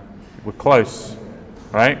somewhere. We're close,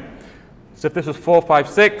 right? So if this was 4, 5,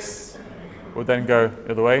 6, we'll then go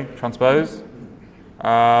the other way, transpose.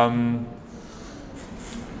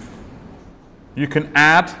 You can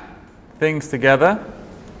add things together.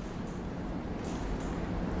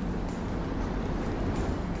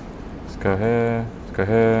 Let's go here, let's go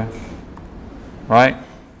here. Right?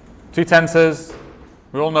 2 tensors.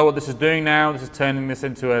 We all know what this is doing now. This is turning this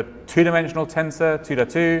into a 2-dimensional tensor,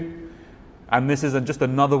 2.2. And this is just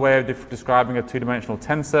another way of describing a 2-dimensional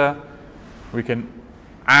tensor. We can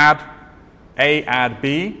add A, add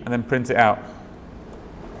B, and then print it out.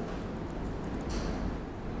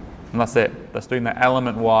 And that's it. That's doing the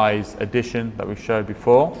element-wise addition that we showed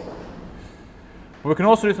before. But we can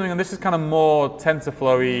also do something, and this is kind of more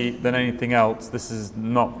TensorFlow-y than anything else. This is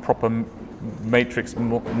not proper matrix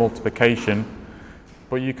multiplication.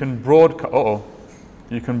 But you can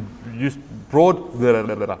use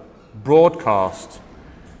broadcast,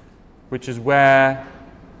 which is where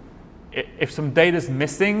if some data is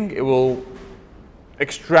missing, it will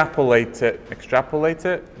extrapolate it,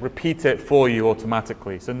 repeat it for you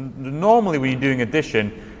automatically. So normally when you're doing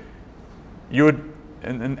addition, you would,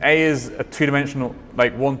 and A is a 2-dimensional,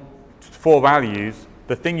 like 4 values.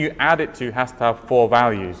 The thing you add it to has to have 4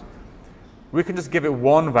 values. We can just give it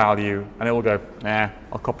 1 value and it will go, nah,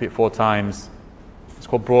 I'll copy it 4 times. It's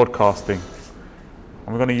called broadcasting. And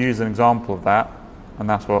we're going to use an example of that, and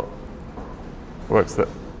that's what works. Did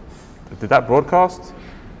that broadcast?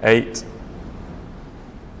 8,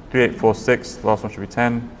 3, 8, 4, 6, the last one should be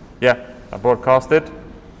 10. Yeah, that broadcasted.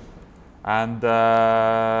 And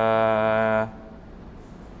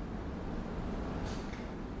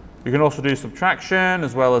you can also do subtraction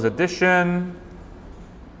as well as addition.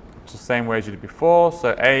 It's the same way as you did before.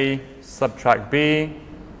 So A subtract B,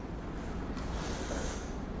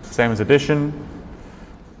 same as addition.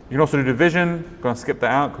 You can also do division. I'm going to skip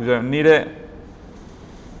that out because you don't need it.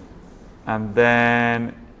 And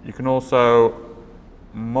then you can also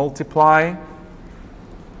multiply,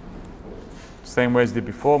 same way as you did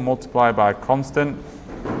before. Multiply by a constant.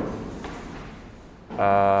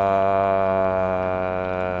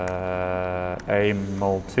 A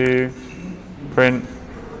mul 2 print.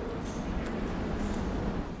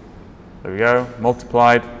 There we go,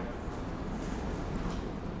 multiplied.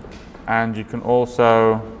 And you can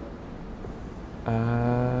also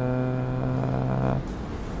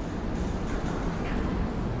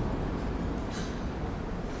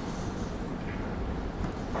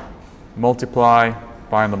multiply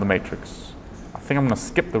by another matrix. I think I'm going to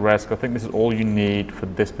skip the rest because I think this is all you need for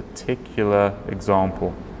this particular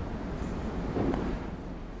example.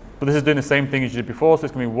 But this is doing the same thing as you did before, so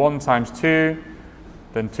it's going to be 1 times 2,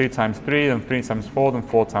 then 2 times 3, then 3 times 4, then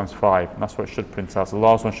 4 times 5. And that's what it should print out. So the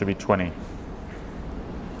last one should be 20.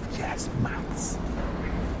 Yes, maths.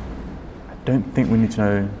 I don't think we need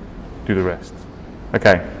to do the rest.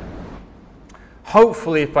 Okay.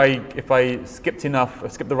 Hopefully, if I skipped enough, I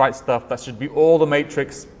skipped the right stuff, that should be all the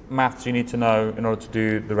matrix maths you need to know in order to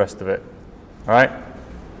do the rest of it. All right?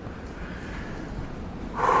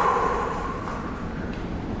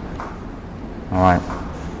 All right.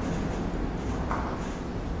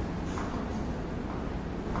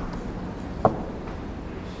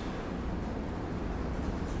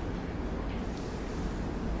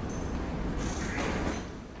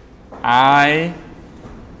 I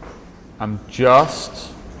am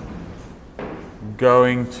just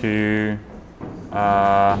going to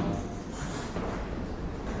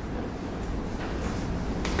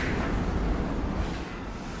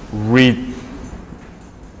read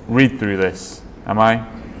through this. Am I?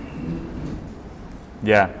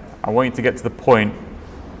 Yeah. I want you to get to the point.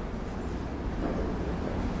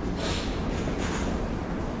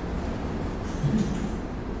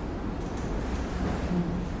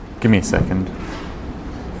 Give me a second.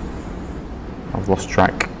 I've lost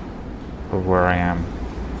track of where I am.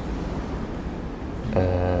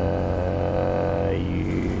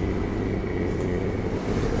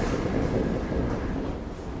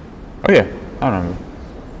 Oh yeah, I remember.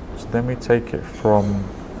 So then we take it from,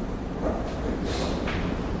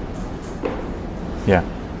 yeah.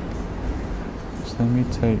 So then we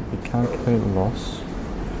take the calculate loss.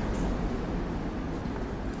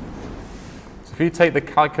 So if you take the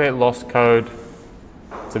calculate loss code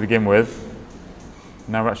to begin with,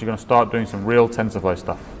 now we're actually going to start doing some real TensorFlow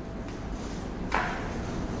stuff.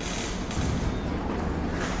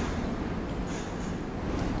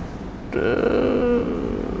 Or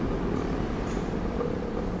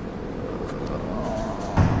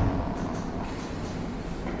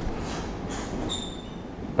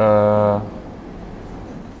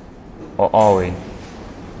are we?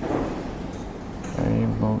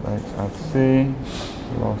 Table X at C,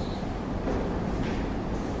 loss.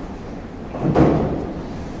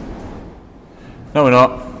 No, we're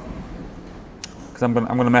not, because I'm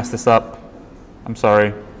gonna mess this up. I'm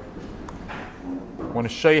sorry. I want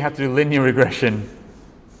to show you how to do linear regression.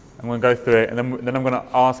 I'm going to go through it, and then I'm going to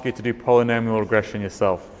ask you to do polynomial regression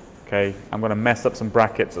yourself. Okay? I'm going to mess up some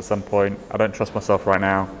brackets at some point. I don't trust myself right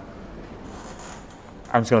now.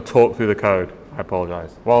 I'm just going to talk through the code. I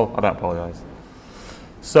apologize. Well, I don't apologize.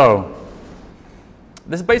 So,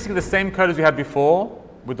 this is basically the same code as we had before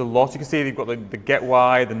with the loss. You can see you've got the get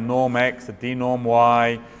y, the norm x, the denorm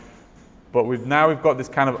y, but now we've got this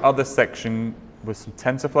kind of other section with some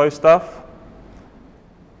TensorFlow stuff.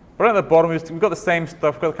 Right at the bottom, we've got the same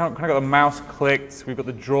stuff. We've got kind of got the mouse clicked. We've got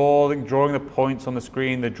the drawing the points on the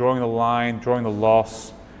screen, the drawing the line, drawing the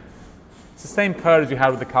loss. It's the same code as we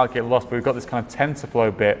had with the calculate loss, but we've got this kind of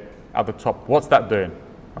TensorFlow bit at the top. What's that doing?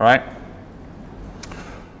 All right.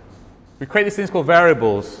 We create these things called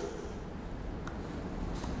variables.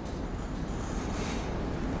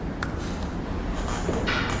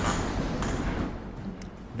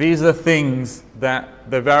 These are the things that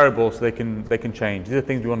they're variables, so they can change. These are the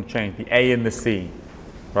things we want to change, the A and the C,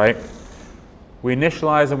 right? We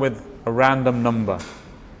initialize them with a random number.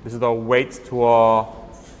 This is our weight to our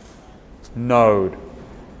node,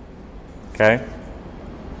 okay?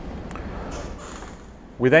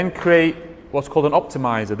 We then create what's called an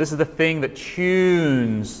optimizer. This is the thing that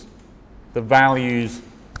tunes the values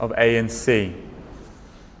of A and C.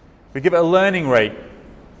 We give it a learning rate.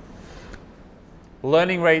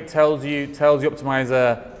 Learning rate tells the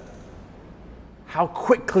optimizer how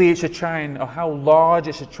quickly it should try and, or how large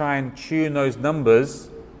it should try and tune those numbers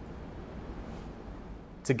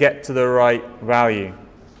to get to the right value.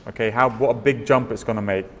 Okay, what a big jump it's going to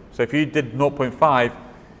make. So if you did 0.5,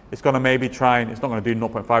 it's going to maybe try and, it's not going to do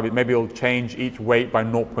 0.5, but maybe it'll change each weight by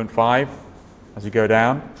 0.5 as you go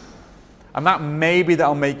down. And that'll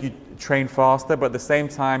make you train faster, but at the same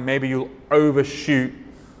time, maybe you'll overshoot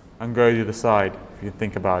and go to the side, if you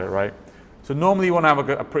think about it, right? So normally you want to have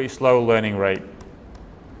a pretty slow learning rate,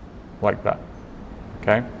 like that,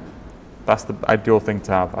 okay? That's the ideal thing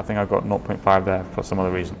to have. I think I've got 0.5 there for some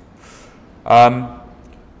other reason.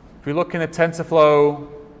 If you're looking at TensorFlow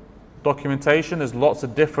documentation, there's lots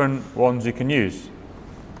of different ones you can use.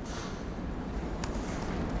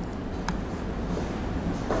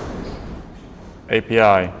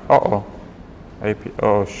 API. Oh,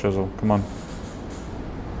 shizzle, come on.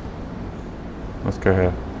 Let's go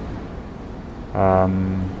here.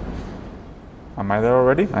 Am I there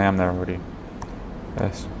already? I am there already.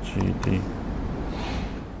 SGD.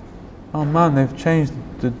 Oh man, they've changed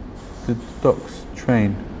the docs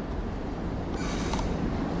train.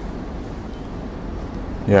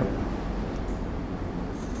 Yep.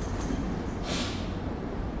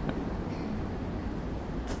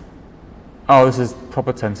 Oh, this is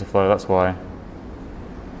proper TensorFlow, that's why.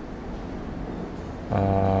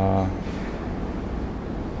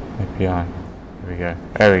 API. Here we go.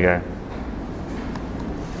 There we go.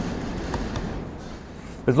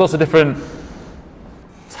 There's lots of different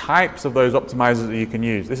types of those optimizers that you can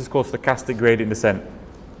use. This is called stochastic gradient descent.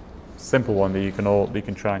 Simple one that you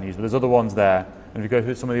can try and use. But there's other ones there. And if you go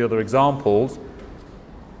through some of the other examples,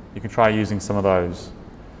 you can try using some of those.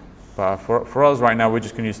 But for us right now, we're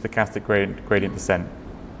just going to use stochastic gradient descent.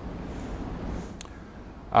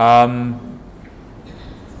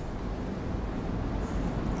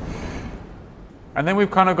 And then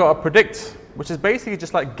we've kind of got a predict, which is basically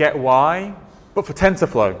just like get y, but for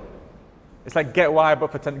TensorFlow. It's like get y,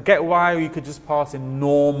 but for get y, you could just pass in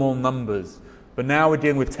normal numbers. But now we're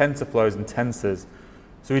dealing with TensorFlows and tensors.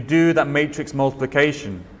 So we do that matrix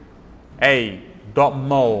multiplication. A dot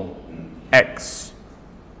mul x,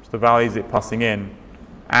 which is the values it's passing in,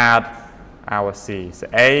 add our C. So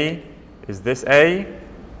A is this A.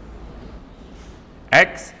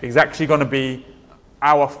 X is actually going to be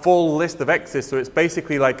our full list of x's. So it's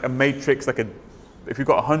basically like a matrix, if you've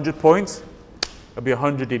got 100 points, it'll be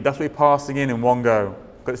 100 deep. That's what you're passing in one go.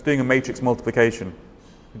 But it's doing a matrix multiplication.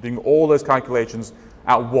 You're doing all those calculations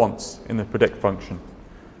at once in the predict function.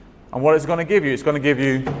 And what it's going to give you, it's going to give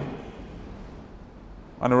you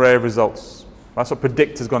an array of results. That's what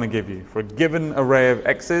predict is going to give you. For a given array of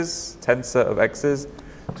x's, tensor of x's,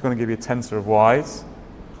 it's going to give you a tensor of y's.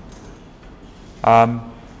 Then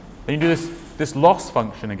you do this loss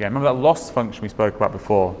function again. Remember that loss function we spoke about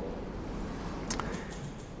before?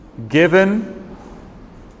 given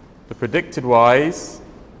the predicted y's,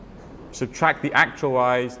 subtract the actual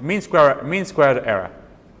y's, mean squared error.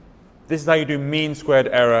 This is how you do mean squared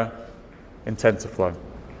error in TensorFlow.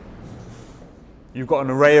 You've got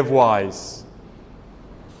an array of y's,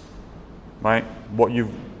 right? What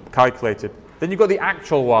you've calculated. Then you've got the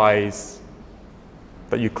actual y's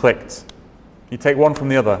that you clicked. You take one from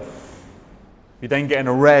the other. You then get an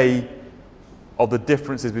array of the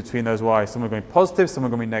differences between those y's. Some are going to be positive, some are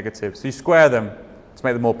going to be negative. So you square them to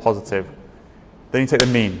make them more positive. Then you take the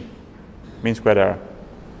mean squared error,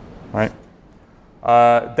 right?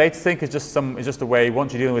 Data sync is just a way,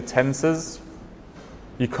 once you're dealing with tensors,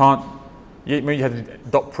 you can't, maybe you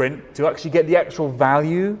have dot print, to actually get the actual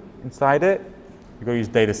value inside it, you've got to use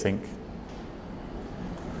data sync.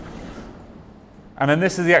 And then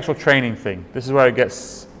this is the actual training thing. This is where it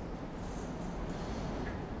gets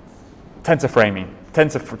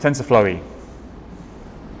TensorFlow-y.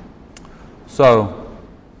 So,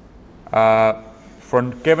 for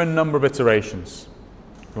a given number of iterations,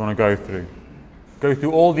 you want to go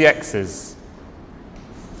through all the x's.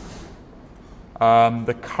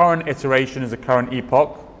 The current iteration is the current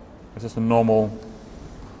epoch. It's just a normal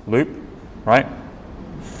loop, right?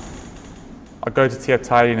 I'll go to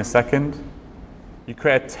TF-tidy in a second. You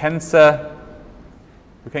create a tensor.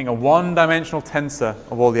 We're creating a one-dimensional tensor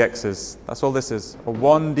of all the x's. That's all this is, a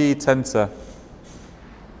 1D tensor.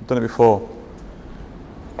 I've done it before.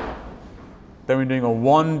 Then we're doing a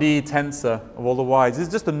 1D tensor of all the y's. This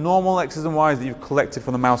is just the normal x's and y's that you've collected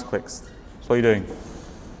from the mouse clicks. That's what you're doing.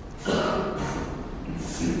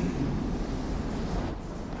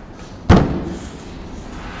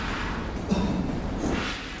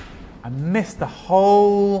 I missed the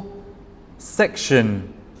whole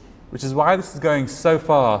section, which is why this is going so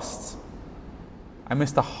fast. I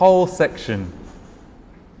missed the whole section.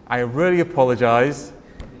 I really apologize.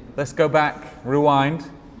 Let's go back, rewind.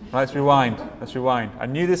 Let's rewind. I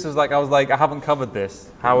knew this was like, I haven't covered this.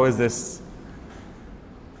 How is this?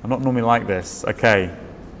 I'm not normally like this. Okay.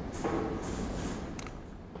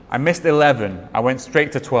 I missed 11. I went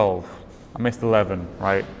straight to 12. I missed 11,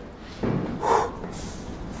 right? I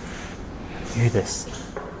knew this.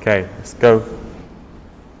 Okay, let's go.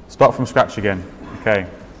 Start from scratch again. Okay,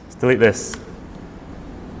 let's delete this.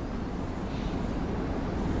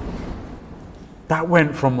 That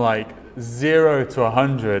went from like 0 to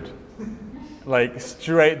 100. Like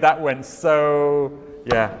straight, that went so,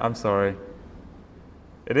 yeah, I'm sorry.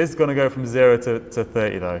 It is going to go from 0 to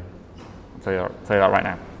 30 though. I'll tell you that right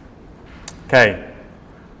now. Okay,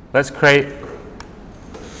 let's create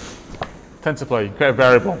TensorFlow. You create a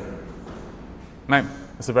variable. No,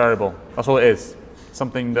 it's a variable. That's all it is.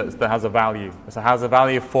 Something that has a value. It has a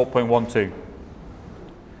value of 4.12.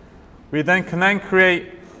 We then can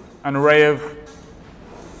create an array of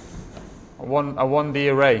a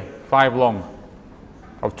 1D array, 5 long,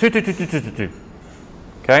 of 2, 2, 2, 2, 2, 2, 2.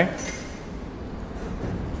 Okay?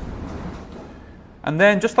 And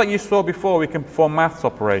then, just like you saw before, we can perform maths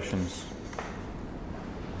operations.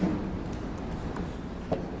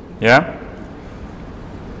 Yeah?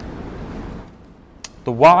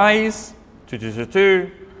 The y's, 2, 2, 2,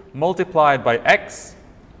 2, multiplied by x,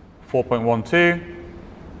 4.12,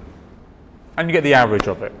 and you get the average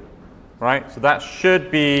of it, right? So that should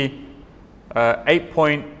be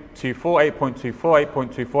 8.24, 8.24,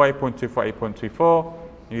 8.24, 8.24, 8.24.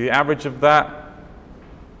 The average of that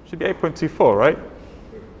should be 8.24, right?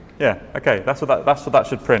 Yeah, okay, that's what that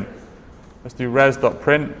should print. Let's do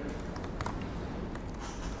res.print.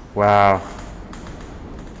 Wow.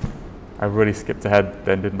 I really skipped ahead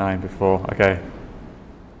then, didn't I, before? Okay.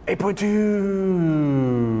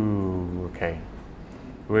 8.2. Okay.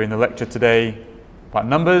 We're in the lecture today about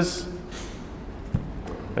numbers.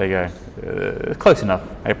 There you go. Close enough.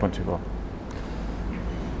 8.24.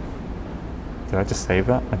 Did I just save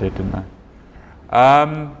that? I did, didn't I?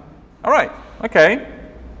 All right. Okay.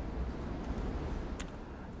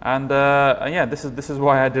 And yeah, this is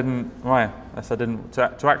why I didn't.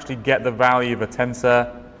 To actually get the value of a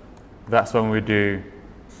tensor. That's when we do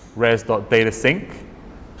res.datasync.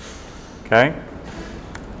 Okay.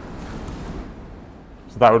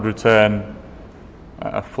 So that would return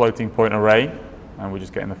a floating point array, and we're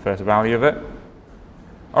just getting the first value of it.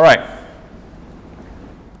 All right.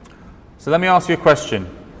 So let me ask you a question.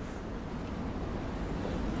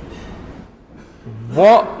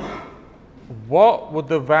 What would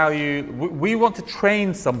the value? We want to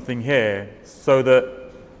train something here so that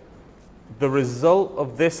the result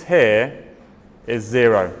of this here is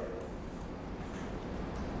 0.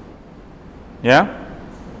 Yeah?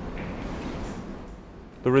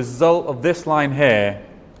 The result of this line here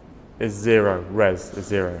is 0, res is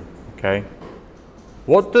 0, okay?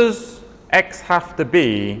 What does x have to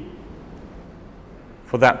be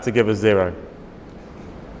for that to give us 0?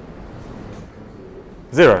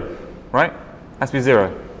 0, right? Has to be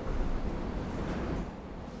 0.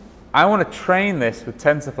 I want to train this with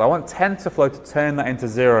TensorFlow. I want TensorFlow to turn that into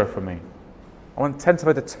 0 for me. I want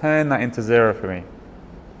TensorFlow to turn that into 0 for me,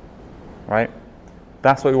 right?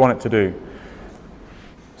 That's what we want it to do.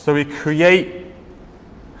 So we create,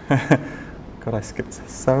 God, I skipped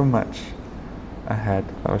so much ahead.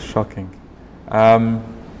 That was shocking. So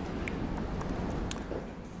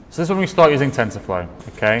this is when we start using TensorFlow,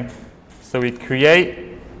 okay? So we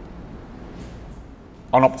create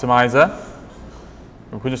an optimizer.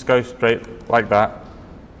 We can just go straight like that,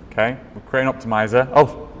 okay? We create an optimizer.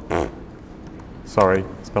 Oh, sorry,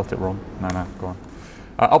 spelt it wrong. No, go on.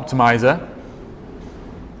 Optimizer.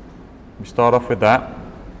 We start off with that.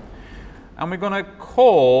 And we're going to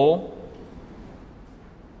call,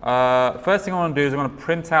 first thing I want to do is I'm going to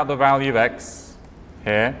print out the value of x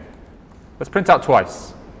here. Let's print out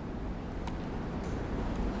twice.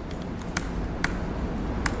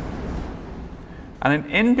 And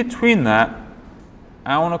then in between that,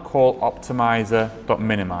 I want to call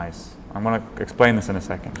optimizer.minimize. I'm going to explain this in a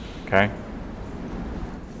second, okay?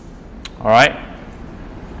 All right.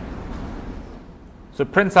 So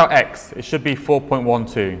it prints out x. It should be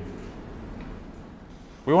 4.12.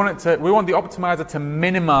 We want the optimizer to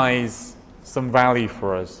minimize some value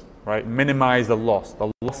for us, right? Minimize the loss.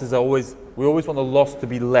 The loss is always, we always want the loss to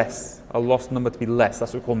be less, a loss number to be less.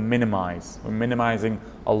 That's what we call minimize. We're minimizing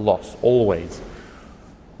a loss, always.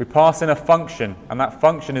 We pass in a function, and that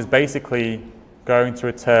function is basically going to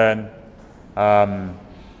return,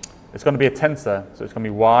 it's going to be a tensor, so it's going to be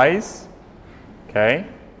y's, okay?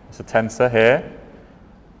 It's a tensor here,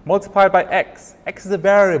 multiplied by x. X is a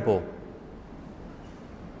variable.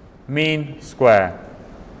 Mean square,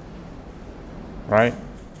 right?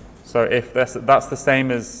 So if that's the same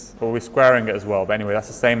as, well, we're squaring it as well, but anyway, that's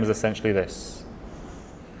the same as essentially this.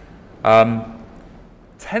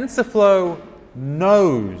 TensorFlow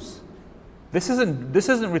knows this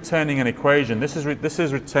isn't returning an equation. This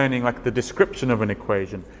is returning like the description of an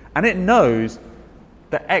equation, and it knows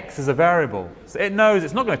that x is a variable. So it knows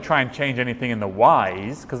it's not going to try and change anything in the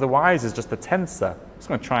y's, because the y's is just a tensor. It's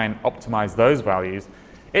going to try and optimize those values.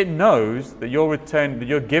 It knows that you're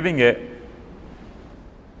giving it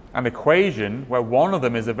an equation where one of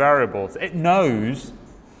them is a variable. So it knows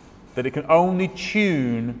that it can only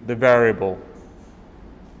tune the variable,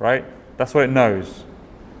 right? That's what it knows.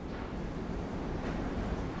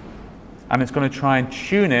 And it's going to try and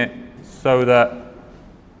tune it so that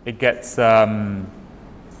it gets, so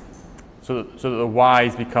that the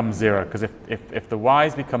y's become 0. Because if the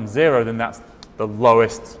y's become 0, then that's the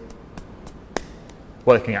lowest.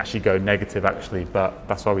 Well, it can actually go negative, actually, but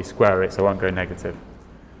that's why we square it, so it won't go negative.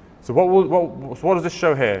 So what does this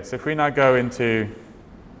show here? So if we now go into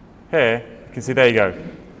here, you can see, there you go.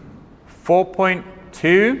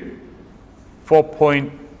 4.2,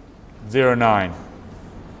 4.09.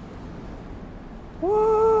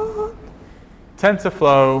 What?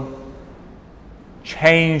 TensorFlow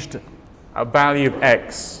changed a value of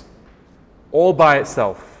x all by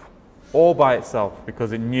itself,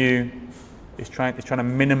 because it knew it's trying to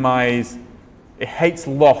minimize. It hates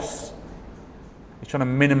loss. It's trying to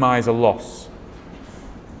minimize a loss.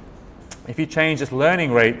 If you change this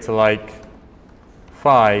learning rate to like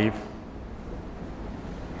 5,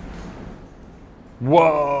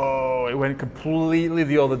 whoa! It went completely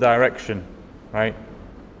the other direction, right?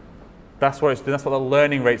 That's what it's doing. That's what the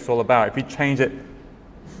learning rate's all about. If you change it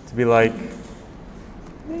to be like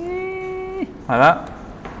that,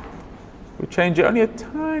 we change it only a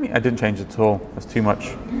tiny. I didn't change it at all. That's too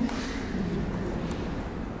much.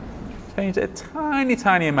 Change it a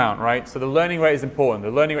tiny amount, right? So the learning rate is important. The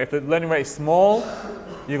learning rate, if the learning rate is small,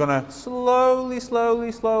 you're gonna slowly get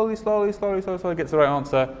to the right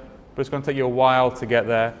answer, but it's gonna take you a while to get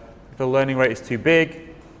there. If the learning rate is too big,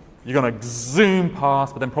 you're gonna zoom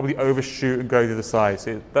past, but then probably overshoot and go to the side.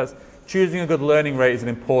 So that's choosing a good learning rate is an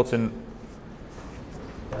important.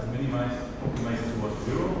 Does minimize optimize towards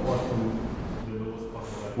 0 or to the lowest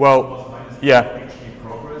possible? Well, yeah. Actually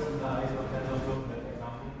progress in the eyes of TensorFlow, that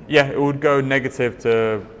example? Yeah, it would go negative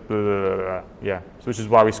to blah, blah, blah, blah. Yeah, so which is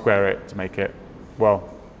why we square it to make it, well,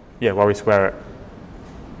 yeah, why we square it.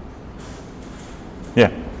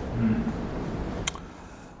 Yeah.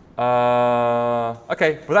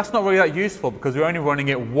 Okay, but that's not really that useful because we're only running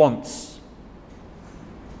it once.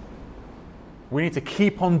 We need to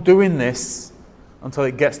keep on doing this until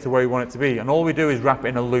it gets to where we want it to be, and all we do is wrap it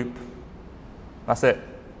in a loop. That's it.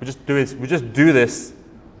 We just do this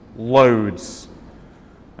loads.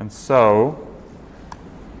 And so,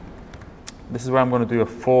 this is where I'm going to do a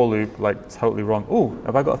for loop, like totally wrong. Oh,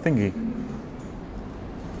 have I got a thingy?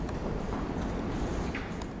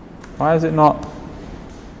 Why is it not?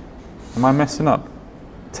 Am I messing up?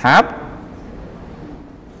 Tab?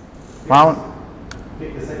 Wow.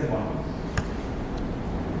 Pick the second one.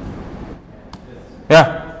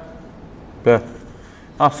 Yeah. There.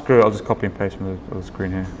 Oh, screw it. I'll just copy and paste from the other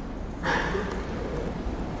screen here.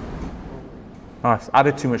 Oh, it's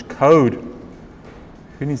added too much code.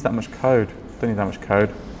 Who needs that much code? Don't need that much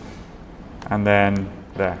code. And then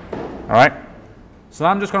there. All right. So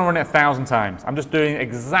now I'm just going to run it 1,000 times. I'm just doing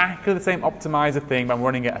exactly the same optimizer thing, but I'm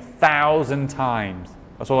running it 1,000 times.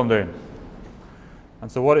 That's all I'm doing.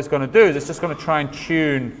 And so what it's going to do is it's just going to try and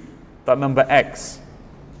tune that number x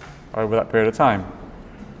over that period of time.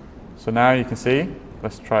 So now you can see,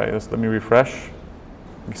 let's try it. Let me refresh. You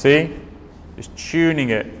can see, it's tuning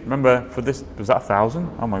it. Remember, for this, was that 1,000?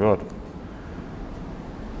 Oh my God.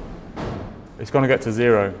 It's going to get to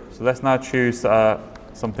 0. So let's now choose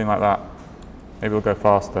something like that. Maybe we'll go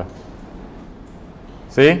faster.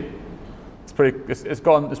 See? It's pretty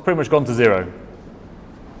much gone to 0.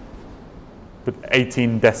 With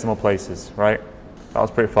 18 decimal places, right? That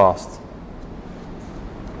was pretty fast.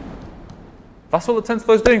 That's all the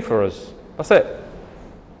TensorFlow is doing for us. That's it.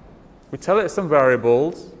 We tell it some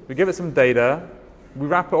variables, we give it some data, we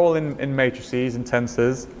wrap it all in matrices and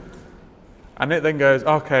tensors, and it then goes,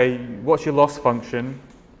 okay, what's your loss function?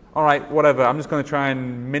 All right, whatever, I'm just going to try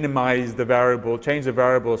and minimize the variable, change the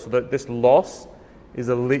variable so that this loss is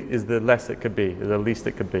the less it could be, is the least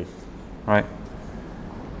it could be, right?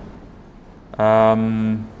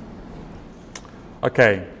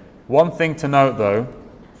 Okay, one thing to note though,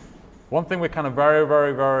 one thing we're kind of very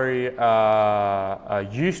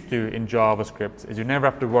used to in JavaScript is you never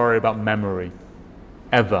have to worry about memory,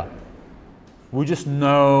 ever. We just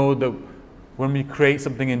know that when we create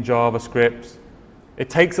something in JavaScript, it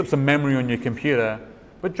takes up some memory on your computer,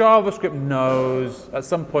 but JavaScript knows at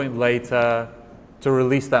some point later to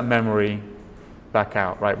release that memory back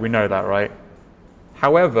out, right? We know that, right?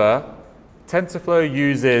 However, TensorFlow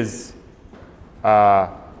uses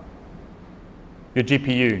your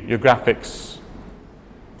GPU, your graphics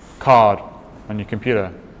card on your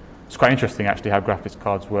computer. It's quite interesting actually how graphics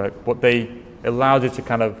cards work. What they allowed you to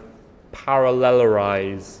kind of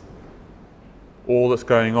parallelize all that's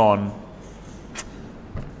going on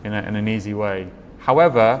in an easy way.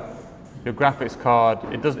 However, your graphics card,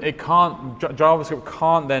 JavaScript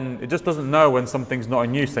can't then, it just doesn't know when something's not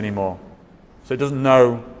in use anymore. So it doesn't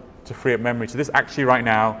know to free up memory. So this actually right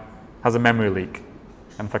now has a memory leak.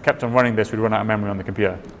 And if I kept on running this, we'd run out of memory on the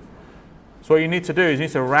computer. So what you need to do is you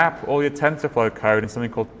need to wrap all your TensorFlow code in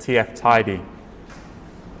something called tf-tidy.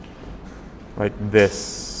 Like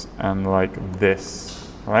this and like this,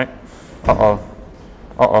 all right? Uh-oh,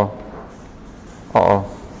 uh-oh,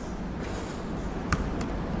 uh-oh.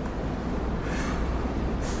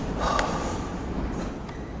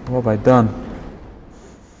 What have I done?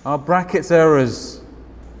 Oh, brackets errors.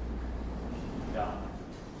 Yeah.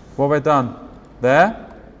 What have I done? There?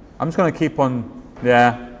 I'm just going to keep on,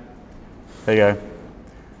 yeah. There you go.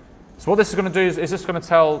 So what this is going to do is it's just going to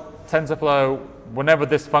tell TensorFlow, whenever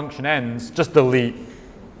this function ends, just delete.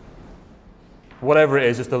 Whatever it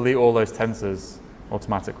is, just delete all those tensors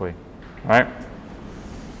automatically, right?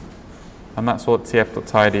 And that's what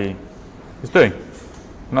tf.tidy is doing.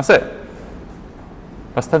 And that's it.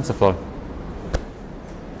 That's TensorFlow,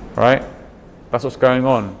 right? That's what's going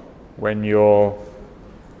on when you're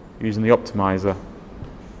using the optimizer.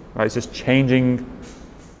 Right? It's just changing.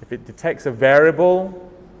 If it detects a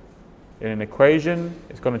variable in an equation,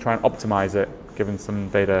 it's going to try and optimize it, given some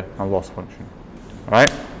data and loss function. All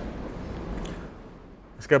right?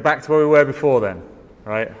 Let's go back to where we were before then.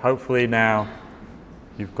 Right? Hopefully now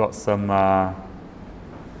you've got some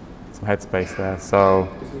headspace there. So.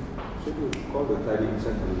 Should you call the tidy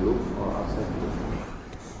inside the loop or outside the loop?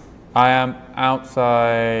 I am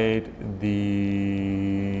outside the.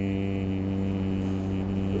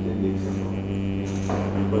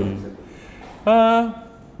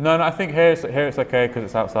 No, I think here it's okay because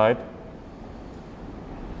it's outside.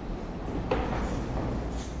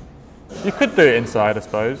 You could do it inside, I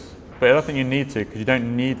suppose, but I don't think you need to because you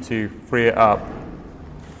don't need to free it up.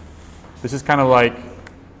 This is kind of like,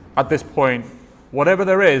 at this point, whatever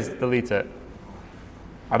there is, delete it.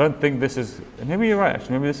 I don't think this is, maybe you're right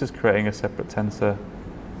actually, maybe this is creating a separate tensor.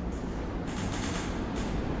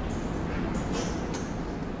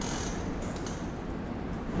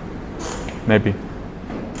 Maybe.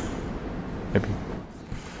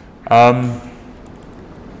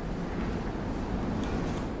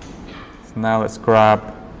 now let's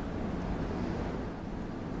grab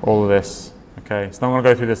all of this. Okay, so now I'm going to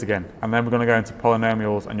go through this again, and then we're going to go into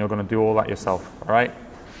polynomials, and you're going to do all that yourself. All right,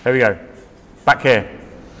 here we go. Back here.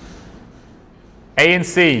 A and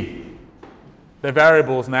C, they're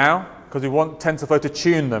variables now because we want TensorFlow to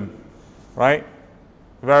tune them, right?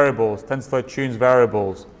 Variables. TensorFlow tunes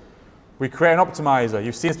variables. We create an optimizer.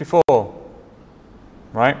 You've seen this before,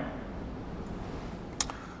 right?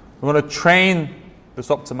 We're going to train this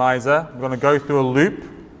optimizer. We're going to go through a loop,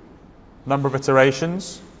 number of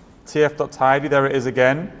iterations. tf.tidy, there it is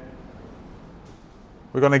again.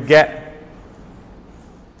 We're going to get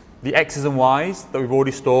the x's and y's that we've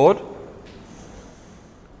already stored.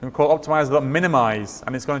 And we call optimizer.minimize,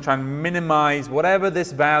 and it's going to try and minimize whatever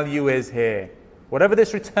this value is here. Whatever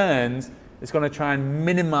this returns, it's going to try and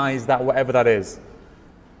minimize that, whatever that is.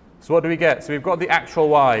 So what do we get? So we've got the actual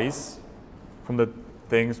y's from the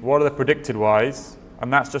things. What are the predicted y's?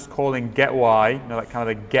 And that's just calling get y, you know, like kind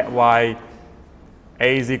of the get y,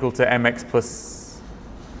 a is equal to mx plus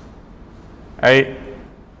a,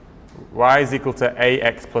 y is equal to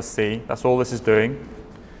ax plus c. That's all this is doing.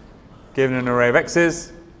 Given an array of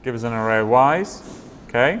x's, give us an array of y's.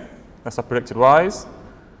 Okay, that's our predicted y's.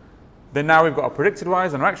 Then now we've got our predicted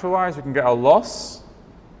y's and our actual y's, we can get our loss.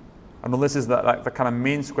 And all this is that, like the kind of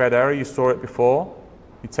mean squared error. You saw it before.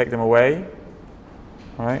 You take them away,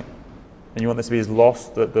 all right? And you want this to be as loss,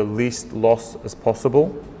 the least loss as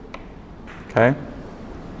possible. Okay?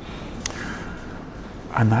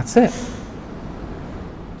 And that's it.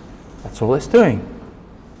 That's all it's doing.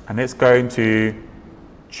 And it's going to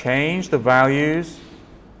change the values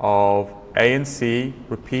of A and C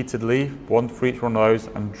repeatedly, one for each one of those,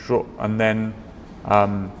 and then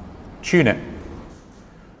tune it.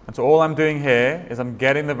 And so all I'm doing here is I'm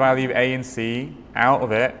getting the value of A and C out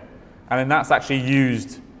of it, and then that's actually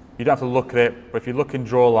used. You don't have to look at it, but if you look in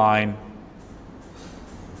draw line,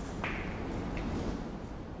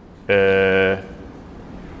 oh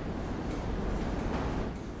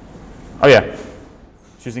yeah,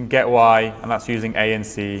 it's using get y, and that's using A and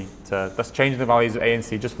C that's changing the values of A and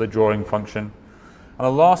C just for the drawing function. And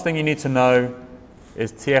the last thing you need to know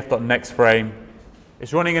is tf.nextFrame.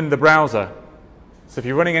 It's running in the browser. So if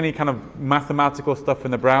you're running any kind of mathematical stuff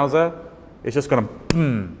in the browser, it's just going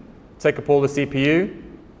to take up all the CPU,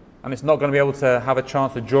 and it's not going to be able to have a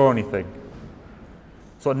chance to draw anything.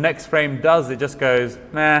 So what nextFrame does, it just goes,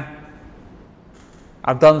 nah,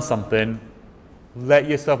 I've done something. Let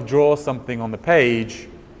yourself draw something on the page,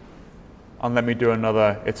 and let me do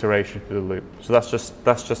another iteration through the loop. So that's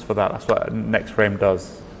just for that. That's what nextFrame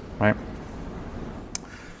does, right?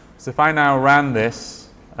 So if I now ran this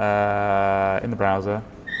in the browser,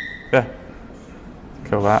 yeah,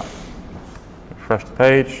 kill that, refresh the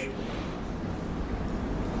page.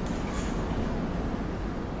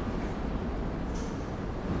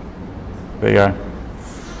 There you go.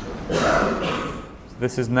 So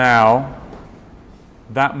this is now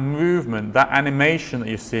that movement, that animation that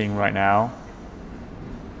you're seeing right now,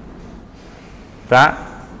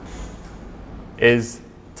 that is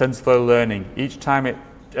TensorFlow learning. Each time it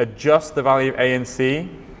adjusts the value of A and C,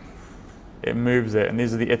 it moves it, and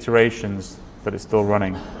these are the iterations that it's still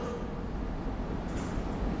running.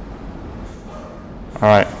 All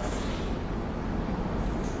right.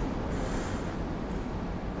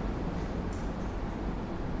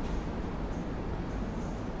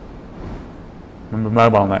 Remember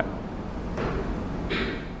MobileNet?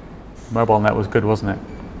 MobileNet was good, wasn't it?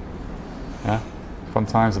 Yeah? Fun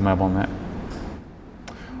times with MobileNet.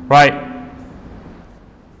 Right.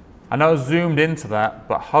 I know I zoomed into that,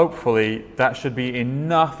 but hopefully that should be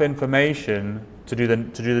enough information to do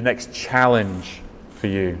the next challenge for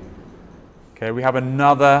you. Okay, we have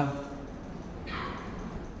another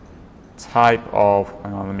type of,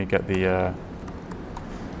 hang on, let me get the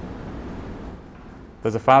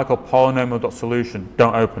there's a file called polynomial.solution.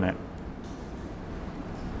 Don't open it.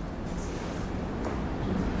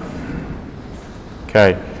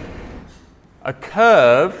 Okay. A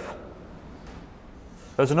curve,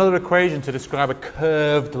 there's another equation to describe a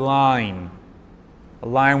curved line. A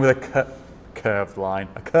line with a curved line.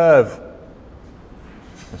 A curve.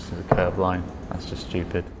 This is a curved line. That's just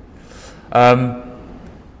stupid. Do you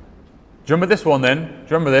remember this one then? Do you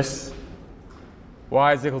remember this?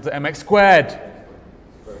 Y is equal to mx squared.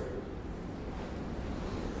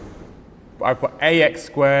 I've got ax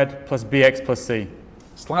squared plus bx plus c.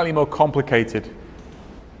 Slightly more complicated.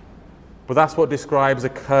 But that's what describes a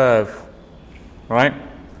curve, right?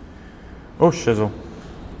 Oh, shizzle.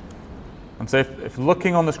 And so if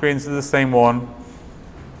looking on the screen, this is the same one.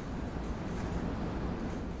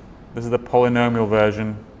 This is the polynomial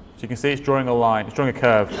version. So you can see it's drawing a line. It's drawing a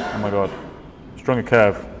curve. Oh my god. It's drawing a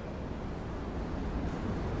curve.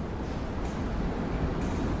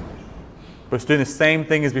 But it's doing the same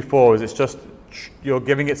thing as before, is it's just you're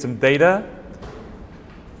giving it some data.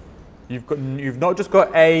 You've not just got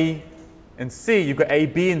A and C, you've got A,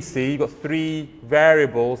 B, and C. You've got 3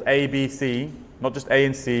 variables, A, B, C, not just A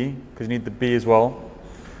and C, because you need the B as well.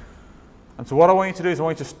 And so what I want you to do is I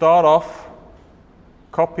want you to start off,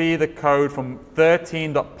 copy the code from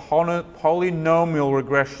 13.polynomial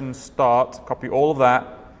regression start, copy all of that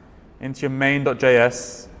into your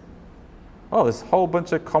main.js. Oh, there's a whole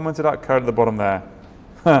bunch of commented out code at the bottom there.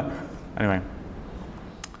 Anyway.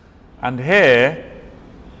 And here,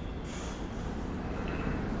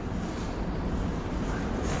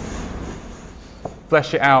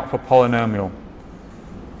 flesh it out for polynomial.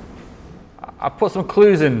 I put some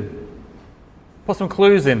clues in. Put some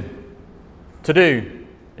clues in. To do.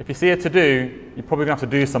 If you see a to do, you're probably going to have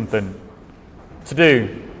to do something. To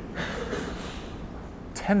do.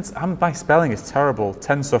 My spelling is terrible.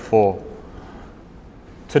 TensorFlow.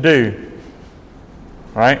 To do.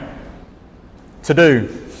 Right? To do.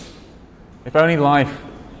 If only life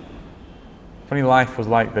was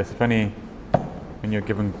like this. If only when you're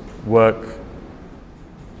given work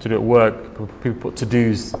to do at work, people put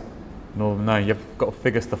to-dos. No, you've got to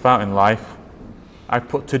figure stuff out in life. I've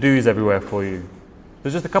put to-dos everywhere for you.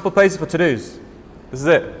 There's just a couple of places for to-dos. This is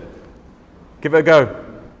it. Give it a go.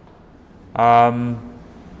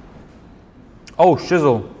 Oh,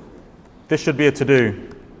 shizzle. This should be a to-do.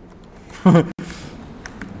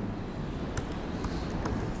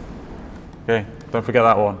 Okay, don't forget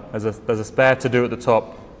that one. There's a spare to-do at the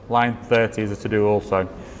top. Line 30 is a to-do also.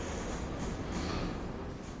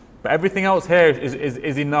 But everything else here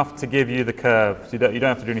is enough to give you the curve. So you don't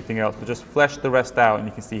have to do anything else, but just flesh the rest out, and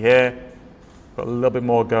you can see here, got a little bit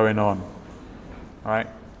more going on. All right,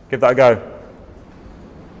 give that a go.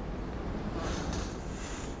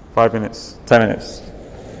 5 minutes, 10 minutes.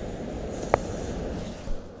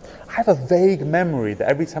 I have a vague memory that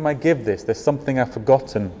every time I give this, there's something I've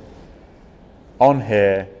forgotten on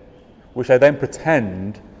here, which I then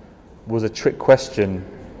pretend was a trick question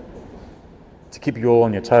to keep you all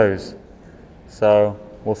on your toes. So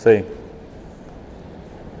we'll see.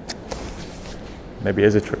 Maybe it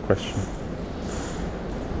is a trick question.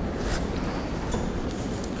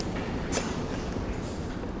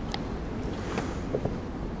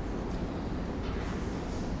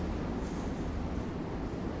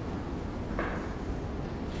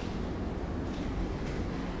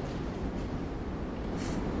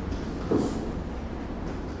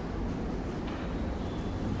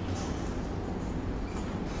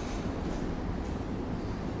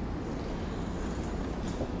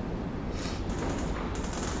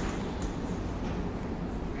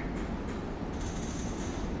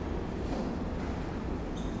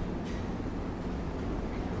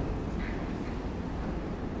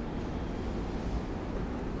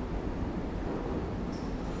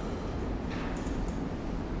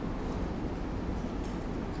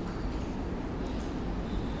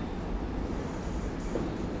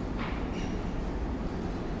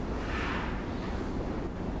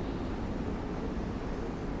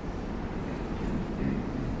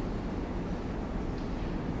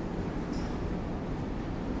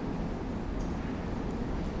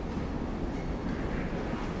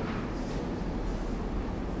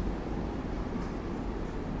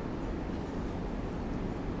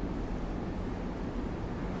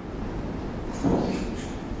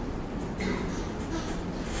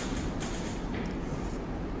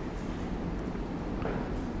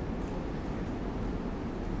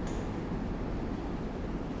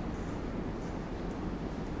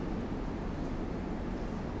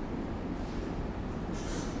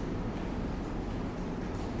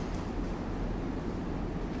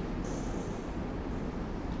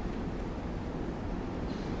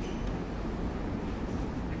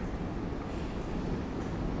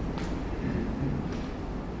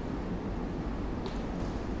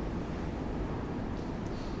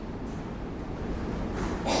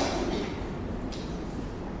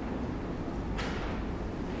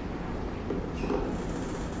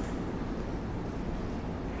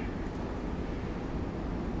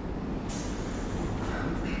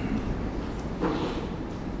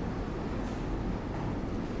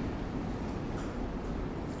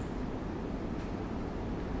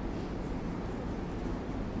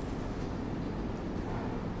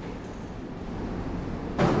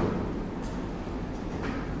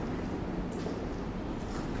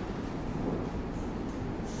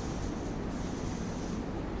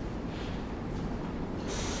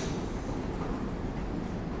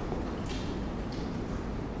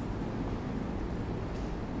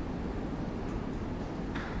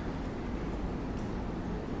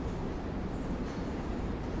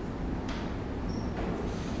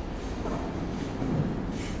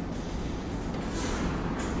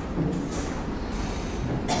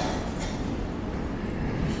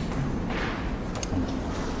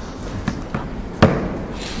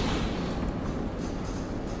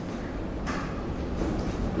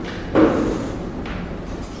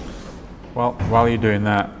 Well, while you're doing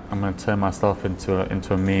that, I'm going to turn myself into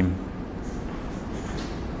a meme.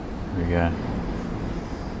 There we go.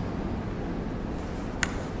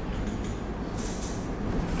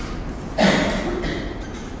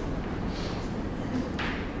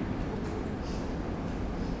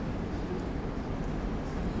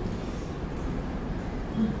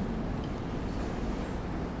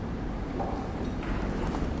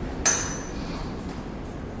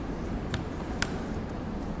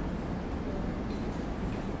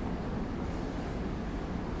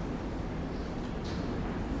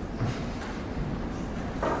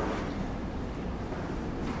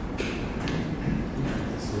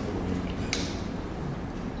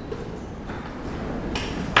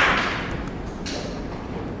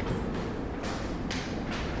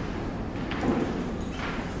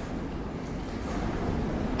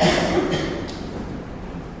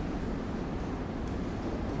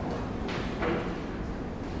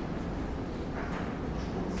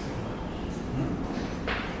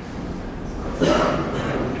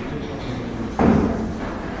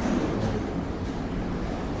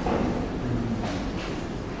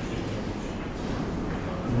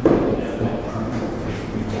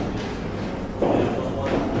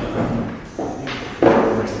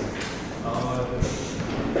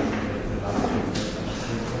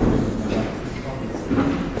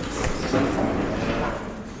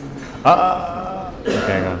 Okay,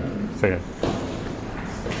 hang on. Second.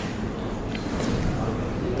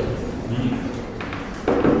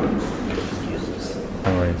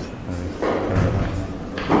 No worries.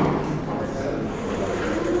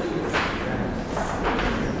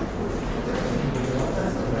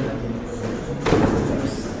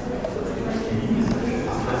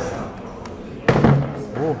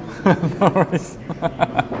 No worries.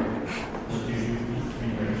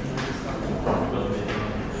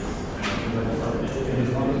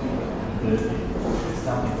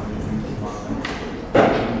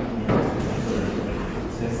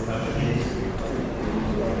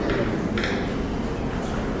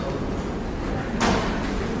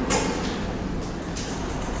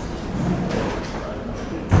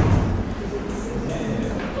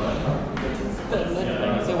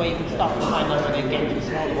 So where you can start with a high number and then get to a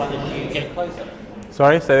smaller one as you get closer.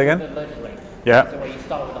 Sorry, say it The again. loading rate. Yeah. So where you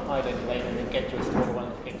start with a high loading rate and then get to a smaller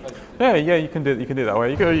one as you get closer. Yeah, you can do it that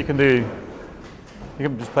way. You can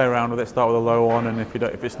just play around with it. Start with a low one, and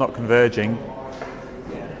if it's not converging,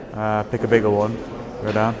 pick a bigger one,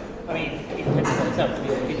 go down. I mean, it depends on itself.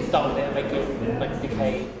 You can start with it and make it like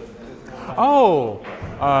decay. Oh,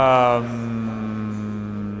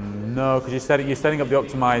 no, because you're setting up the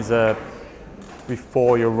optimizer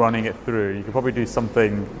before you're running it through. You could probably do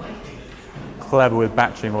something clever with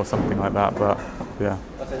batching or something like that, but yeah.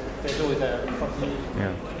 So there's always a constant.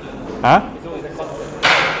 Yeah. Huh? There's always a constant.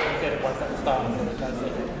 Instead of ones at the start and the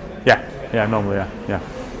transition. Yeah, normally, yeah.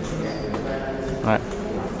 Right.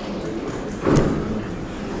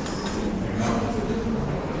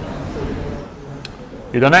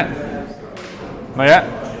 You done it? Not yet?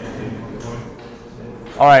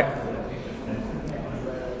 All right.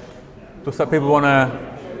 Looks like people want to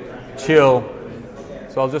chill,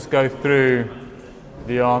 so I'll just go through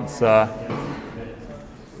the answer.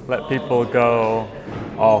 Let people go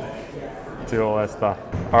off, do all that stuff.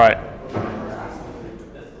 All right.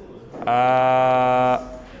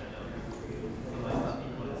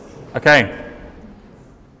 Okay.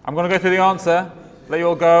 I'm going to go through the answer. Let you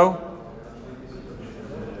all go.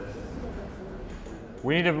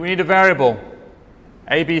 We need a variable,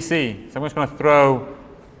 a, b, c. So I'm just going to throw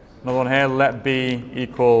another one here. Let b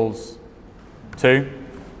equals 2.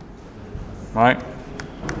 Right?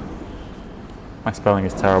 My spelling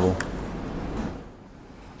is terrible.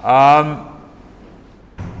 So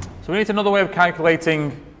we need another way of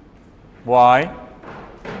calculating y.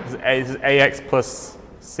 This is ax plus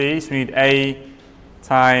c. So we need a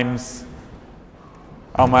times.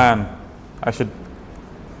 Oh man, I should.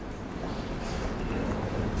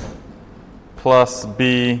 Plus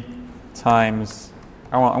b times.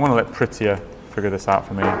 I want to let Prettier figure this out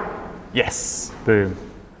for me. Yes, boom.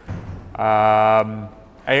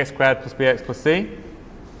 Ax squared plus bx plus c.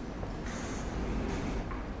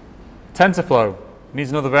 TensorFlow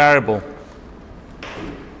needs another variable.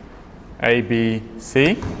 A, B,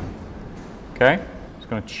 C. Okay, just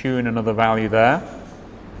going to tune another value there.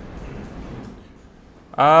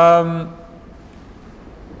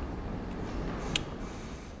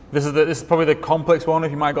 This is probably the complex one.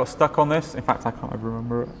 If you might have got stuck on this. In fact, I can't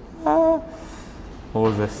remember it. What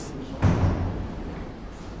was this?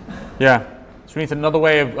 Yeah. So we need another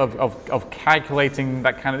way of calculating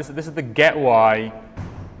that kind of. This is the get y,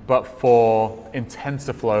 but for in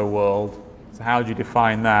TensorFlow world. So how do you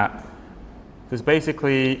define that? There's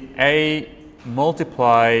basically a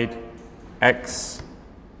multiplied x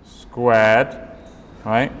squared,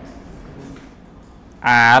 right?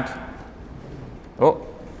 Add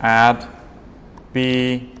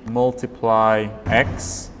b multiply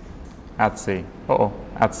x, add c.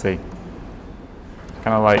 Add c.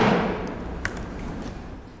 Kind of like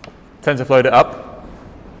TensorFlowed it up.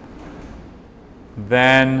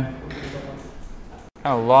 Then,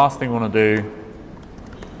 kind of last thing we want to do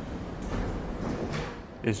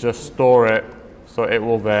is just store it so it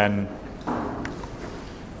will then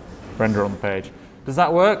render it on the page. Does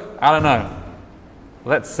that work? I don't know.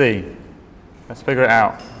 Let's see. Let's figure it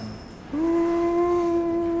out.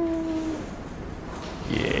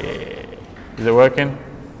 Yeah. Is it working?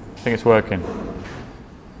 I think it's working.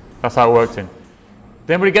 That's how it worked in.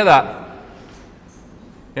 Did anybody get that?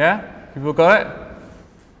 Yeah? People got it?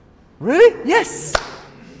 Really? Yes!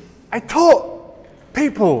 I taught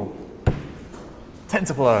people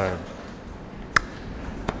TensorFlow.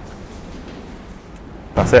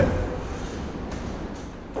 That's it.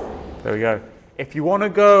 There we go. If you want to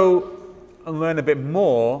go and learn a bit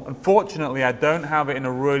more, unfortunately I don't have it in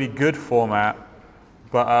a really good format,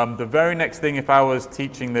 but the very next thing, if I was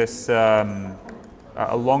teaching this, a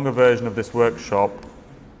longer version of this workshop,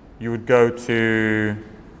 you would go to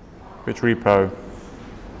which repo?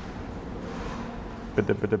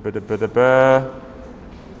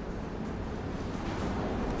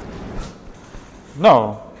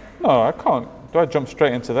 No, I can't. Do I jump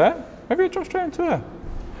straight into there? Maybe I jump straight into there.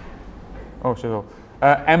 Oh, shit.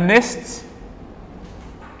 MNIST,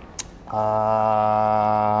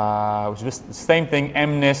 which is the same thing,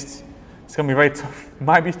 MNIST. It's going to be very tough.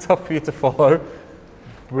 Might be tough for you to follow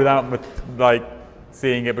without like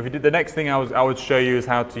seeing it. But if you did, the next thing I would show you is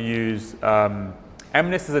how to use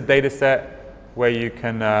MNIST is a data set where you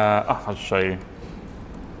can. I'll show you.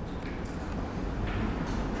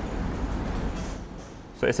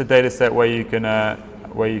 So it's a data set where you can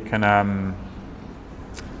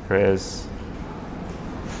here it is.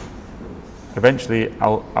 Eventually,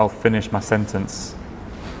 I'll finish my sentence.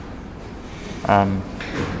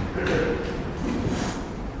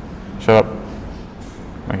 Shut up.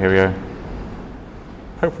 Okay, here we go.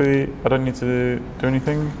 Hopefully, I don't need to do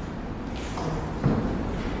anything.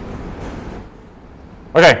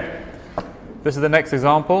 Okay, this is the next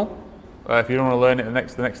example. If you don't want to learn it, the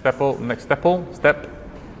next step.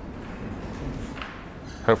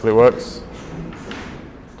 Hopefully it works.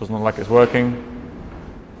 Doesn't look like it's working.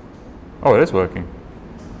 Oh, it is working.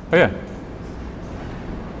 Oh yeah.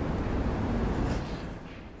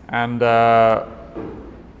 And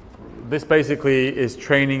this basically is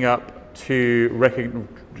training up to recognize.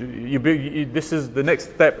 This is the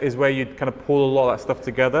next step is where you kind of pull a lot of that stuff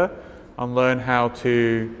together and learn how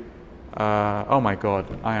to. Oh my God,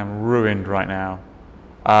 I am ruined right now.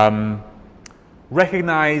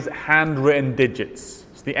 Recognize handwritten digits.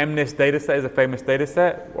 So the MNIST dataset is a famous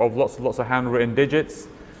dataset of lots of handwritten digits.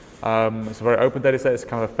 It's a very open dataset. It's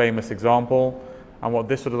kind of a famous example. And what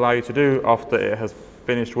this would allow you to do after it has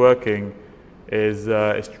finished working is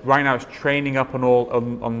right now it's training up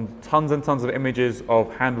on tons and tons of images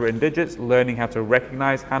of handwritten digits, learning how to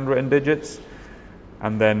recognize handwritten digits,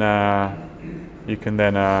 and then you can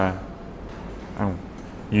then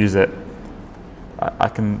use it. I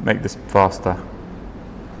can make this faster.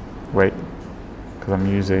 Wait, because I'm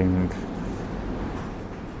using.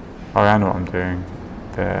 Oh, I know what I'm doing.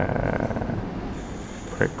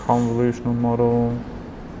 Create convolutional model,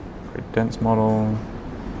 create dense model,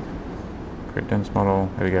 create dense model.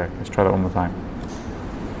 There we go. Let's try that one more time.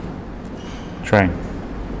 Train.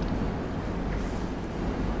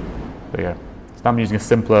 There we go. So now I'm using a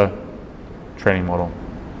simpler training model.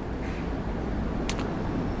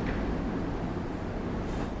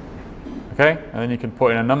 Okay, and then you can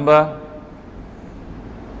put in a number.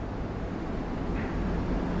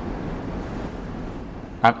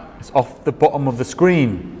 And it's off the bottom of the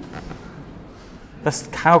screen. That's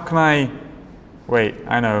how can I? Wait,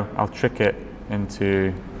 I know. I'll trick it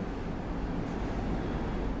into.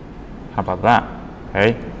 How about that?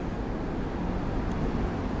 Hey.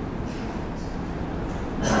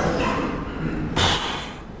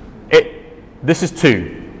 This is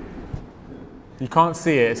 2. You can't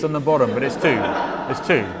see it. It's on the bottom, but it's 2. It's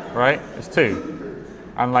 2, right? It's 2.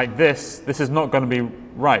 And like this is not going to be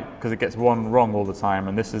right because it gets 1 wrong all the time.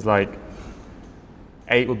 And this is like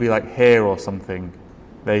 8 would be like here or something.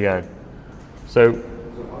 There you go. So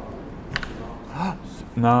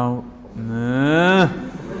no.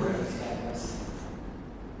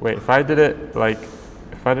 Wait, if I did it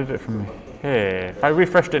from here, if I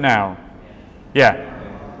refreshed it now, yeah.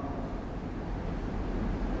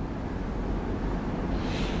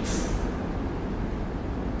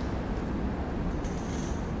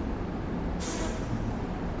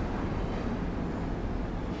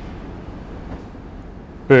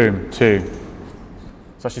 boom, 2.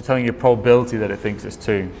 It's actually telling you a probability that it thinks it's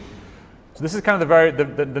 2. So this is kind of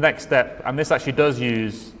the next step, and this actually does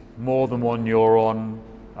use more than one neuron.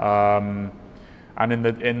 And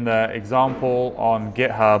in the example on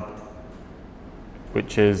GitHub,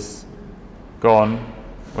 which is gone,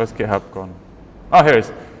 where's GitHub gone? Oh, here it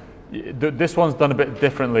is. This one's done a bit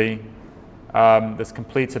differently. There's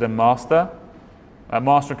completed and master.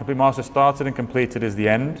 Master and complete. Master started and completed is the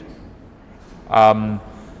end.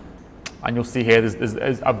 And you'll see here,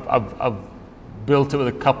 I've built it with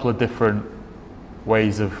a couple of different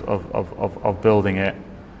ways of building it.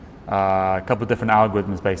 A couple of different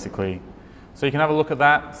algorithms, basically. So you can have a look at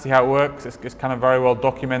that, see how it works. It's kind of very well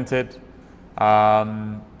documented.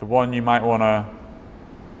 The one you might want to,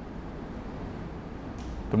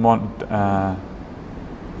 probably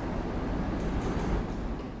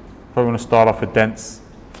want to start off with dense.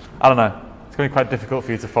 I don't know. It's going to be quite difficult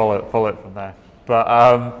for you to follow it from there. But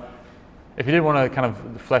if you did want to kind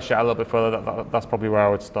of flesh it out a little bit further, that's probably where I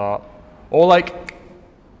would start. Or like,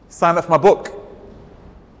 sign up for my book.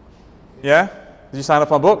 Yeah? Did you sign up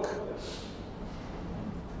for my book?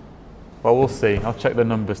 Well, we'll see. I'll check the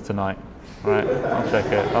numbers tonight. Right? I'll check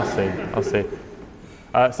it. I'll see.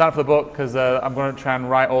 Sign up for the book because I'm going to try and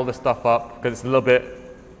write all this stuff up because it's a little bit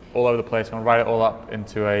all over the place. I'm going to write it all up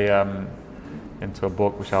into a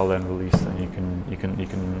book, which I'll then release, and you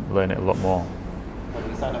can learn it a lot more. How do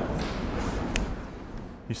you sign up?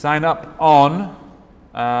 You sign up on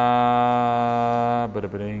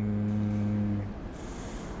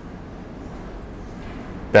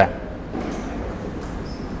there.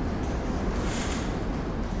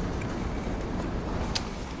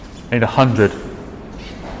 I need 100.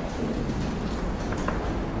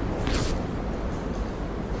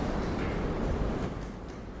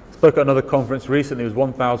 Spoke at another conference recently. There was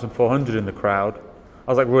 1,400 in the crowd.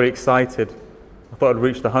 I was like really excited. I thought I'd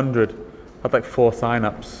reached 100. I had like 4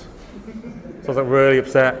 sign-ups. So I was like really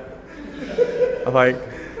upset. I was like,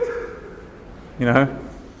 you know.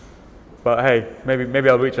 But hey, maybe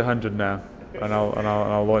I'll reach 100 now, and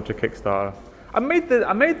I'll launch a Kickstarter. I made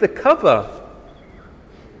the cover.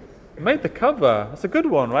 I made the cover. That's a good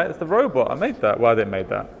one, right? It's the robot. I made that. Well, I didn't make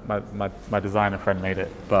that. My designer friend made it.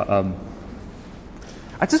 But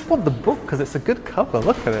I just want the book because it's a good cover.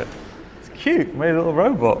 Look at it. It's cute. I made a little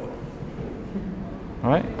robot. All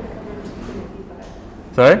right.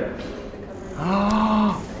 Sorry?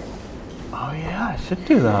 Oh yeah, I should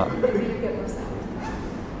do that.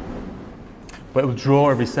 But it'll draw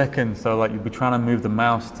every second, so like you'll be trying to move the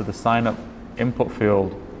mouse to the sign up input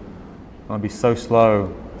field. It'll be so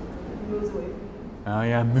slow. Moves away from you. Oh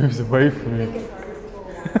yeah, it moves away from me.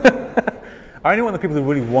 I only want the people who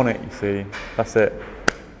really want it, you see. That's it.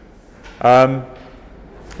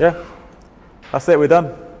 Yeah. That's it, we're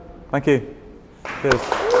done. Thank you. Cheers.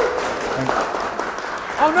 Thanks.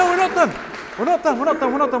 Oh no, we're not done. We're not done.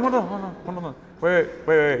 Wait.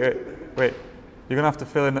 You're going to have to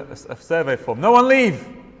fill in a survey form. No one leave.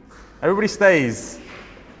 Everybody stays.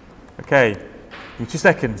 Okay. Give me 2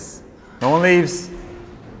 seconds. No one leaves.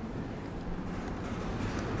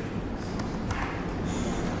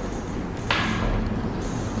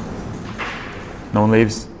 No one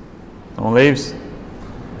leaves. No one leaves.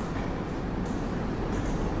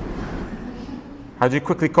 How do you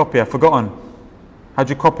quickly copy? I've forgotten. How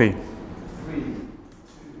do you copy?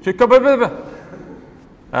 3, 2,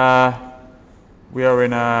 we are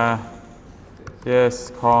in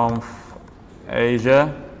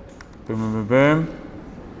JSConf.Asia. Boom.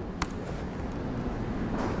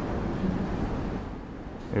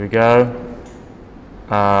 Here we go.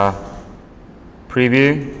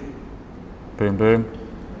 Preview. Boom.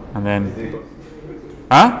 And then,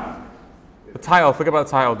 the title. Forget about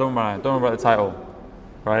the title. Don't worry about the title.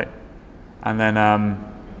 Right? And then,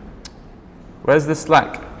 where's the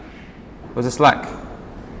Slack? Where's the Slack?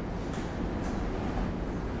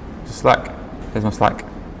 Slack. There's my Slack.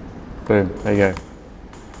 Boom. There you go.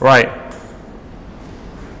 Right.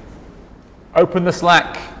 Open the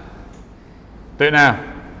Slack. Do it now.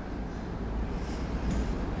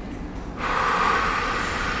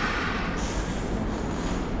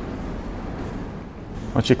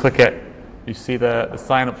 Once you click it, you see the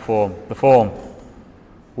sign-up form, the form.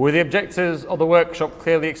 Were the objectives of the workshop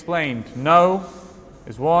clearly explained? No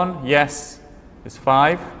is 1. Yes is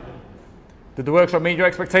 5. Did the workshop meet your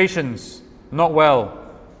expectations? Not well.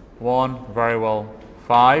 1. Very well.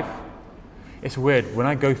 5. It's weird. When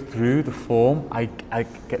I go through the form, I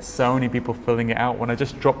get so many people filling it out. When I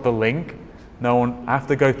just drop the link, I have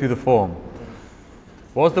to go through the form.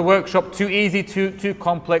 Was the workshop too easy, too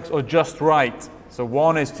complex, or just right? So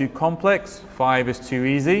 1 is too complex, 5 is too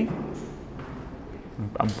easy.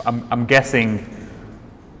 I'm guessing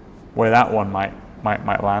where that one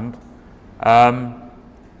might land.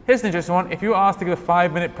 Here's an interesting one. If you were asked to give a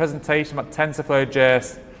 5-minute presentation about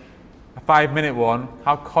TensorFlow.js, a 5-minute one,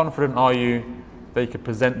 how confident are you that you could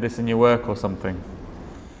present this in your work or something?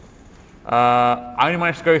 I only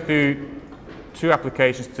managed to go through 2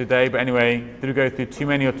 applications today, but anyway, did we go through too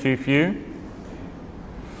many or too few?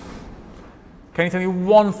 Can you tell me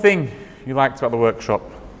one thing you liked about the workshop?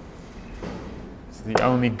 It's the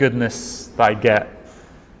only goodness that I get.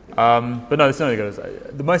 But no, it's not only goodness.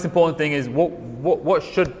 The most important thing is what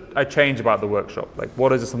should I change about the workshop? Like,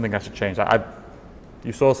 what is something I should change?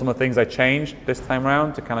 You saw some of the things I changed this time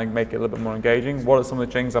around to kind of make it a little bit more engaging. What are some of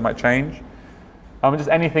the things I might change? Just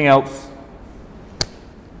anything else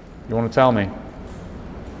you want to tell me?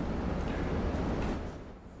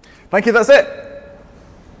 Thank you, that's it.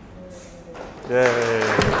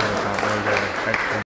 Yay.